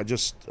show. I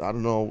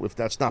don't know if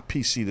that's not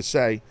PC to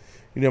say.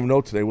 You never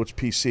know today what's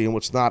PC and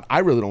what's not. I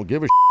really don't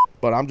give a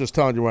shit, but I'm just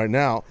telling you right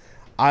now,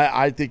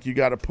 I think you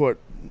got to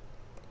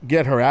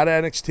get her out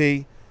of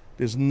NXT.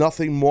 There's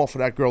nothing more for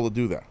that girl to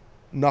do there.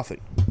 Nothing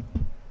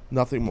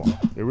more.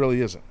 There really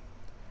isn't.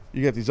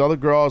 You get these other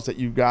girls that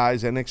you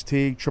guys,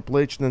 NXT, Triple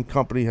H and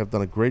company, have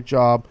done a great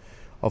job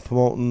of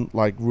promoting,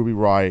 like Ruby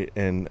Riott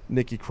and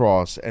Nikki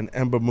Cross and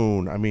Ember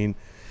Moon. I mean,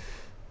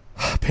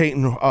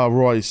 Peyton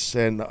Royce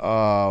and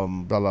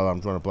I'm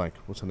drawing a blank.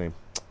 What's her name?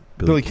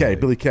 Billie Kay.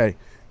 Billie Kay.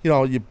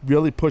 You're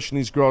really pushing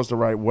these girls the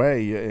right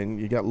way, and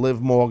you got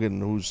Liv Morgan,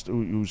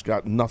 who's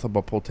got nothing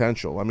but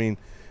potential. I mean,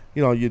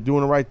 you're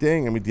doing the right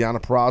thing. I mean,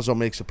 Deonna Purrazzo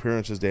makes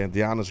appearances there, and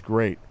Deonna's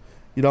great.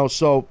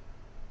 So,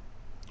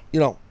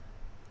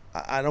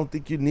 I don't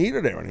think you need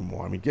her there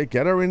anymore. I mean, get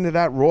her into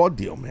that Raw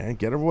deal, man.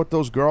 Get her with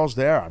those girls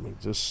there. I mean,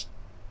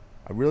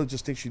 I really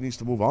just think she needs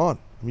to move on.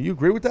 I mean, you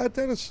agree with that,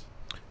 Dennis?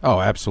 Oh,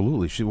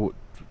 absolutely.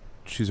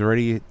 She's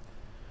already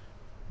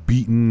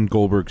beaten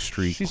Goldberg's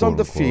streak. She's quote,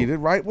 undefeated,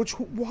 unquote.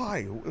 right?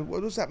 Why?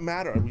 What does that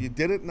matter? You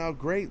did it, now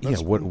great. Yeah,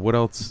 what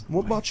else?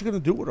 What else you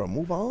going to do with her?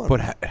 Move on.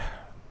 But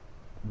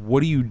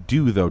what do you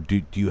do, though?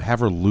 Do you have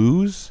her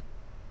lose?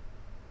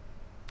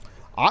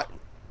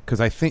 Because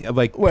I think,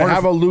 like... Wait,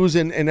 have her lose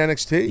in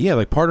NXT? Yeah,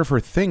 like, part of her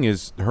thing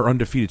is her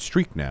undefeated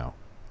streak now.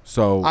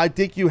 So I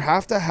think you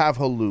have to have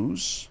her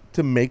lose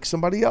to make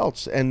somebody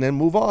else and then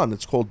move on.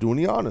 It's called doing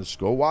the honors.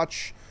 Go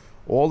watch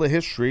all the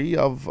history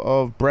of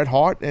Bret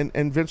Hart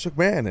and Vince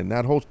McMahon and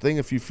that whole thing.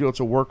 If you feel it's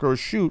a work or a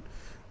shoot,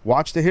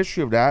 watch the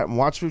history of that and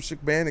watch Vince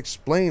McMahon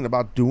explain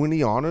about doing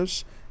the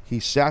honors. He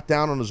sat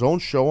down on his own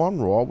show on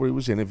Raw where he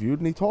was interviewed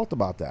and he talked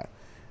about that.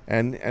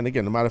 And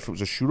again, no matter if it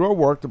was a shoot or a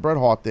work, the Bret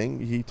Hart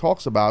thing, he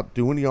talks about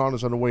doing the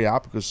honors on the way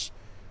out because,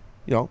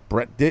 you know,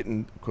 Bret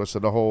didn't because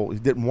of he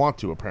didn't want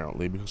to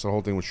apparently because of the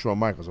whole thing with Shawn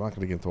Michaels. I'm not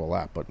going to get into all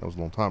that, but that was a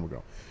long time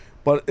ago.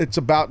 But it's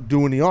about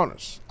doing the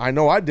honors. I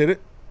know I did it.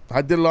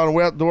 I did it on the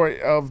way out the door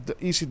of the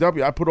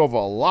ECW. I put over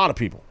a lot of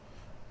people.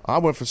 I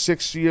went for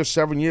 6 years,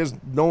 7 years.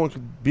 No one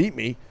could beat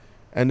me.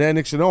 And then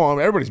next thing you know,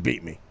 everybody's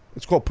beat me.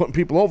 It's called putting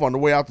people over on the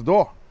way out the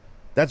door.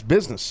 That's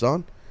business,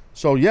 son.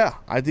 So, yeah,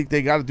 I think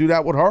they got to do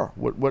that with her,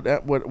 with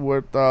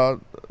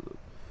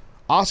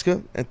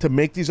Asuka, and to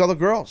make these other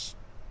girls.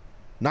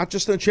 Not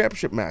just in a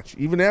championship match.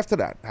 Even after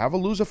that. Have her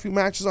lose a few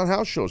matches on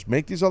house shows.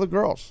 Make these other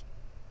girls.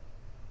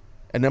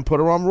 And then put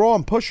her on Raw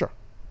and push her.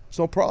 It's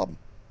no problem.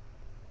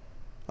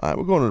 All right,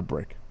 we're going to the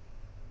break.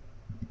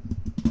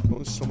 Oh,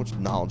 there's so much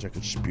knowledge I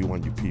could spew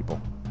on you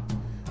people.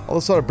 On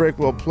the side of break,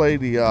 we'll play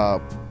the...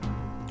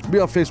 be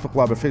on Facebook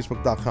Live at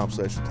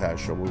facebook.com/Taz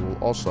Show. We will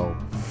also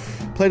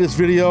play this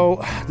video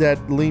that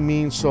Lee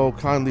Means so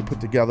kindly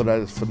put together that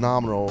is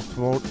phenomenal,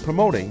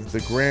 promoting the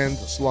Grand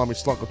Salami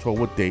Slugger Tour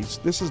with dates.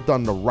 This is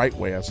done the right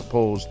way as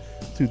opposed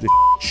to the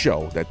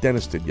show that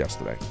Dennis did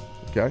yesterday.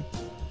 Okay?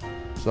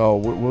 So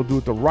we'll do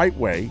it the right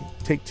way.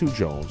 Take Two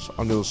Jones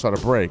on the other side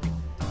of break.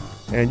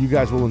 And you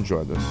guys will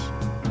enjoy this.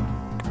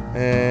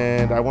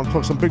 And I want to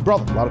talk some Big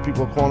Brother. A lot of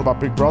people are calling about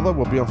Big Brother.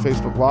 We'll be on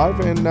Facebook Live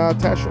and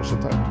Taz Show. So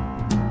tight.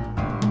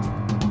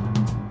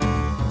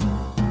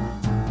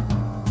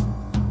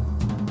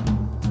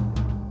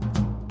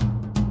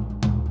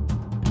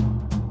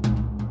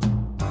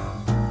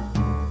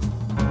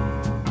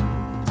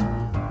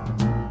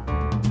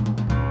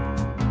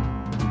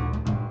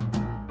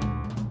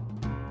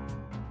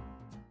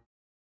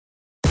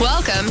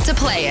 Welcome to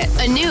Play It,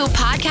 a new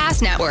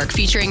podcast network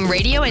featuring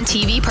radio and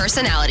TV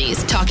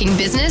personalities talking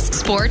business,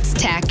 sports,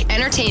 tech,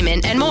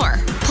 entertainment, and more.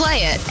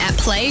 Play it at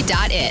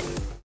play.it.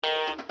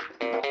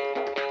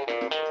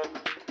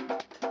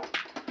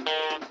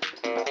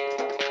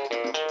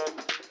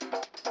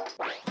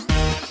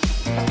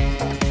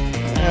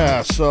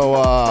 Yeah,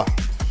 so,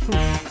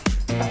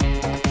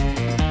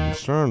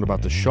 concerned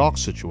about the shark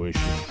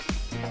situation.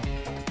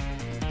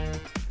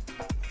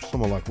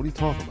 Someone like, what are you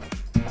talking about?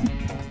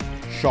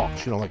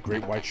 Sharks, you know, like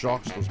great white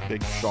sharks, those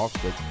big sharks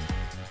that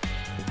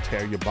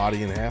tear your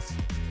body in half.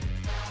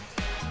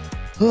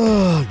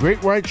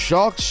 Great white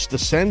sharks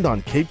descend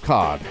on Cape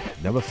Cod.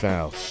 Never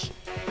fails.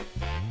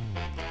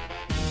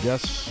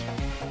 Guess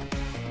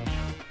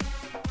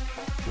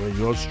where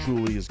yours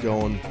truly is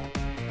going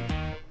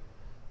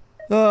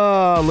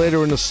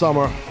later in the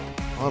summer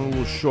on a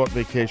little short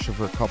vacation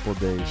for a couple of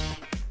days.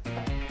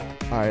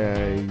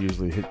 I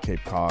usually hit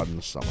Cape Cod in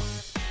the summer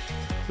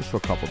just for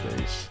a couple of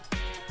days.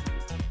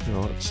 You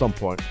know, at some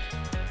point.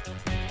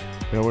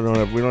 You know, we don't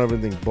have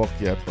anything booked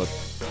yet, but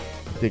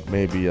I think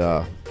maybe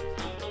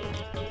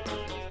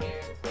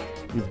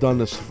we've done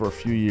this for a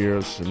few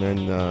years, and then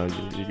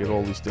you get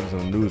all these things on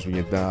the news when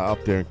you're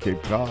up there in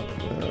Cape Cod.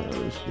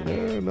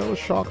 Another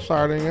shark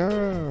sighting.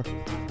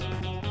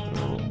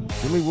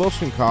 Jimmy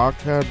Wilson Cock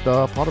had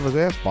part of his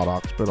ass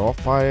buttocks bit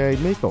off by a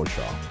mako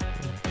shark.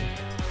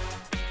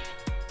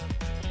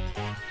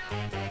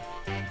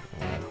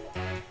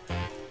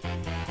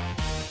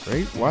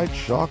 Great white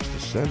sharks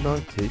descend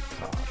on Cape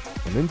Cod.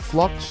 An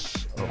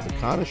influx of the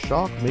kind of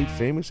shark made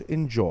famous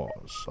in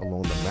Jaws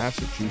along the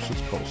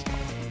Massachusetts coastline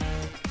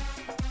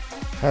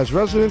has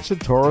residents and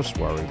tourists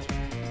worried.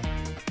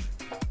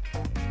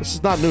 This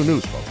is not new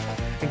news, folks.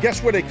 And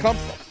guess where they come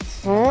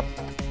from?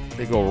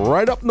 They go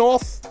right up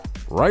north,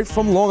 right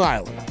from Long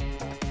Island.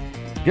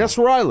 Guess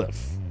where I live?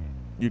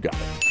 You got it.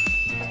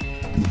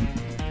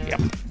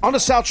 Yep. On the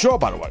South Shore,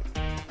 by the way,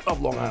 of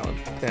Long Island.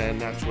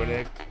 And that's where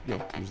they,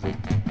 usually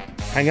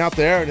hang out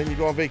there, and then you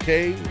go on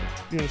vacation,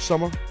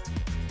 summer,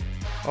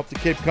 up to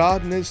Cape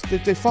Cod, and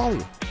they follow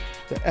you.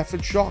 The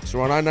effing sharks are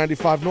on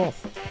I-95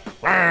 North.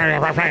 You know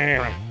what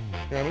I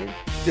mean?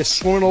 They're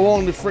swimming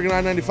along the friggin'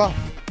 I-95.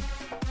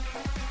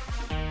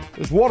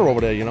 There's water over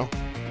there, You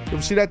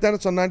ever see that,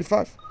 Dennis, on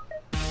 95?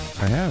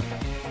 I have.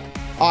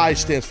 I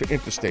stands for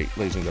interstate,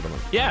 ladies and gentlemen.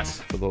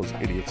 Yes. For those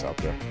idiots out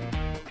there.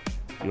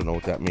 You don't know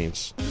what that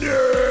means.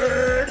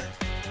 Nerd!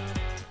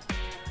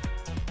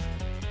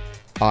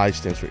 I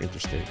stands for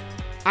interstate.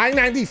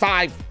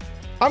 I-95.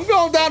 I'm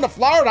going down to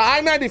Florida.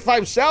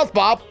 I-95 South,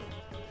 Bob.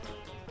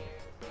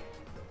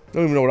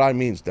 Don't even know what I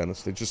means,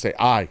 Dennis. They just say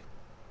I.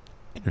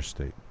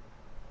 Interstate.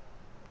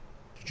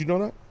 Did you know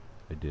that?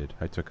 I did.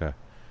 I took a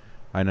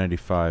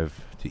I-95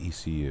 to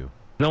ECU.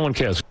 No one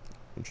cares.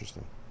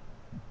 Interesting.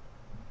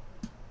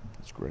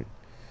 That's great.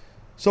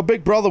 So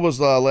Big Brother was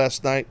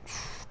last night.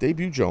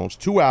 Debut Jones,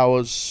 2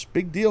 hours.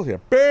 Big deal here.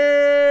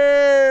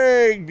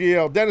 Big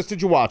deal. Dennis,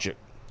 did you watch it?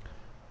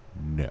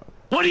 No.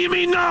 What do you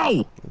mean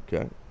no?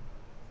 Okay.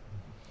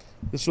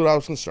 This is what I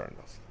was concerned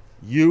of.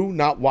 You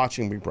not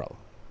watching Big Brother.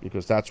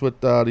 Because that's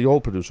what the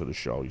old producer of the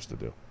show used to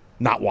do.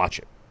 Not watch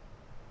it.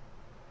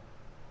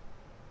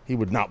 He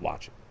would not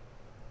watch it.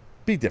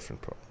 Be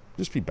different, bro.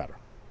 Just be better.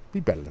 Be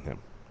better than him.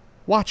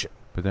 Watch it.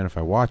 But then if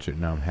I watch it,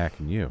 now I'm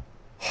hacking you.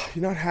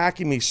 You're not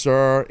hacking me,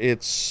 sir.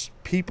 It's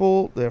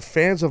people, they're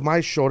fans of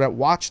my show that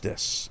watch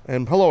this.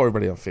 And hello,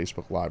 everybody on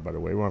Facebook Live, by the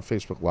way. We're on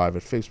Facebook Live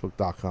at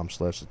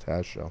facebook.com/The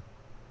Taz Show.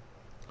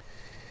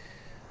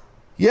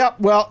 Yeah,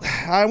 well,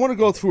 I want to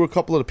go through a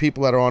couple of the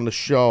people that are on the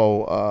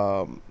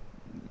show.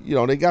 You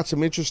know, they got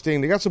some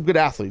good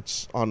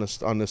athletes on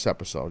this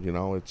episode. You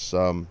know, it's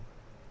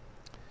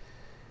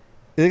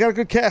they got a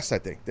good cast. I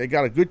think they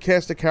got a good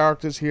cast of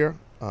characters here.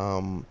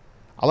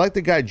 I like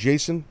the guy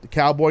Jason, the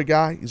cowboy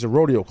guy. He's a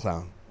rodeo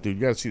clown, dude.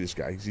 You got to see this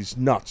guy. He's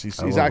nuts. He's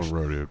actually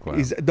a rodeo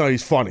clown.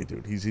 He's funny,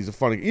 dude. He's a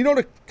funny. You know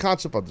the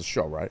concept of the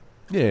show, right?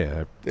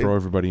 Yeah, throw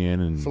everybody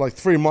in and for like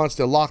 3 months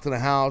they're locked in a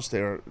house.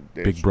 They're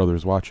Big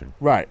Brother's watching.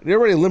 Right. They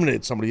already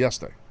eliminated somebody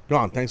yesterday.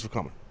 Gone. Thanks for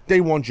coming.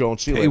 Day 1,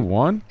 Jones. See you Day later.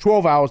 1?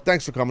 12 hours.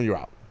 Thanks for coming. You're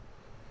out.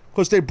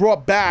 Because they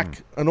brought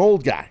back an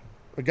old guy,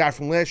 a guy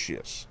from last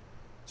year's.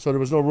 So there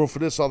was no room for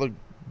this other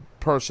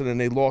person, and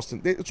they lost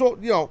it. It's all,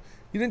 you know,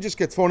 you didn't just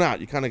get thrown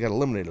out. You kind of got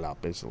eliminated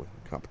out, basically.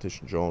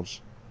 Competition,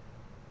 Jones.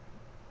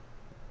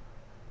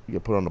 You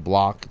get put on the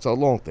block. It's a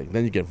long thing.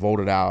 Then you get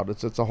voted out.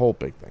 It's a whole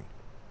big thing.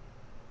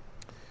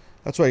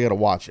 That's why you got to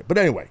watch it. But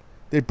anyway,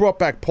 they brought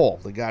back Paul,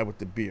 the guy with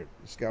the beard.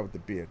 This guy with the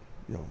beard.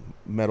 You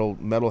know,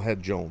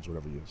 Metalhead Jones,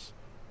 whatever he is.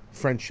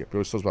 Friendship. He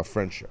always talks about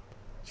friendship.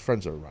 His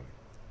friends are running.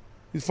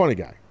 He's a funny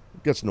guy.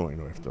 Gets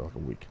annoying after like a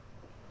week.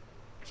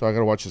 So I got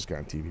to watch this guy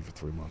on TV for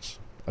 3 months.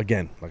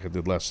 Again, like I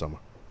did last summer.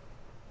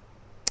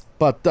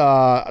 But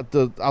I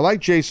like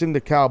Jason,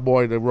 the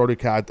cowboy, the rodeo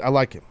cow. I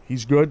like him.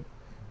 He's good.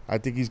 I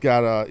think he's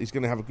going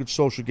to have a good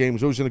social game.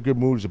 He's always in a good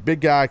mood. He's a big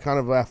guy, kind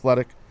of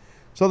athletic.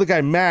 So the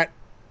guy, Matt,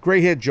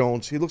 gray-haired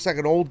Jones. He looks like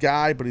an old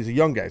guy, but he's a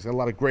young guy. He's got a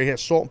lot of gray hair.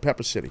 Salt and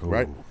Pepper City,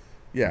 right?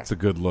 Yeah. It's a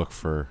good look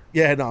for...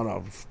 Yeah,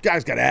 no.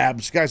 Guy's got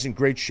abs. Guy's in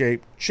great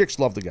shape. Chicks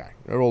love the guy.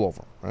 They're all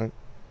over him, right?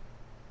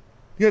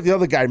 You got the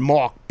other guy,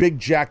 Mark, big,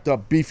 jacked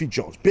up, beefy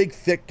Jones. Big,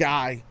 thick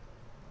guy.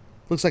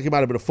 Looks like he might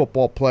have been a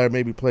football player.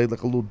 Maybe played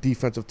like a little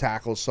defensive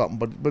tackle or something,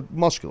 but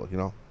muscular, you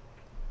know.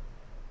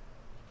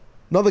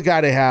 Another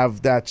guy they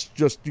have that's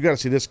just... You got to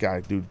see this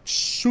guy, dude.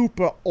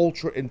 Super,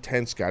 ultra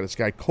intense guy. This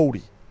guy,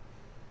 Cody.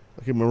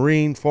 Like a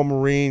Marine, former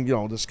Marine. You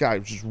know, this guy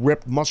was just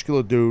ripped,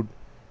 muscular dude.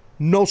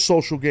 No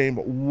social game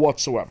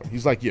whatsoever.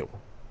 He's like you.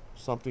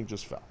 Something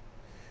just fell.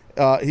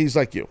 He's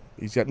like you.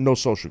 He's got no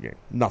social game.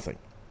 Nothing.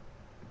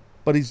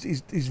 But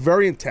he's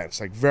very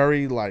intense. Like,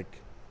 very, like,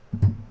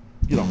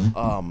 you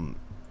know,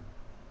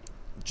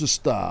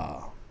 just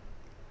like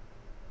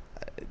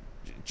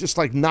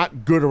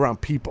not good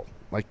around people.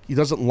 Like, he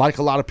doesn't like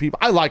a lot of people.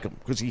 I like him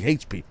because he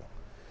hates people.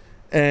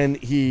 And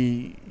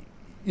he,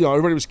 you know,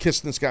 everybody was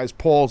kissing this guy's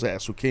Paul's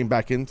ass who came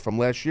back in from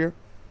last year.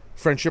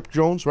 Friendship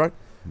Jones, right?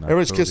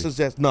 Everybody's kissing his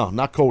ass. No,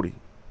 not Cody.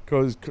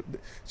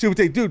 See what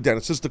they do,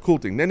 Dennis. This is the cool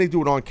thing. Then they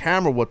do it on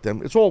camera with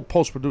them. It's all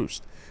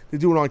post-produced. They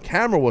do it on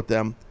camera with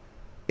them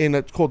in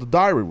it's called the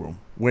diary room,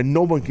 where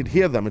no one could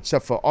hear them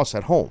except for us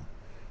at home.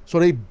 So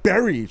they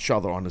bury each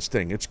other on this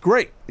thing. It's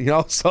great, you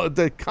know. So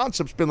the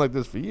concept's been like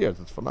this for years.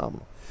 It's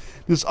phenomenal.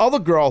 This other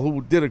girl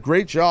who did a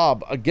great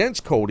job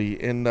against Cody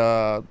in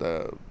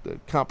the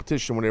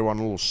competition when they were on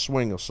a little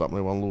swing or something,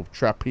 they were on a little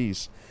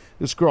trapeze.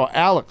 This girl,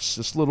 Alex,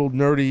 this little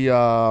nerdy,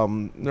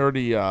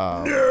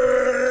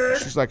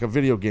 she's like a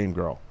video game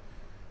girl.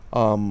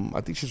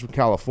 I think she's from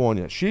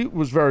California. She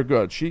was very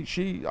good.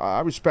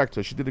 I respect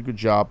her. She did a good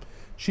job.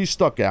 She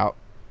stuck out.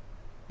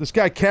 This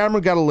guy,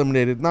 Cameron, got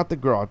eliminated. Not the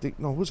girl. I think,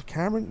 no, was it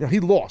Cameron? No, he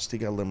lost. He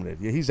got eliminated.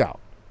 Yeah, he's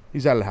out.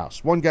 He's out of the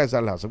house. One guy's out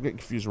of the house. I'm getting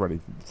confused already.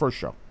 First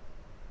show.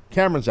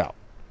 Cameron's out.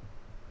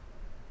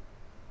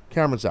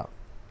 Cameron's out.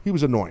 He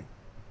was annoying.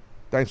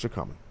 Thanks for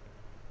coming.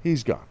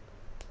 He's gone.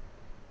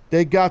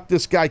 They got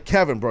this guy,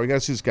 Kevin, bro. You got to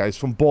see this guy. He's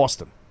from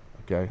Boston.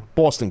 Okay?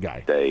 Boston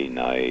guy. Day,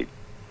 night,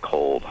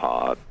 cold,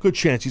 hot. Good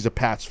chance he's a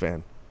Pats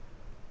fan.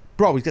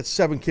 Bro, he's got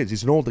 7 kids.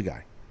 He's an older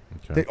guy.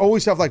 Okay. They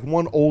always have, like,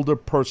 one older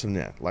person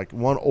there. Like,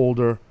 one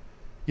older,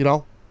 you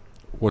know?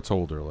 What's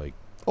older? Like?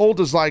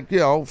 Older's like, you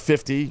know,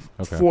 50,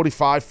 Okay.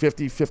 45,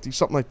 50,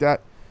 something like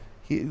that.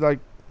 He, like,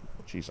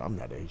 geez, I'm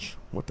that age.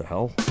 What the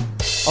hell?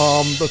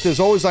 But there's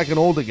always, like, an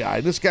older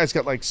guy. This guy's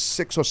got, like,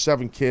 6 or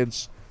 7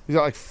 kids. He's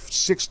got, like,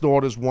 6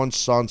 daughters, 1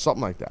 son,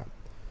 something like that.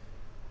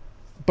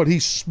 But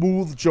he's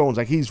smooth Jones.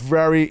 Like, he's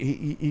very,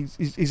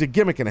 he's a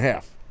gimmick and a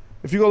half.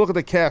 If you go look at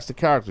the cast of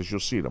characters,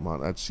 you'll see them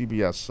at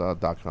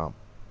CBS.com.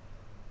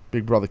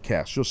 Big Brother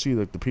cast. You'll see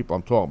the people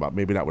I'm talking about.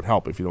 Maybe that would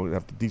help if you don't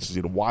have the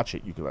decency to watch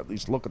it. You can at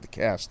least look at the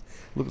cast.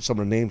 Look at some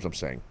of the names I'm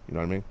saying. You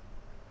know what I mean?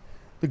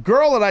 The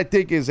girl that I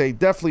think is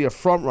definitely a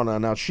front runner.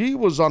 Now, she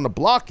was on the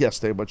block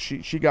yesterday, but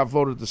she got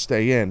voted to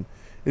stay in.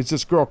 It's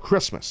this girl,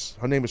 Christmas.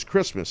 Her name is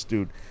Christmas,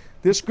 dude.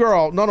 This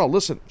girl, no,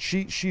 listen.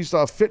 She's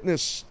a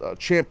fitness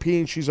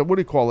champion. She's a, what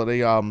do you call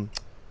it?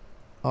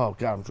 Oh,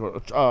 God, I'm drawing,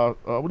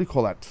 what do you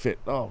call that fit?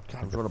 Oh,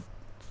 God, I'm drawing a...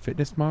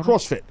 Fitness model?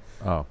 CrossFit.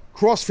 Oh.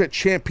 CrossFit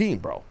champion,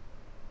 bro.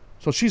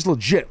 So she's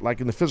legit,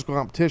 like in the physical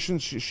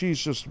competitions. She's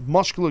just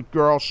muscular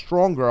girl,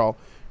 strong girl.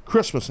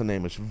 Christmas, her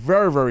name is.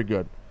 Very, very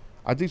good.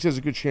 I think there's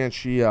a good chance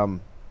she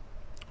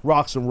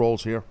rocks and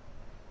rolls here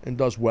and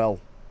does well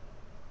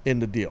in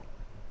the deal,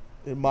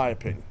 in my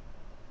opinion.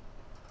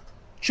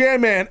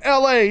 Chairman,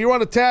 L.A., you're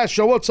on the Taz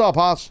Show. What's up,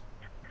 Haas?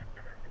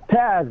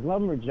 Taz,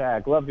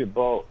 Lumberjack, love you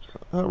both.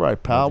 All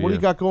right, pal. What do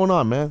you got going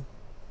on, man?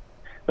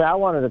 But I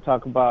wanted to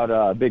talk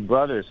about Big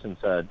Brother since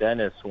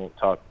Dennis won't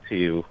talk to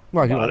you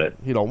about it.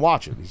 He don't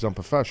watch it. He's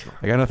unprofessional.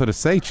 I got nothing to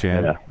say,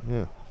 Chan.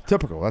 Yeah.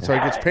 Typical. That's how he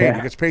gets paid.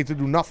 He gets paid to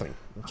do nothing.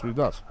 That's what he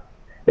does.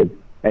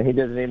 And he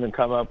doesn't even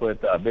come up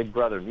with Big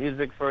Brother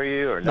music for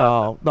you or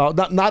nothing? No,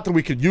 not that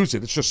we could use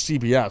it. It's just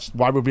CBS.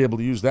 Why would we be able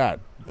to use that?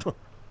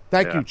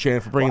 Thank you,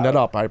 Chan, for bringing that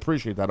up. I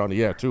appreciate that on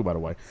the air, too, by the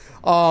way.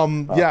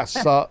 Yes.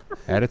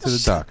 Add it to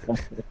the docket.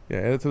 Yeah,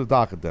 add it to the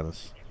docket,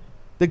 Dennis.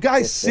 The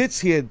guy sits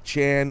here,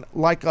 Chan,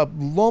 like a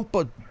lump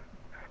of...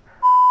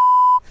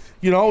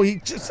 You know, he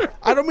just...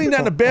 I don't mean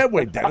that in a bad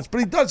way, Dennis, but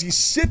he does. He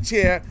sits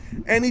here,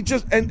 and he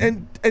just...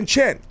 And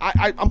Chan,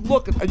 I'm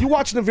looking... Are you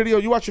watching the video?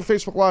 You watching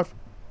Facebook Live?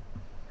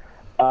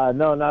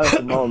 No, not at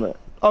the moment.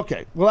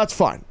 Okay, well, that's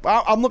fine.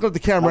 I'm looking at the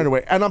camera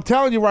anyway, and I'm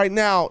telling you right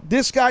now,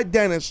 this guy,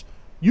 Dennis...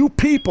 You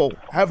people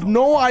have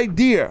no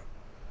idea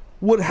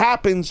what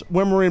happens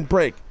when we're in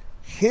break.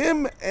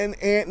 Him and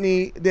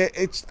Anthony,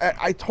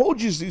 I told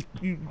you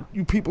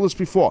people this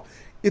before.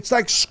 It's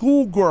like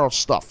schoolgirl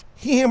stuff.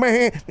 They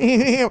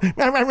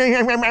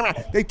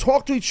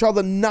talk to each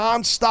other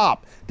nonstop.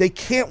 They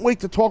can't wait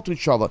to talk to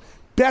each other.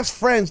 Best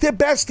friends. They're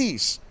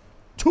besties.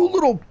 Two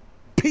little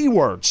P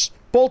words,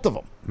 both of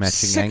them.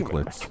 Matching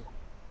anklets.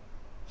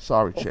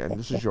 Sorry, Chan.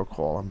 This is your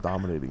call. I'm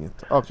dominating it.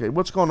 Okay,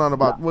 what's going on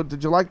about... What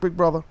did you like Big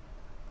Brother?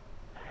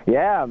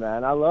 Yeah,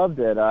 man, I loved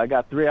it. I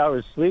got 3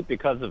 hours sleep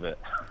because of it.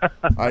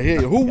 I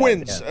hear you. Who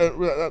wins?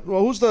 Well,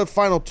 who's the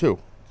final two,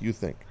 you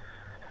think?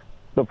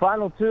 The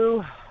final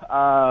two,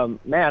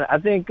 man, I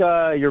think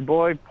your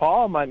boy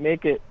Paul might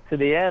make it to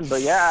the end.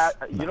 But, yeah,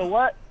 you know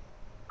what?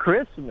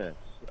 Christmas.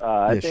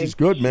 I think she's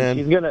good, man.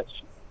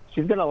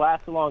 She's gonna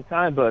last a long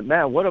time. But,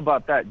 man, what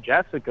about that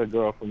Jessica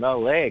girl from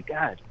L.A.?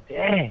 God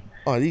dang.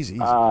 Oh, easy.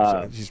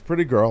 She's a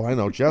pretty girl. I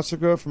know.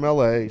 Jessica from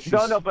L.A.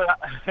 No, but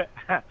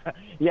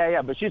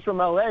yeah, but she's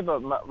from L.A.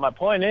 But my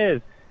point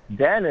is,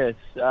 Dennis,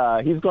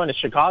 he's going to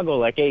Chicago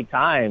like 8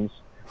 times,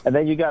 and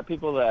then you got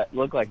people that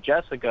look like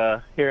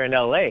Jessica here in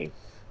L.A.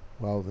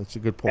 Well, that's a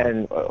good point.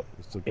 And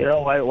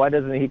why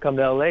doesn't he come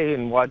to L.A.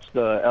 and watch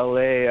the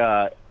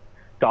L.A.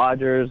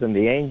 Dodgers and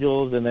the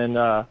Angels, and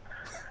then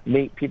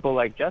meet people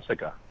like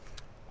Jessica?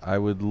 I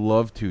would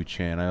love to,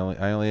 Chan. I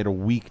only had a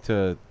week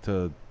to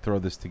throw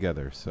this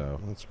together,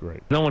 so that's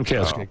great. No one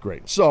cares. Okay,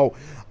 great. So, all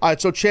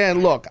right. So, Chan,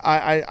 look,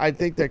 I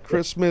think that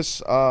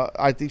Christmas,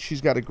 I think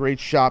she's got a great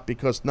shot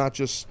because not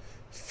just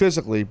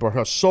physically, but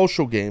her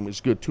social game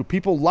is good too.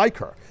 People like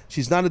her.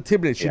 She's not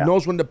intimidated. She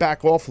knows when to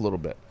back off a little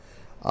bit.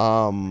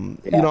 You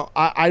know,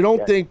 I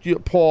don't think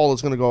Paul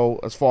is going to go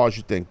as far as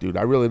you think, dude.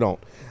 I really don't.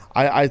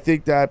 I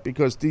think that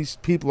because these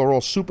people are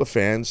all super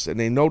fans and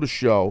they know the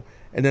show,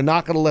 and they're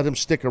not going to let him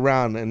stick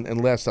around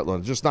and last that long.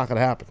 It's just not going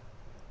to happen.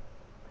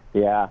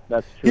 Yeah,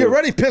 that's true. He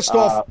already pissed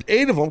off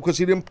 8 of them because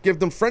he didn't give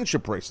them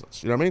friendship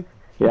bracelets. You know what I mean?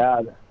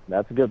 Yeah,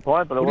 that's a good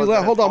point. But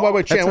hold on,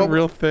 wait, Chan. That's a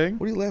real thing?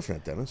 What are you laughing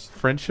at, Dennis?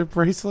 Friendship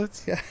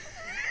bracelets? Yeah.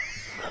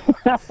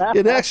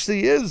 It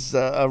actually is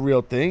a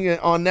real thing.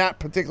 On that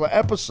particular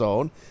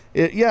episode,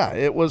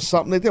 it was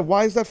something they did.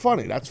 Why is that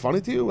funny? That's funny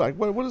to you? Like,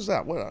 what is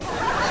that? Why?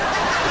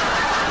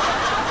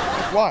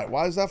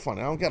 Why is that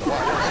funny? I don't get it.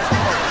 Why?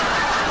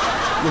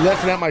 You're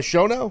laughing at my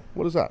show now?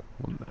 What is that?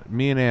 Well,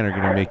 me and Ann are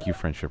going to make you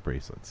friendship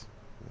bracelets.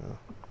 Yeah.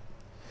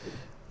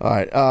 All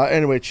right.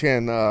 Anyway,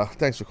 Chan,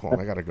 thanks for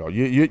calling. I got to go.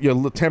 You're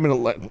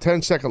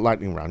 10-second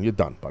lightning round. You're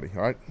done, buddy.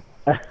 All right?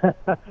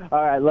 All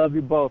right. Love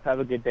you both.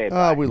 Have a good day.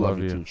 Bye. We love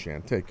you too,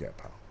 Chan. Take care,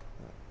 pal.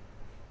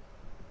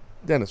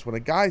 Dennis, when a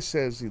guy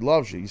says he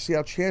loves you see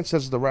how Chan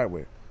says it the right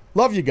way.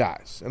 Love you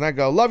guys. And I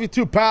go, love you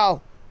too,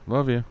 pal.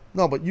 Love you.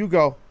 No, but you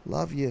go,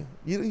 love you.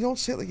 You don't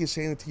say it like you're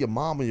saying it to your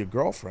mom or your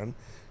girlfriend.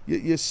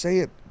 You say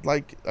it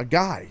like a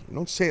guy. You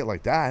don't say it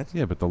like that.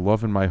 Yeah, but the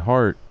love in my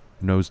heart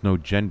knows no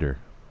gender.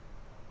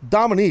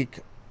 Dominique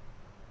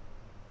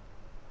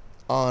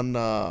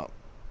on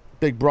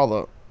Big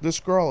Brother, this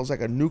girl is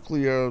like a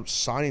nuclear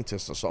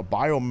scientist or so,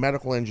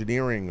 biomedical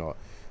engineering.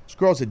 This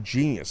girl's a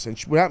genius. And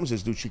what happens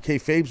is, dude, she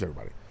kayfabes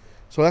everybody.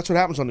 So that's what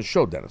happens on the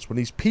show, Dennis. When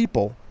these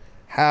people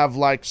have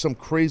like some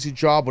crazy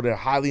job where they're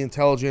highly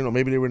intelligent or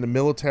maybe they were in the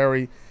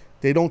military,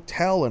 they don't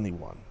tell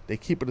anyone. They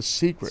keep it a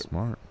secret.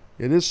 Smart.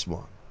 It is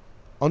smart.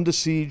 Under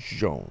Siege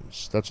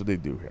Jones. That's what they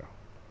do here.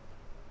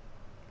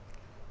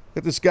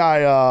 Get this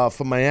guy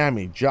from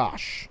Miami,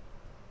 Josh.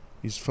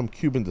 He's from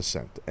Cuban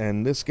descent.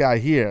 And this guy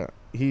here,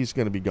 he's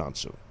going to be gone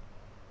soon.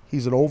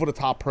 He's an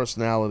over-the-top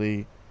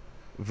personality.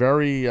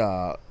 Very,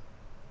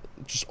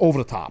 just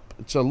over-the-top.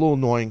 It's a little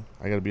annoying.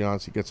 I got to be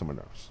honest. He gets on my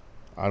nerves.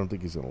 I don't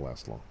think he's going to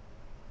last long.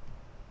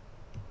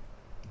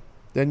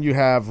 Then you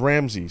have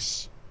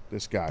Ramses,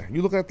 this guy.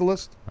 You looking at the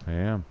list? I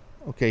am.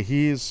 Okay,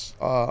 he's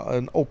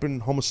an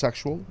open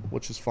homosexual,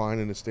 which is fine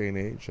in this day and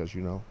age, as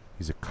you know.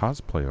 He's a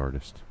cosplay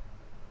artist.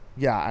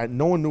 Yeah,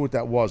 no one knew what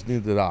that was,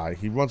 neither did I.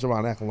 He runs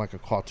around acting like a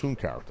cartoon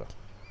character.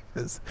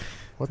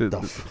 What the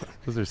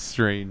Those are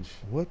strange.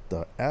 What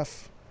the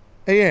F?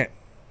 Hey, Ant.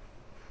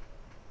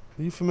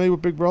 Are you familiar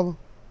with Big Brother?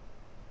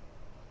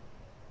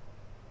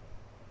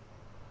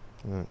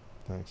 All right,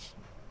 thanks.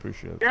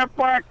 Appreciate it. Get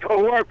back to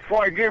work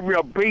before I give you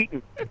a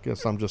beating. I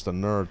guess I'm just a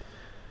nerd.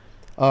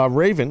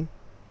 Raven,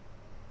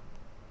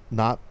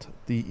 not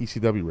the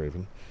ECW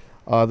Raven.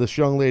 This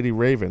young lady,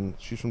 Raven,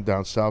 she's from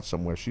down south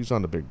somewhere. She's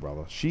on the Big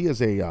Brother. She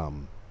is a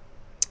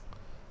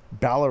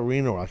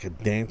ballerina, or like a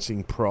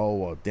dancing pro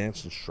or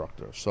dance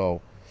instructor.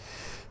 So,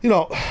 you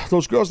know,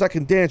 those girls that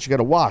can dance, you got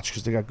to watch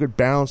because they got good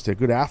balance. They're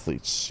good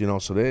athletes, you know.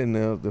 So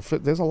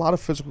there's a lot of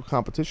physical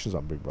competitions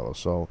on Big Brother.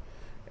 So,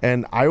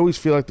 and I always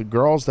feel like the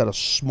girls that are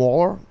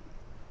smaller,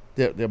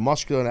 they're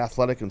muscular and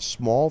athletic and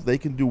small, they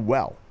can do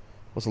well.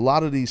 There's a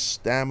lot of these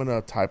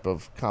stamina type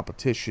of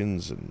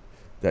competitions and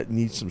that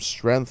need some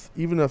strength.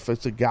 Even if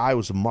it's a guy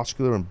who's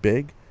muscular and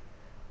big,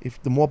 if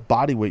the more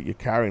body weight you're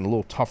carrying, the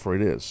little tougher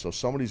it is. So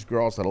some of these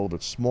girls that are a little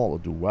bit smaller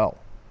do well,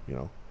 you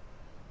know,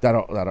 that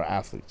are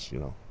athletes, you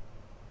know.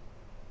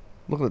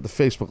 Looking at the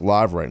Facebook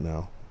Live right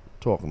now,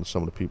 talking to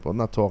some of the people. I'm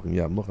not talking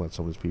yet. I'm looking at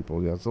some of these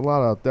people. Yeah, it's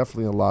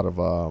definitely a lot of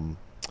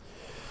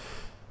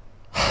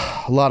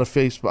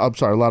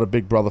Facebook. A lot of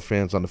Big Brother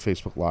fans on the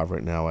Facebook Live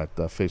right now at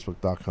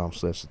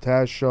facebook.com/The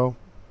Taz Show.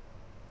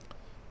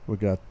 We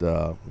got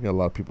a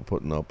lot of people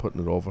putting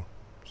it over.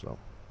 So,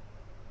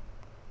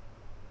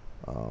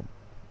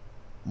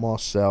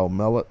 Marcel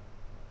Mellet,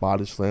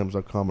 body slams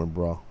are coming,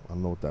 bro. I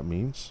don't know what that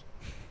means.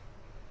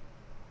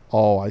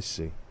 Oh, I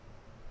see.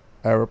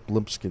 Eric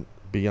Limpskin,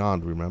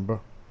 Beyond, remember?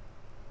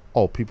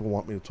 Oh, people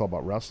want me to talk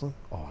about wrestling?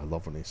 Oh, I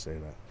love when they say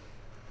that.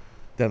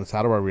 Dennis,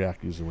 how do I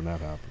react usually when that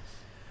happens?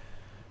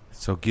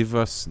 So give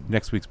us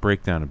next week's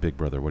breakdown of Big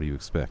Brother. What do you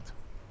expect?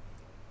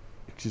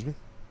 Excuse me?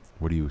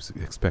 What do you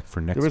expect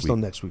for next week? There is no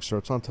next week, sir.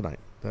 It's on tonight.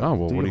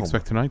 What do you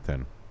expect tonight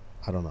then?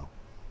 I don't know.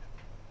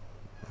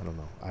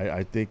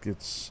 I think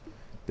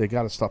they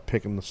got to stop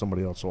picking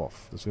somebody else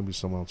off. There's going to be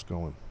someone else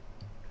going.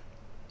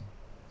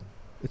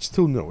 It's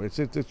too new. It's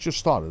just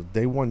started.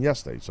 Day one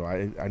yesterday, so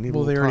I need.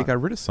 Well, they already got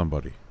rid of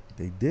somebody.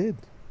 They did.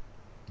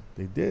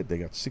 They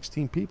got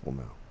 16 people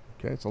now.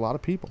 Okay, it's a lot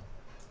of people.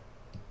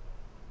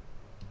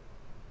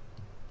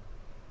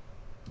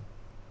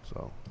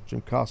 So,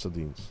 Jim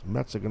Casadines.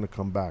 Mets are going to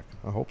come back.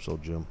 I hope so,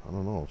 Jim. I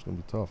don't know. It's going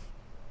to be tough.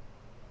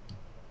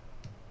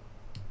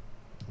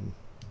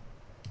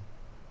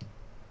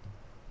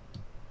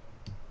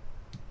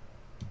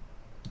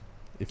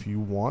 If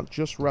you want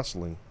just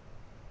wrestling,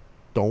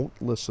 don't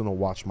listen or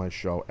watch my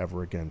show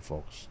ever again,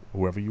 folks.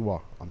 Whoever you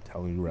are, I'm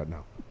telling you right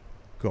now.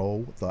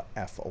 Go the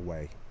F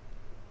away.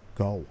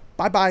 Go.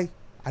 Bye-bye.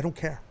 I don't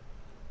care.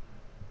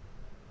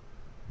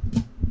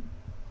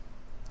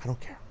 I don't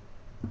care.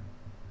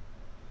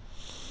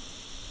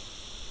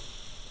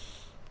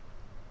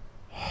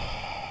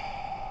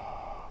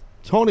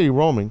 Tony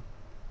Roaming,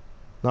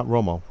 not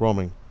Romo,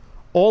 Roaming.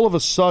 All of a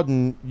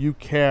sudden, you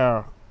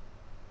care.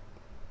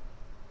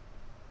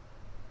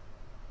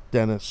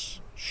 Dennis,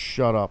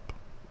 shut up.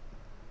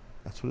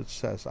 That's what it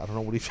says. I don't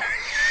know what he.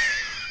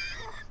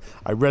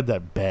 I read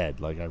that bad.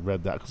 Like I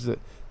read that because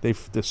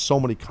there's so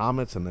many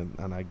comments,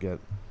 and I get.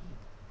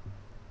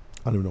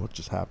 I don't even know what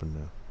just happened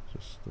there.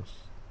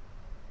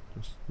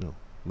 Just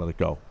let it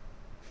go.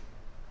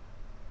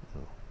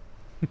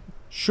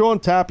 Sean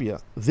Tapia,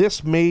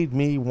 this made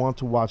me want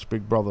to watch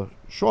Big Brother.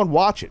 Sean,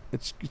 watch it.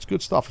 It's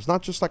good stuff. It's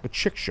not just like a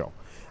chick show.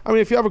 I mean,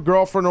 if you have a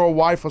girlfriend or a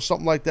wife or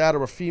something like that,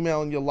 or a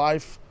female in your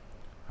life,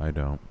 I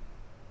don't.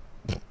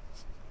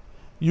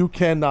 You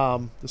can.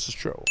 This is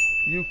true.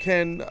 You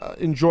can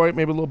enjoy it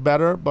maybe a little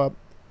better, but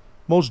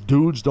most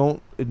dudes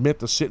don't admit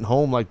to sitting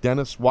home like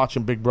Dennis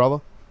watching Big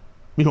Brother.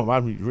 You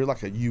know, you're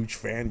like a huge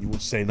fan. You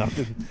wouldn't say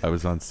nothing. I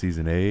was on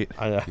season 8.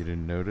 You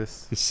didn't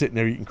notice? You're sitting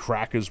there eating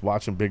crackers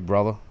watching Big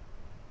Brother.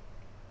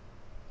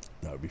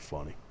 That would be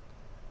funny.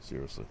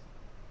 Seriously.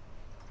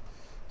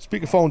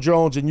 Speakerphone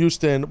Jones in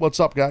Houston. What's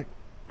up, guy?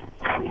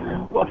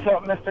 What's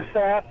up, Mr.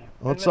 Sass?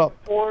 What's up?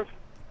 Ford?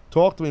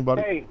 Talk to me,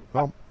 buddy. Hey,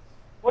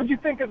 what'd you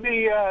think of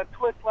the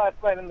twist last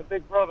night in the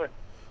Big Brother?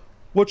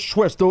 Which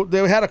twist?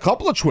 They had a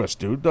couple of twists,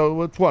 dude.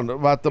 Which one?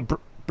 About the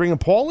bringing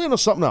Paul in or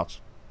something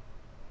else?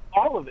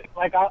 All of it.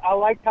 Like, I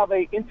liked how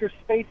they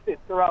interspaced it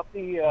throughout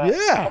the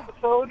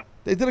episode.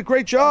 They did a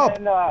great job.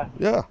 And,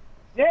 yeah.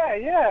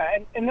 Yeah.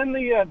 And then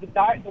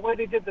the way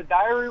they did the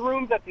diary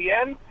rooms at the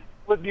end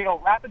was,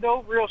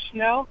 rapido, real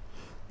snel.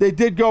 They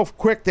did go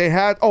quick. They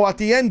had, at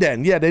the end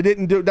then. Yeah, they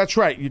didn't do, that's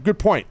right. Good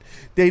point.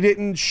 They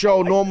didn't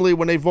show, normally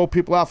when they vote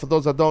people out, for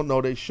those that don't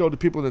know, they show the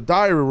people in the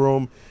diary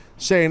room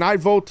saying, I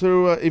vote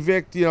to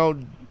evict,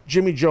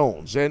 Jimmy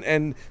Jones.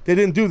 And they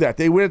didn't do that.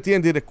 They went at the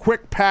end, did a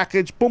quick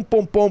package, boom,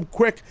 boom, boom,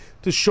 quick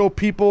to show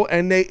people.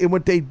 And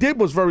what they did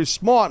was very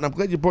smart, and I'm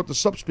glad you brought the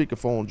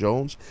speakerphone,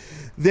 Jones.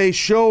 They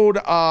showed,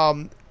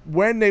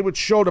 when they would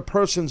show the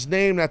person's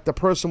name that the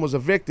person was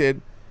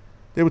evicted,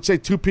 they would say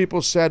two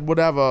people said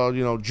whatever,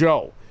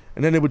 Joe.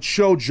 And then they would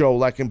show Joe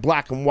like in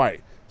black and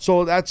white.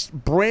 So that's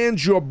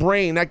brands your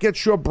brain. That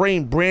gets your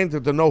brain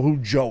branded to know who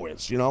Joe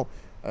is,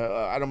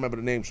 I don't remember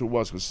the names who it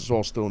was because it's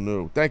all still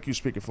new. Thank you,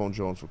 Speakerphone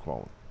Jones, for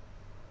calling.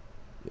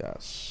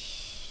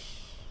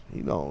 Yes. He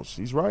knows.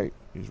 He's right.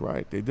 He's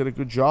right. They did a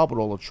good job with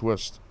all the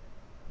twists.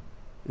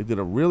 They did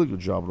a really good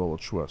job with all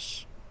the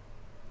twists.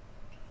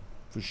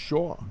 For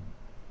sure.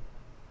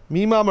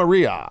 Mima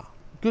Maria.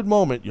 Good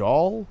moment,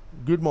 y'all.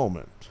 Good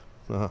moment.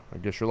 I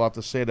guess you're allowed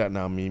to say that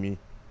now, Mimi.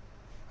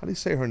 How do you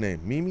say her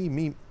name?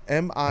 Mimi?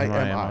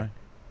 M-I-M-I.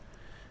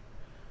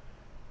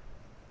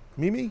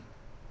 Mimi?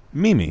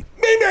 Mimi.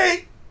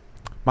 Mimi!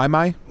 My?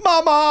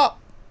 Mama!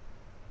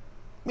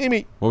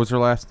 Mimi. What was her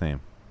last name?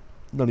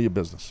 None of your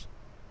business.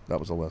 That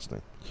was the last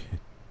name.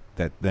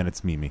 Then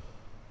it's Mimi.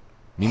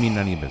 Mimi,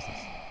 none of your business.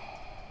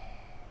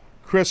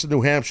 Chris in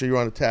New Hampshire, you're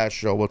on the Taz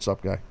show. What's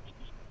up, guy?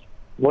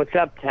 What's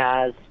up,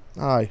 Taz?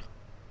 Hi.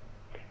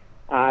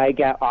 I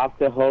got off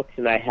the hooks,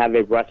 and I have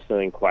a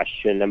wrestling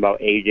question about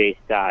AJ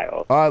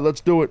Styles. All right, let's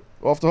do it.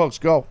 Off the hooks,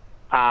 go.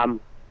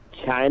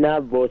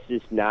 China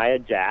versus Nia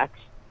Jax.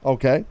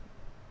 Okay.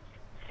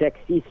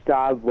 Sexy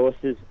Star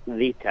versus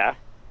Lita.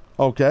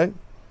 Okay.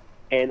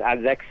 And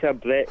Alexa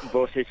Bliss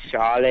versus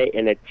Charlotte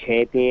in a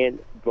champion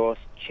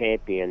versus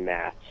champion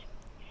match.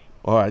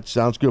 All right,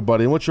 sounds good,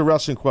 buddy. And what's your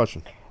wrestling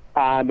question?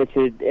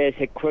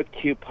 It's a quick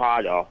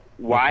two-parter.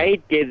 Why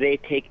did they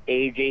take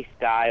AJ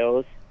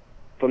Styles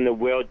from the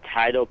world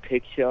title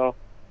picture,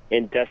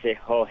 and does it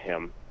hurt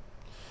him?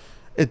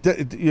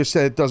 You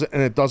said it doesn't,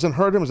 and it doesn't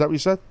hurt him. Is that what you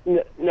said?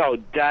 No,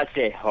 does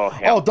it hurt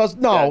him? Oh, does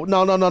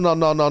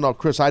no,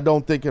 Chris. I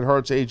don't think it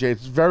hurts AJ.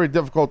 It's very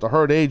difficult to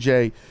hurt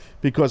AJ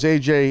because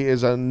AJ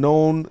is a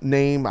known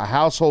name, a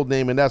household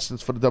name in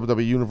essence for the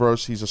WWE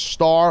universe. He's a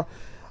star.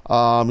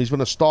 He's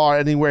been a star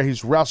anywhere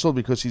he's wrestled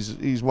because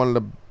he's one of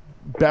the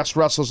best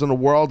wrestlers in the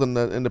world in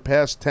the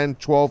past 10,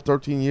 12,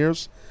 13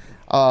 years.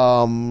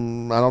 I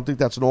don't think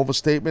that's an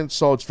overstatement,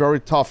 so it's very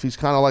tough. He's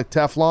kind of like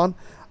Teflon.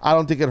 I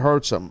don't think it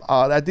hurts him.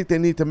 I think they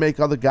need to make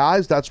other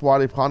guys. That's why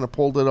they kind of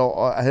pulled him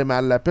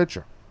out of that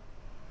picture.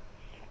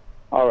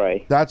 All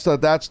right. That's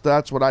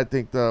what I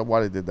think.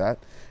 Why they did that.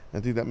 I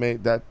think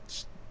that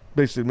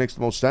basically makes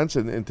the most sense,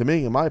 and to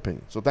me, in my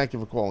opinion. So thank you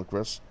for calling,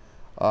 Chris.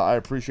 I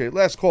appreciate it.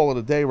 Last call of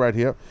the day right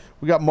here.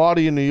 We got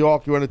Marty in New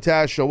York. You're on the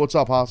Taz show. What's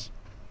up, Haas?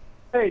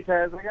 Hey,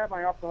 Taz. I got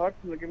my off the hooks.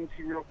 I'm going to give them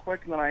to you real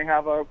quick, and then I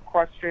have a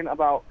question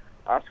about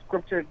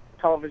scripted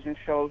television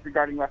shows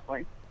regarding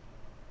wrestling.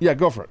 Yeah,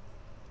 go for it.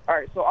 All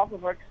right, so off the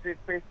hooks, it's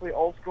basically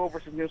old school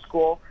versus new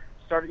school,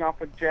 starting off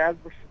with Jazz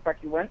versus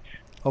Becky Lynch.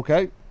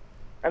 Okay.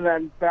 And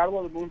then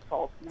Battle of the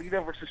Moonsaults, Lita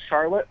versus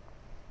Charlotte.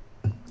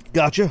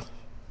 Gotcha.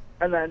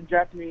 And then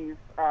Japanese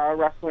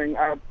wrestling,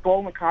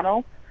 Bull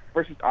Nakano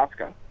versus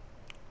Asuka.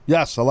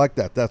 Yes, I like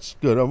that. That's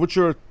good. What's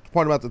your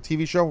point about the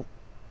TV show?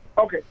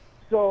 Okay,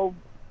 so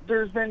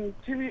there's been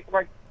TV,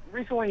 like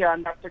recently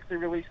on Netflix, they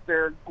released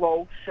their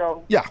Glow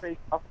show. Yeah. Based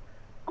off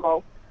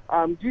Glow.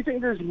 Do you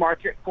think there's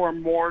market for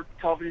more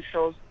television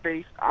shows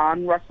based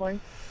on wrestling?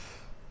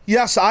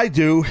 Yes, I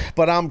do,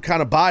 but I'm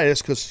kind of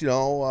biased because,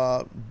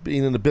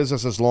 being in the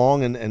business as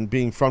long and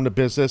being from the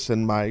business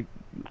and my,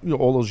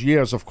 all those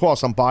years, of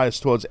course, I'm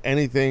biased towards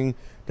anything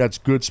that's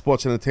good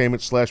sports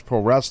entertainment / pro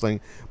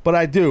wrestling. But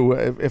I do,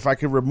 if I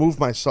could remove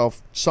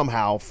myself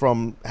somehow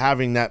from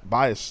having that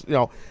bias,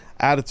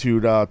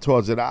 attitude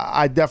towards it,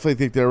 I definitely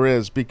think there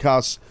is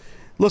because,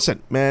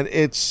 listen, man,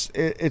 it's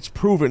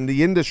proven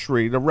the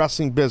industry, the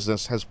wrestling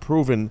business has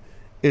proven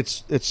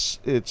its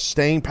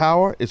staying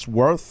power, its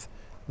worth,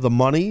 the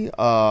money,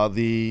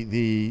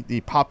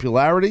 the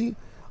popularity,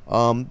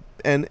 and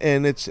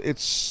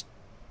it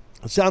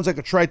sounds like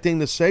a trite thing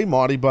to say,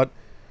 Marty, but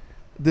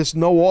this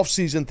no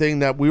off-season thing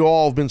that we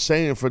all have been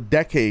saying for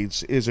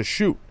decades is a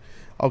shoot.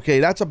 Okay,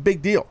 that's a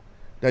big deal.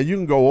 Now, you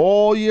can go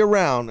all year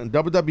round, and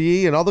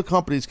WWE and other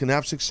companies can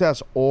have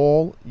success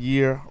all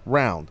year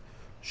round.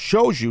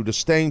 Shows you the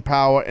staying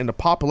power and the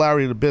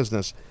popularity of the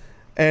business.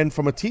 And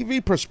from a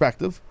TV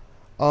perspective,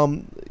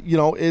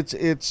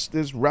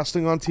 there's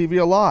wrestling on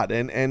TV a lot,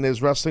 and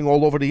there's wrestling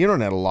all over the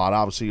internet a lot,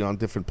 obviously, on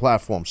different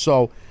platforms.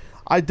 So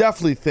I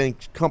definitely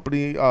think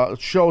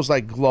shows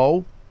like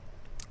Glow,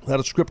 that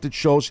are scripted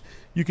shows,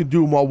 you can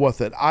do more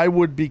with it. I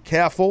would be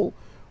careful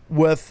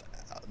with,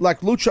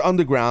 like Lucha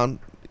Underground.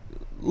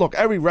 Look,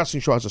 every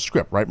wrestling show has a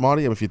script, right,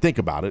 Marty? I mean, if you think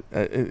about it.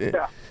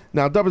 Yeah.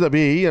 Now,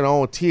 WWE,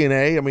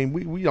 TNA, I mean,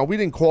 we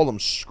didn't call them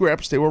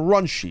scripts. They were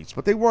run sheets,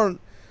 but they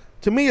weren't.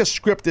 To me, a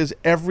script is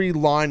every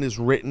line is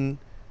written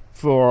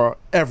for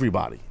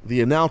everybody.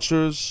 The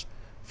announcers,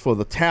 for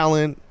the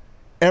talent,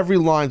 every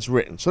line's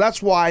written. So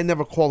that's why I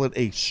never call it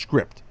a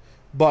script.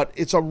 But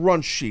it's a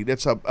run sheet.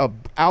 It's a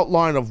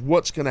outline of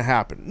what's going to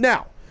happen.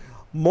 Now,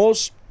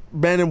 most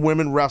men and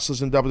women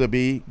wrestlers in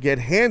WWE get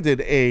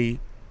handed a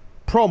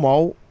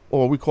promo,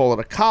 or we call it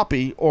a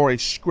copy or a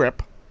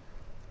script,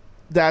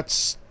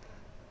 that's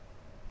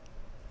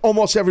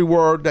almost every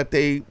word that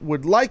they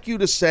would like you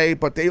to say,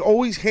 but they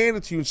always hand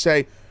it to you and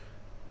say,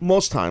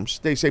 most times,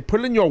 they say, put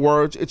it in your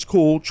words, it's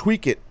cool,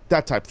 tweak it,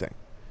 that type thing.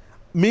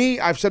 Me,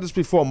 I've said this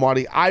before,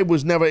 Marty, I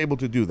was never able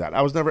to do that.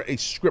 I was never a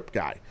script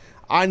guy.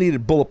 I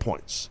needed bullet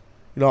points.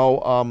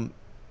 During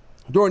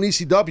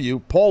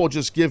ECW, Paul would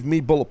just give me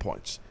bullet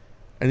points.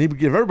 And he would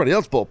give everybody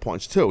else bullet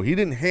points, too. He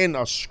didn't hand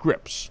us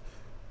scripts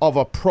of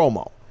a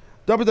promo.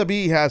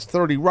 WWE has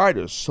 30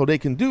 writers, so they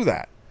can do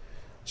that.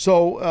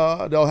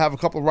 So they'll have a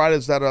couple of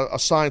writers that are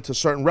assigned to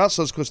certain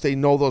wrestlers because they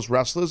know those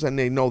wrestlers and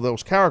they know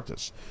those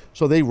characters.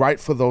 So they write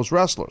for those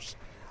wrestlers.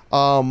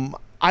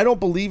 I don't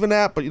believe in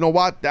that, but you know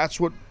what? That's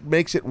what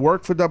makes it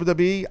work for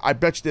WWE. I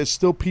bet you there's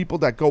still people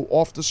that go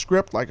off the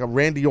script, like a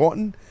Randy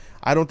Orton.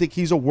 I don't think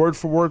he's a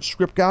word-for-word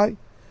script guy.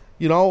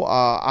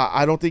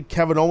 I don't think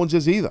Kevin Owens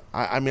is either.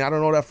 I mean, I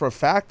don't know that for a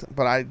fact,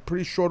 but I'm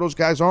pretty sure those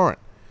guys aren't.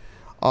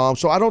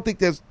 So I don't think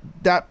there's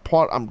that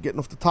part. I'm getting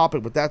off the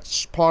topic, but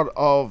that's part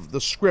of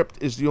the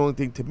script is the only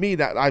thing to me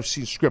that I've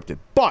seen scripted.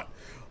 But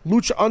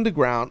Lucha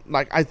Underground,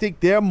 I think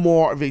they're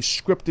more of a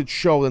scripted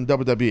show than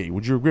WWE.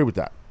 Would you agree with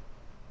that?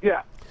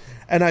 Yeah.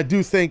 And I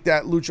do think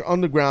that Lucha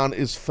Underground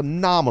is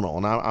phenomenal,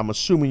 and I'm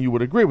assuming you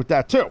would agree with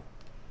that too.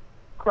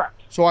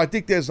 Correct. So I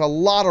think there's a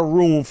lot of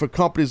room for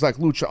companies like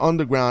Lucha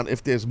Underground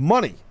if there's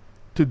money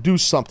to do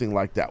something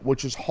like that,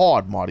 which is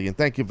hard, Marty, and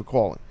thank you for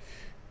calling.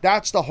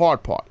 That's the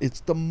hard part.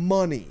 It's the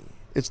money.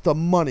 It's the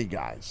money,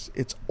 guys.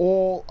 It's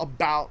all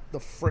about the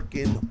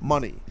freaking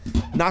money.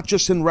 Not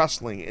just in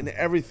wrestling, in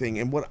everything,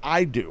 in what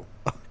I do.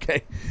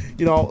 Okay?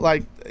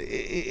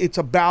 It's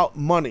about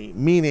money,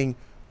 meaning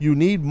you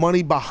need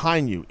money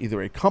behind you,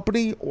 either a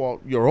company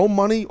or your own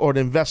money or an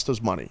investor's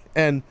money.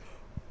 And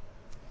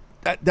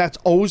that's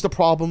always the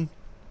problem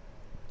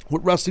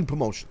with wrestling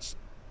promotions.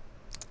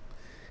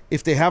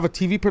 If they have a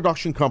TV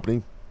production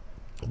company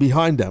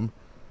behind them,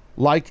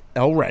 like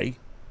El Rey,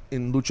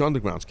 in Lucha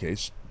Underground's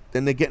case,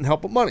 then they're getting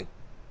help with money.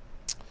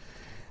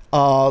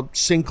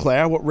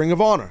 Sinclair with Ring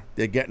of Honor,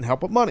 they're getting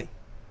help with money.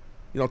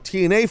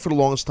 TNA for the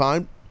longest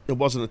time, it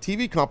wasn't a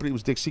TV company, it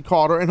was Dixie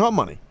Carter and her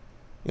money.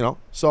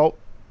 So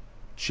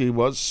she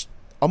was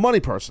a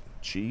money person.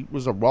 She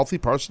was a wealthy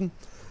person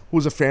who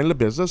was a fan of the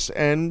business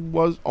and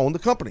owned the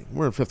company.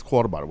 We're in fifth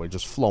quarter, by the way,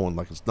 just flowing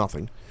like it's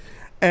nothing.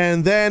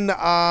 And then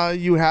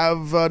you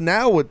have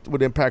now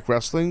with Impact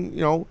Wrestling,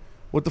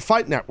 with the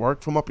Fight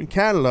Network from up in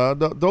Canada,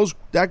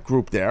 that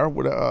group there,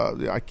 with,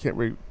 I can't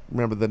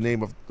remember the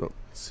name of the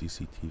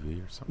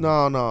CCTV or something.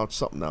 No, it's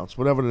something else.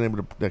 Whatever the name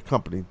of the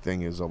company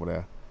thing is over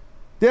there,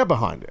 they're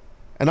behind it.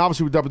 And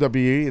obviously with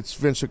WWE, it's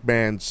Vince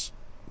McMahon's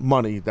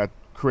money that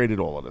created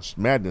all of this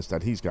madness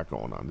that he's got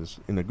going on. This,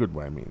 in a good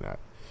way, I mean that.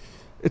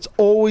 It's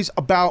always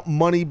about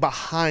money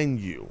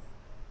behind you.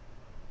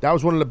 That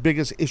was one of the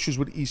biggest issues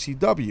with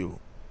ECW.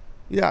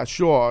 Yeah,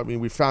 sure. I mean,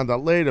 we found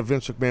out later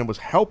Vince McMahon was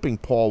helping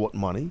Paul with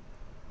money,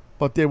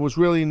 but there was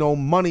really no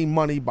money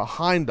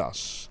behind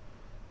us.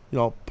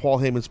 Paul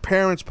Heyman's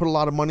parents put a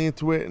lot of money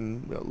into it,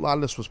 and a lot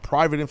of this was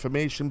private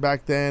information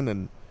back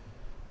then,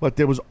 but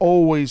there was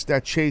always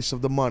that chase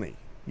of the money,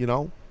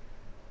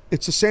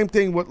 It's the same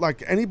thing with,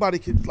 anybody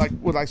could,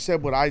 what I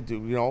said, what I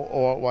do,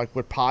 or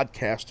with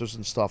podcasters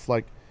and stuff.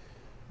 I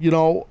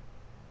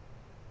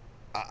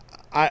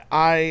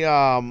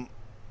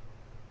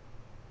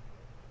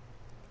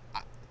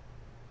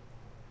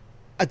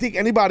think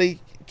anybody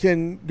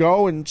can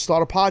go and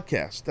start a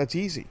podcast. That's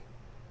easy.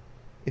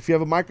 If you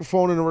have a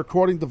microphone and a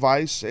recording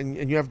device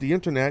and you have the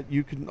internet,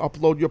 you can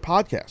upload your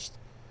podcast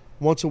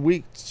once a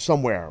week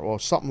somewhere or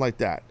something like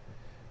that.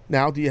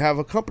 Now, do you have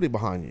a company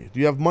behind you? Do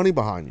you have money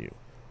behind you?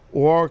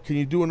 Or can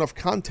you do enough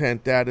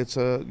content that it's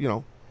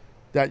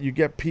that you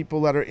get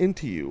people that are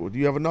into you? Or do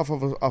you have enough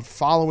of a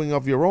following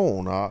of your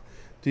own?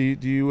 Do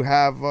you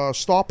have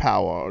star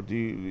power?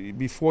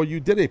 Before you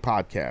did a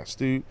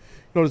podcast?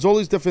 There's all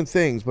these different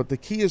things, but the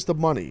key is the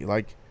money.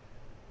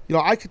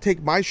 I could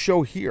take my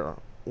show here,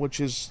 which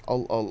is a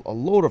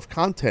load of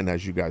content,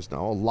 as you guys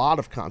know, a lot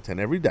of content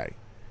every day.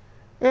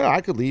 Yeah,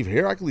 I could leave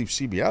here. I could leave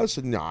CBS,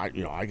 and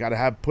I got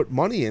to put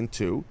money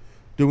into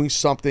doing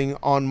something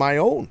on my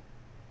own.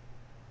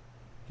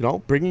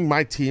 Bringing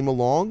my team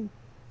along,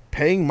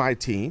 paying my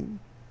team.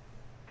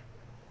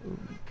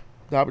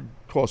 That would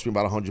cost me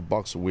about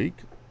 $100 a week.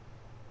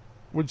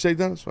 Would you say,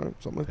 Dennis? Right?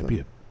 Something like that. That'd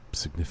be a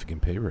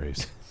significant pay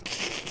raise.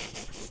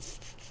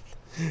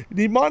 You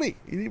need money.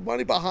 You need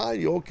money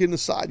behind you. All kidding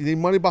aside, you need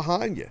money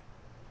behind you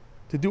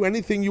to do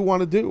anything you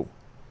want to do.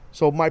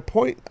 So my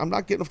point, I'm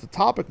not getting off the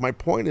topic. My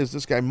point is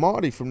this guy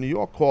Marty from New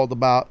York called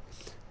about,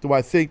 do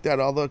I think that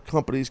other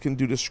companies can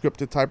do the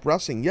scripted type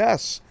wrestling?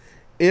 Yes,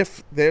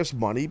 if there's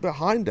money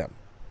behind them.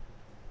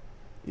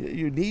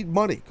 You need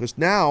money because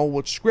now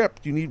with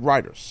script, you need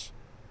writers.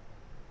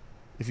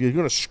 If you're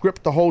going to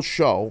script the whole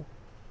show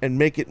and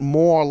make it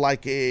more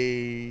like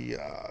a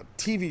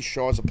TV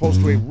show as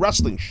opposed to a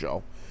wrestling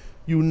show,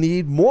 you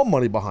need more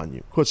money behind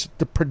you because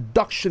the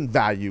production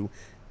value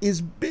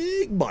is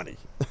big money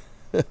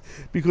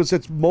because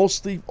it's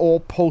mostly all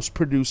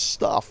post-produced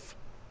stuff.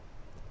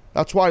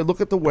 That's why I look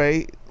at the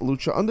way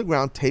Lucha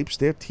Underground tapes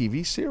their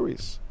TV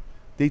series.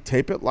 They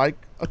tape it like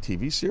a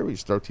TV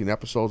series, 13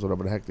 episodes,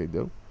 whatever the heck they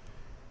do.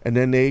 And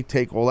then they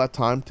take all that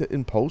time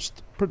in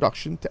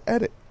post-production to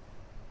edit.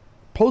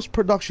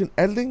 Post-production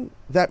editing,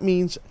 that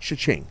means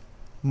cha-ching,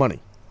 money,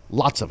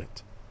 lots of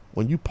it.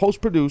 When you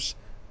post-produce,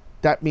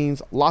 that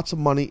means lots of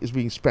money is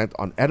being spent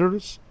on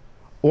editors,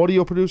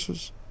 audio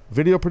producers,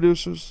 video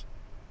producers,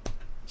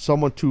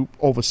 someone to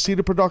oversee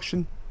the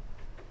production,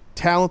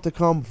 talent to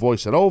come,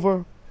 voice it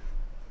over.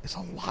 It's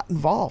a lot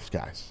involved,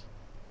 guys.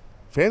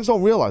 Fans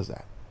don't realize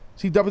that.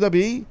 See,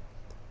 WWE,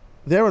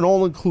 they're an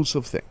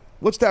all-inclusive thing.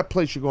 What's that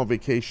place you go on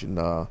vacation?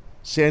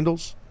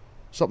 Sandals?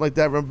 Something like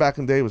that. Remember back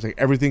in the day, it was like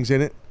everything's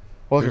in it?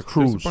 Or like a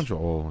cruise. There's a bunch of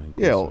all-inclusive.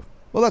 Yeah,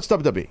 well, that's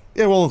WWE.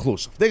 They're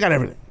all-inclusive. They got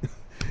everything.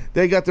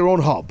 They got their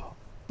own hub.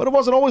 But it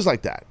wasn't always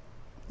like that.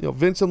 You know,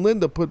 Vince and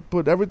Linda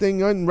put everything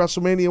in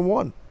WrestleMania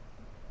 1.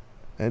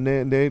 And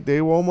then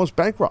they were almost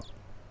bankrupt.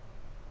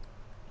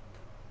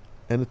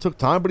 And it took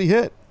time, but he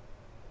hit.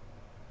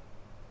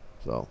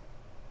 So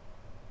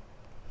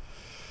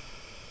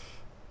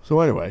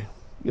anyway,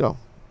 you know,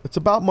 it's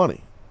about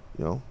money.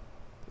 You know,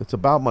 it's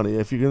about money.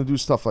 If you're gonna do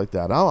stuff like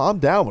that, I'm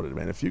down with it,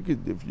 man. If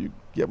you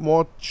get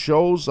more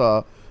shows,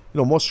 more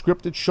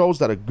scripted shows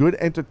that are good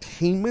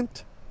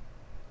entertainment.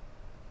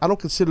 I don't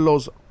consider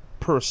those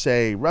per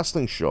se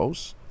wrestling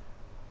shows.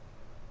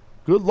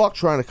 Good luck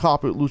trying to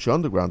copy what Lucha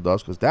Underground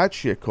does, because that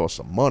shit costs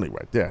some money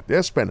right there.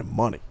 They're spending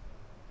money,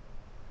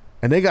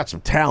 and they got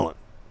some talent.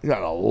 They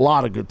got a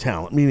lot of good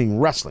talent, meaning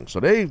wrestling. So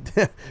they're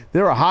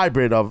a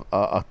hybrid of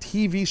a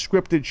TV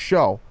scripted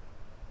show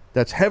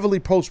that's heavily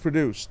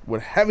post-produced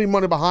with heavy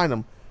money behind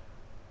them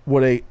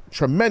with a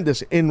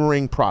tremendous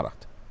in-ring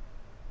product.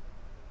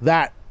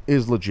 That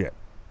is legit.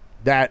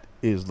 That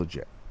is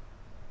legit.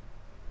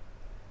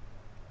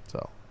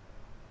 So,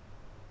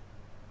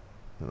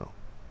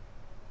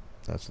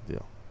 that's the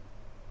deal.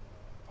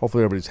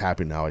 Hopefully everybody's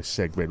happy now. I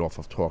segued off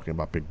of talking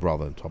about Big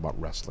Brother and talking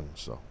about wrestling,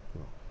 so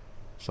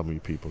some of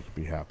you people could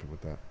be happy with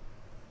that.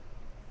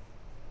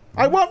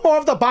 I want more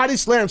of the body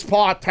slams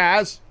part,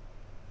 Taz.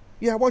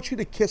 Yeah, I want you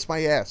to kiss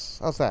my ass.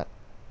 How's that?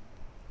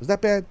 Is that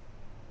bad?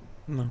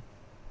 No.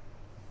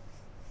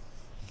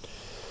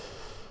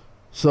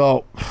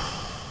 So,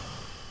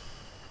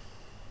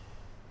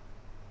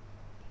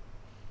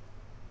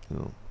 did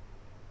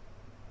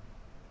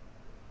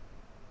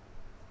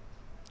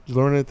you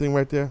learn anything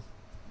right there?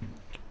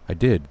 I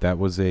did. That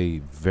was a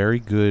very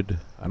good,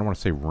 I don't want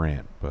to say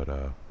rant, but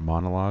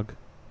monologue.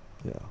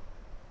 Yeah.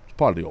 It's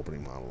part of the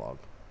opening monologue.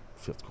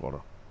 5th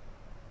quarter.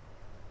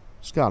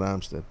 Scott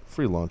Armstead.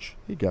 Free lunch.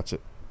 He gets it.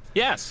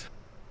 Yes.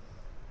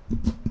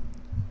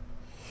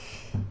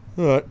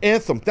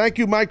 Anthem. Thank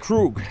you, Mike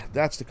Krug.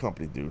 That's the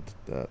company, dude,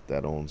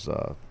 that owns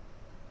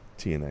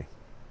TNA.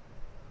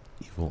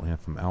 Evil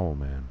Anthem Owl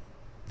Man.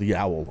 The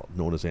owl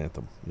known as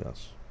Anthem.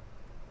 Yes.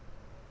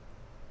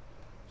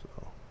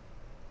 So,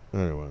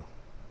 anyway.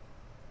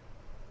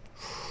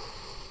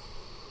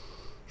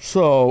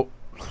 So,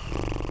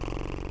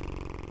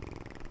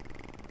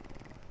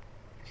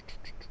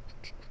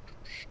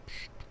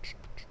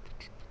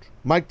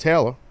 Mike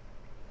Taylor,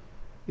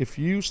 if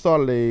you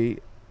started a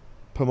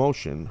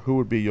promotion, who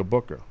would be your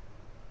booker?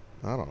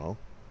 I don't know.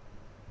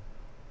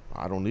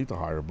 I don't need to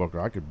hire a booker.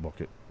 I could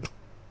book it.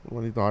 What do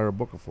I need to hire a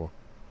booker for?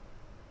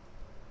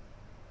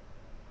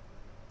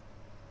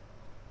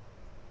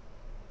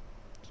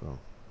 So,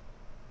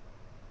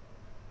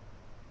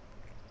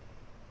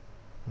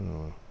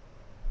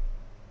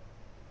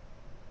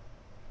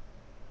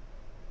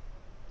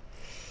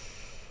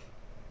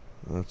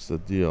 that's the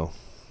deal.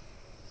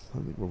 I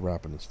think we're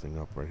wrapping this thing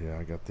up right here.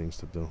 I got things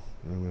to do.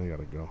 I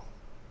gotta go.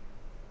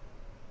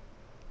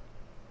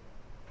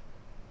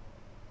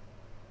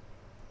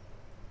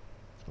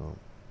 So,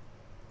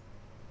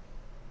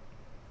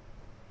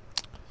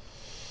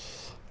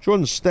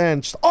 Jordan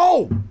stands.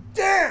 Oh,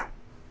 damn!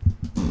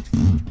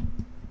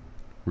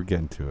 We're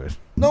getting to it.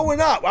 No, we're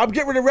not. I'm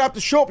getting ready to wrap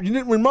the show up, and you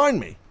didn't remind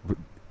me.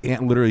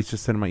 Ant literally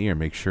just said in my ear,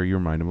 make sure you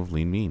remind him of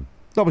Lean Mean.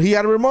 No, but he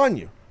had to remind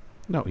you.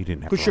 No, he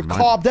didn't have to remind you. Because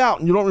you're carved out,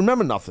 and you don't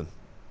remember nothing.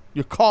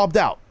 You're carved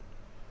out.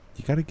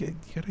 You gotta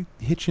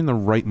hit you in the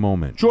right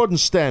moment. Jordan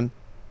Sten.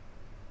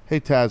 Hey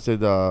Taz, did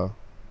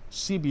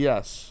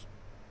CBS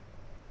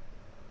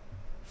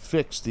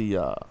fix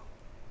the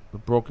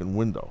broken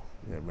window?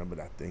 Yeah, remember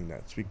that thing?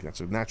 That's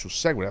a natural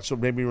segue. That's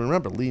what made me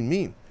remember. Lean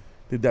Mean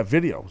did that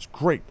video. It was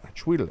great. I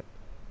tweeted it.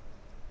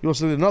 He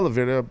also did another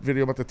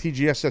video about the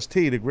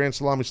TGSST, the Grand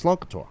Salami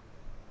Slunkator,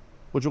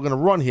 which we're going to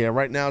run here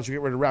right now as we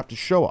get ready to wrap the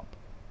show up.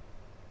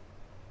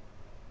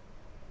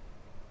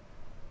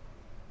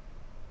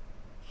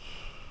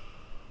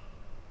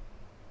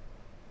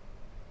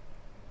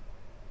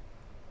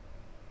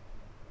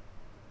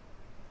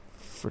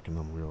 Freaking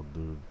unreal,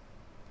 dude.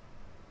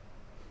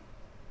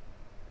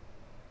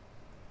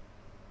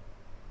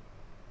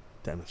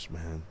 Dennis,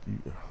 man.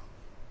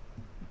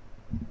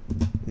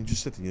 You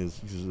just sit there and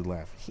you just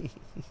laugh.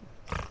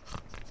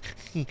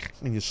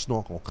 and you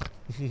snorkel.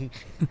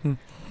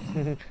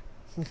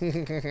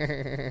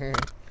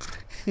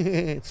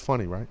 It's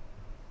funny, right?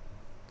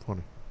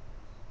 Funny.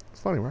 It's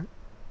funny, right?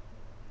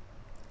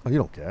 Oh, you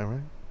don't care,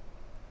 right?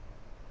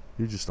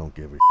 You just don't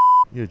give a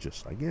You're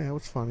just like, yeah,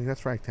 it's funny.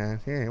 That's right, Taz.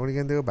 Yeah, what are you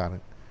going to do about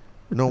it?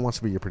 No one wants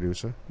to be your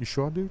producer. You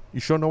sure, dude? You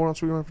sure no one wants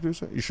to be my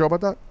producer? You sure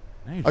about that?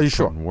 Are you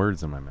sure? Putting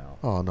words in my mouth.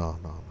 Oh, no.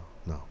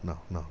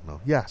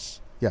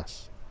 Yes.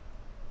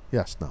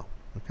 No.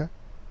 Okay?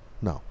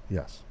 No.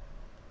 Yes.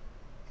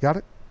 Got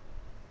it?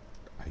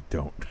 I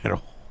don't at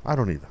all. I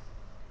don't either.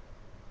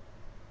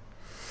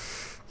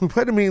 We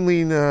played a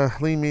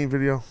lean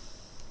video.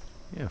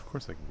 Yeah, of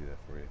course I can do that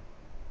for you.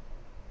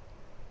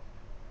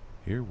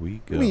 Here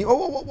we go.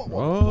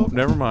 Whoa,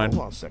 never mind.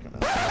 Hold on a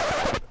second.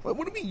 What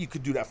do you mean you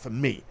could do that for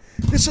me?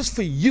 This is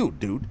for you,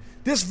 dude.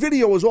 This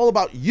video is all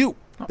about you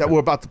that we're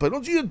about to play.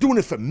 Don't you're doing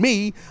it for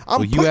me.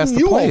 I'm putting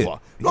you over.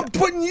 I'm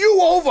putting you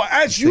over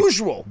as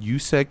usual. You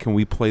said, can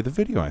we play the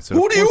video? I said,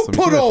 who do you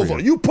put over?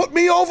 You put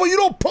me over? You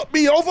don't put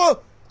me over.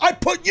 I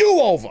put you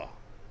over.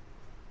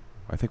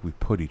 I think we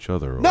put each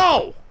other over.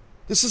 No.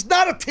 This is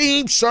not a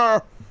team,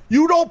 sir.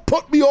 You don't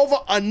put me over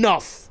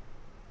enough.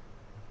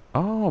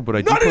 Oh, but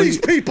I None of these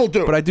people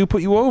do. But I do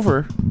put you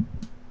over.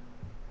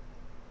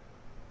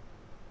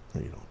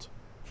 No, you don't.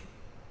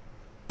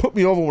 Put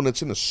me over when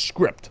it's in the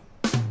script.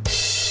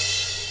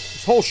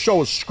 This whole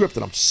show is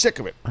scripted. I'm sick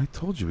of it. I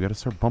told you, we got to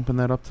start bumping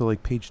that up to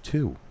like page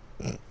 2.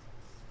 You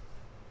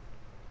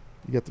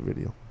get the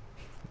video.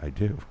 I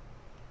do.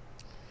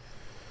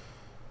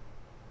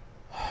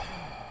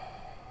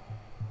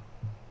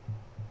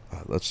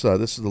 This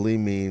is the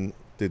Lean Mean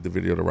did the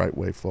video the right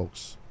way,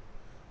 folks,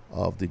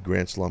 of the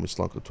Grand Salami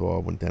Slunker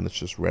Tour when Dennis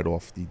just read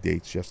off the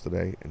dates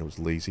yesterday, and it was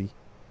lazy,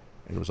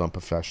 and it was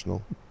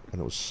unprofessional,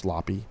 and it was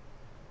sloppy,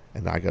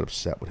 and I got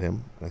upset with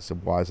him, and I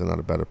said, why is there not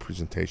a better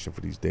presentation for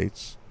these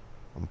dates?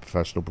 I'm a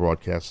professional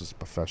broadcaster. It's a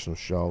professional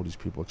show. These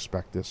people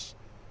expect this.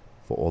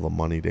 For all the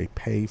money they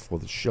pay for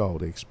the show,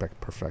 they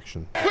expect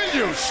perfection. Will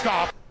you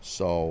stop?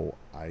 So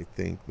I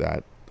think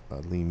that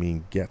Lean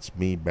Mean gets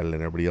me better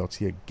than everybody else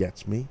here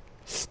gets me.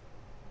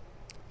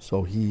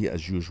 So he,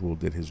 as usual,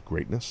 did his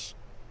greatness.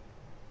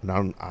 And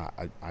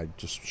I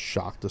just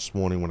shocked this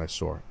morning when I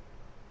saw it.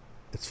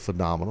 It's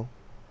phenomenal.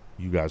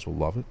 You guys will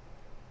love it.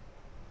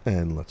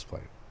 And let's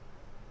play it.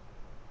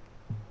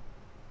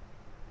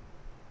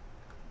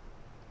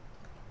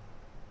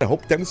 I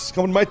hope Dennis is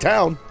coming to my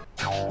town.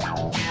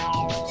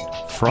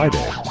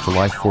 Friday,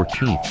 July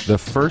 14th, the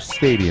first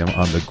stadium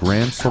on the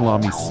Grand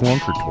Salami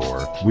Slunker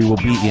Tour. We will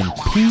be in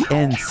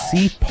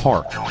PNC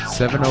Park,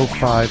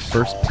 7:05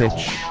 first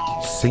pitch,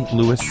 St.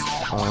 Louis,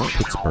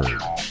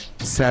 Pittsburgh.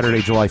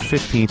 Saturday, July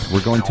 15th,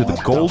 we're going to the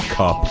Gold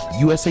Cup,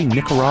 USA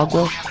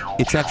Nicaragua.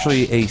 It's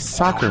actually a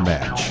soccer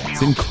match.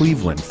 It's in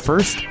Cleveland,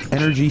 First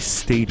Energy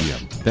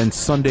Stadium. Then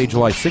Sunday,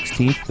 July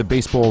 16th, the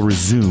baseball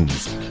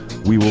resumes.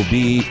 We will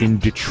be in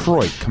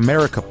Detroit,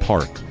 Comerica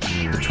Park.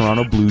 The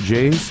Toronto Blue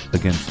Jays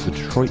against the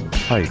Detroit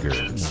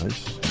Tigers.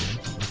 Nice.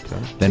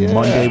 Okay. Then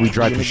Monday we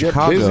drive to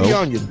Chicago. Get busy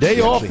on your day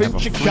off in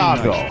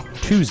Chicago.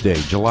 Tuesday,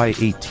 July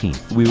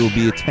 18th, we will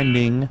be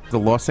attending the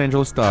Los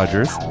Angeles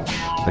Dodgers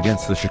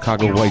against the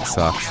Chicago White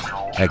Sox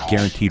at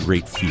Guaranteed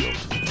Rate Field.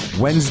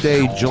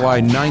 Wednesday,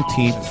 July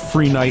 19th,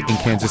 free night in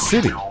Kansas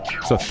City.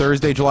 So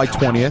Thursday, July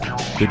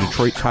 20th, the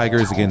Detroit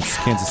Tigers against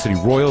Kansas City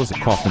Royals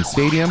at Kauffman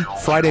Stadium.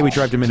 Friday, we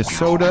drive to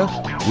Minnesota.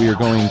 We are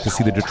going to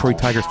see the Detroit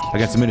Tigers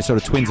against the Minnesota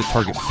Twins at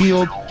Target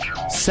Field.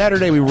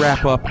 Saturday, we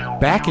wrap up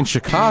back in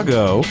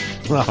Chicago.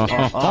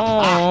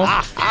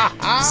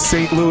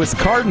 St. Louis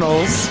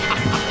Cardinals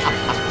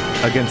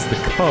against the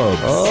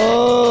Cubs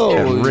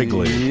at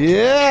Wrigley.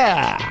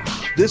 Yeah.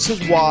 This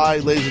is why,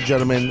 ladies and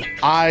gentlemen,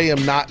 I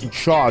am not in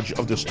charge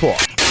of this talk.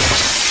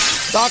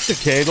 Dr.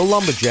 K, the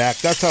Lumberjack,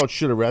 that's how it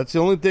should have read. It's the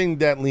only thing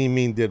that Lean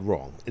Mean did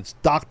wrong. It's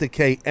Dr.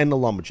 K and the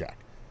Lumberjack.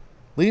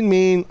 Lean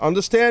Mean,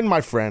 understand,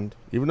 my friend,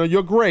 even though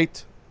you're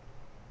great,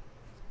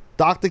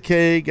 Dr.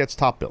 K gets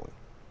top billing.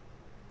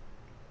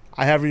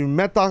 I haven't even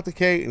met Dr.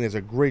 K, and there's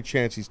a great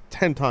chance he's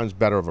 10 times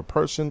better of a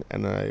person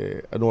and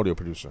an audio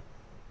producer.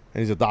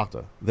 And he's a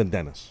doctor than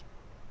Dennis.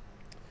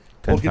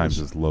 10 times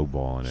is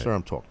lowballing it. Sir,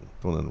 I'm talking.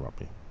 Don't interrupt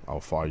me. I'll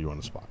fire you on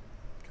the spot.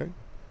 Okay?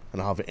 And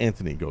I'll have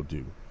Anthony go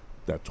do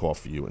that talk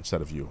for you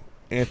instead of you.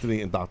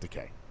 Anthony and Dr.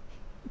 K.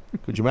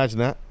 Could you imagine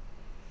that?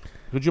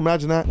 Could you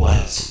imagine that?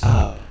 What's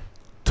up?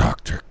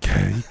 Dr.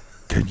 K,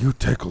 can you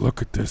take a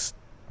look at this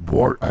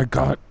wart I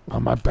got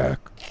on my back?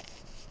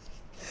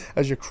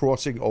 As you're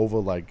crossing over,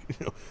 like,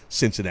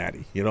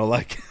 Cincinnati.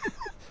 Like...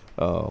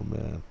 Oh,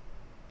 man.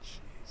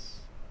 Jeez.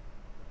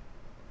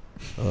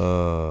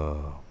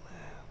 Oh,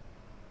 man.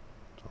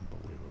 It's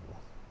unbelievable.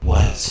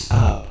 What's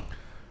up?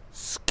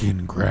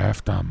 Skin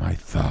graft on my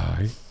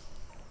thigh.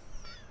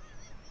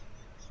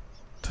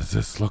 Does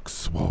this look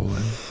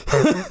swollen?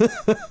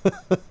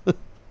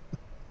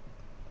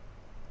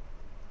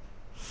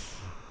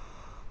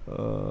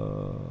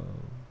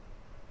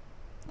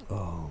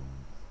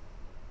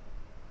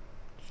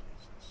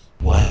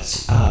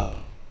 What's up?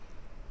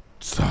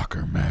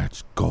 Soccer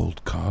match,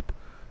 Gold Cup.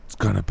 It's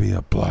gonna be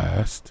a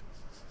blast.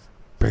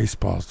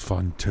 Baseball's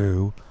fun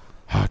too.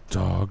 Hot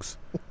dogs,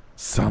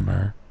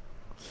 summer,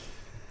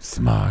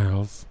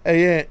 smiles.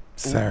 Hey, Aunt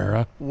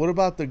Sarah. What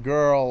about the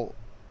girl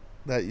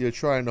that you're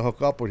trying to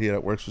hook up with here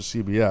that works for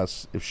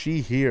CBS? If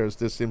she hears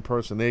this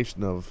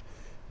impersonation of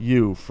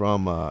you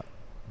from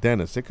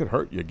Dennis, it could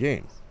hurt your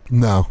game.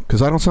 No,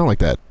 because I don't sound like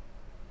that.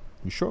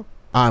 You sure?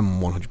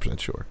 I'm 100%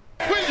 sure.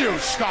 Will you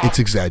stop? It's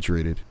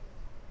exaggerated.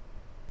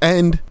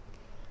 And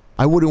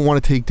I wouldn't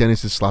want to take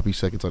Dennis's sloppy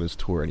seconds on his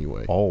tour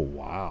anyway. Oh,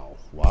 wow.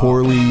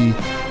 Poorly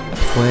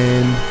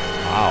planned.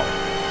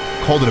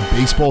 Wow. Called it a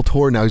baseball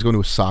tour. Now he's going to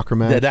a soccer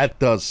match. Yeah, that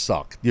does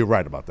suck. You're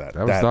right about that.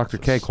 That was Dr.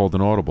 K called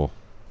an audible.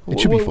 It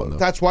should be fun, though.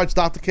 That's why it's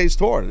Dr. K's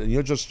tour. And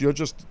you're just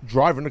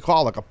driving the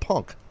car like a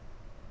punk.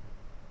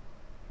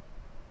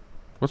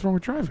 What's wrong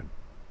with driving?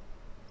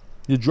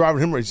 You're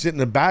driving him. Right? He's sitting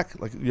in the back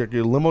like you're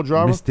a limo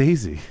driver. Miss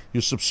Daisy.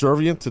 You're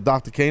subservient to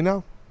Dr. K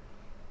now.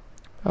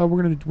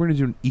 We're gonna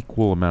do an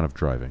equal amount of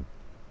driving.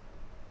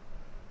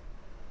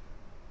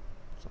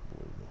 It's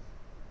unbelievable.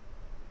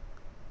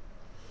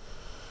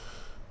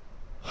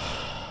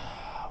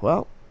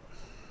 Well,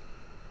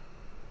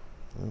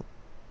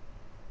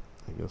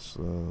 I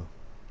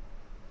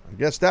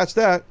guess that's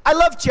that. I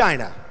love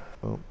China.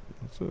 Oh,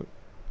 that's it. You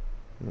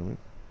know what I mean?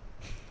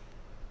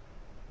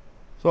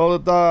 So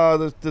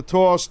the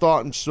tour's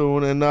starting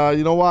soon, and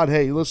you know what?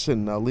 Hey,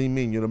 listen, Lee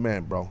Mean, you're the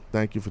man, bro.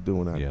 Thank you for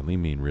doing that. Yeah, Lee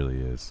Mean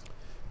really is.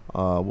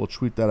 We'll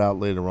tweet that out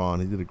later on.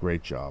 He did a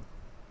great job.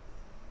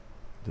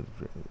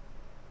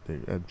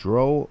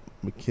 Dro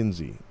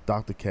McKinsey,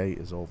 Dr. K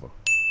is over.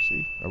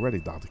 See, already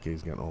Dr. K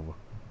is getting over.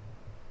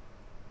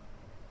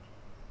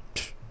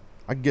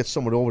 I can get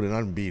someone over there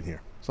not even being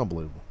here. It's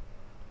unbelievable.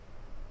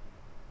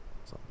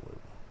 It's unbelievable.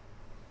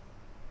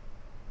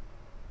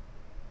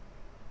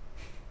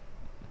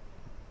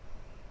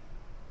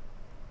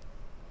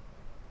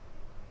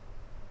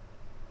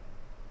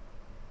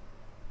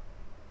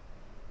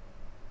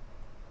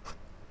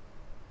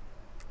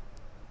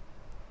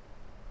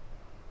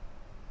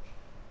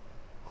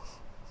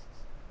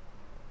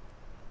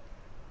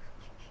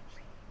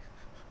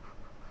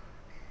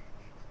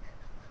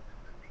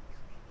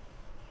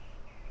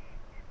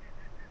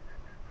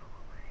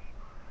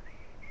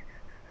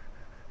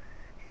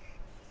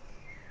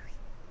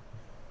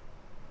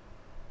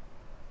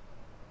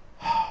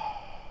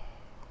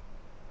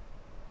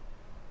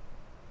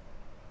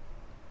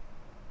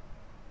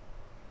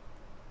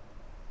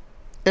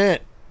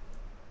 Ant.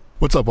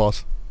 What's up,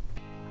 boss?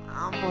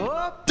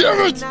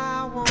 Damn it!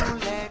 All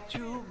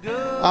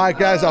right,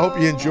 guys, I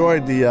hope you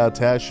enjoyed the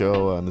Taz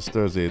Show on this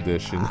Thursday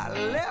edition.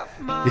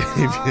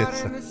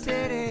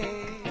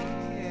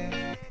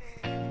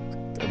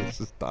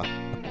 Dennis is done.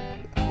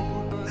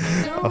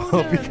 I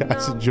hope you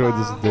guys enjoyed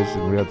this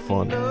edition. We had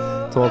fun.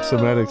 Talk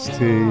some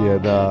NXT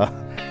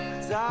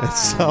and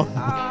some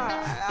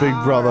Big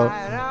Brother.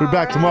 We'll be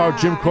back tomorrow.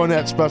 Jim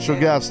Cornette, special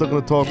guest.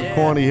 Looking to talk to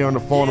Corny here on the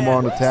phone tomorrow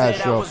on the Taz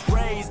Show.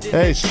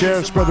 Hey, share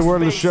and spread the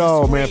word of the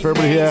show, man. For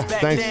everybody here,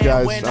 thanks,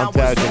 guys. I'm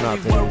Taz, you're not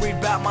worried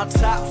about my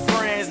top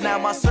friends. Now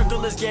my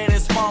circle is getting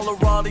smaller.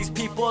 All these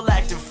people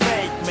acting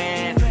fake,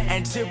 man.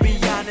 And to be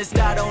honest,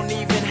 I don't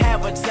even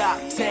have a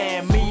top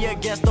 10. Me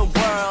against the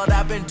world.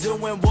 I've been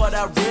doing what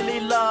I really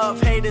love.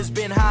 Haters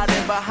been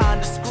hiding behind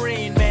the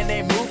screen, man.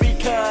 They movie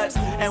cuts.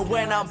 And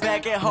when I'm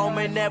back at home,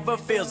 it never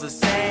feels the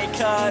same.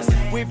 Cause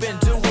we've been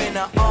doing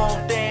our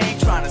own thing,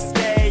 trying to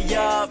stay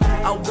up.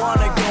 I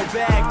wanna go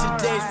back to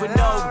days with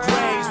no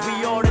grades.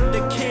 We ordered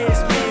the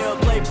kids meal,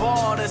 play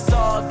ball, that's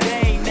all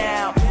day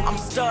now. I'm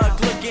stuck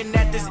looking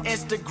at this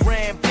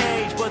Instagram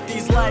page, but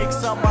these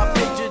likes on my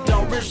picture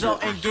don't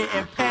result in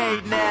getting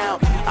paid now.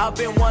 I've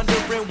been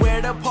wondering where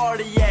the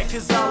party at,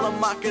 cause all of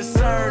my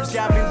concerns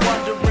got me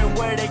wondering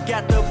where they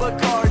got the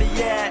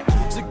Bacardi at.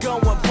 So go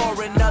and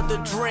pour another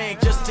drink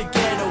just to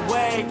get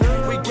away.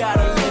 We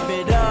gotta live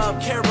it up,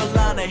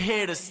 Carolina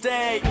here to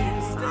stay.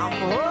 I'm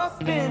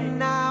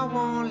hoping I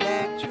won't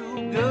let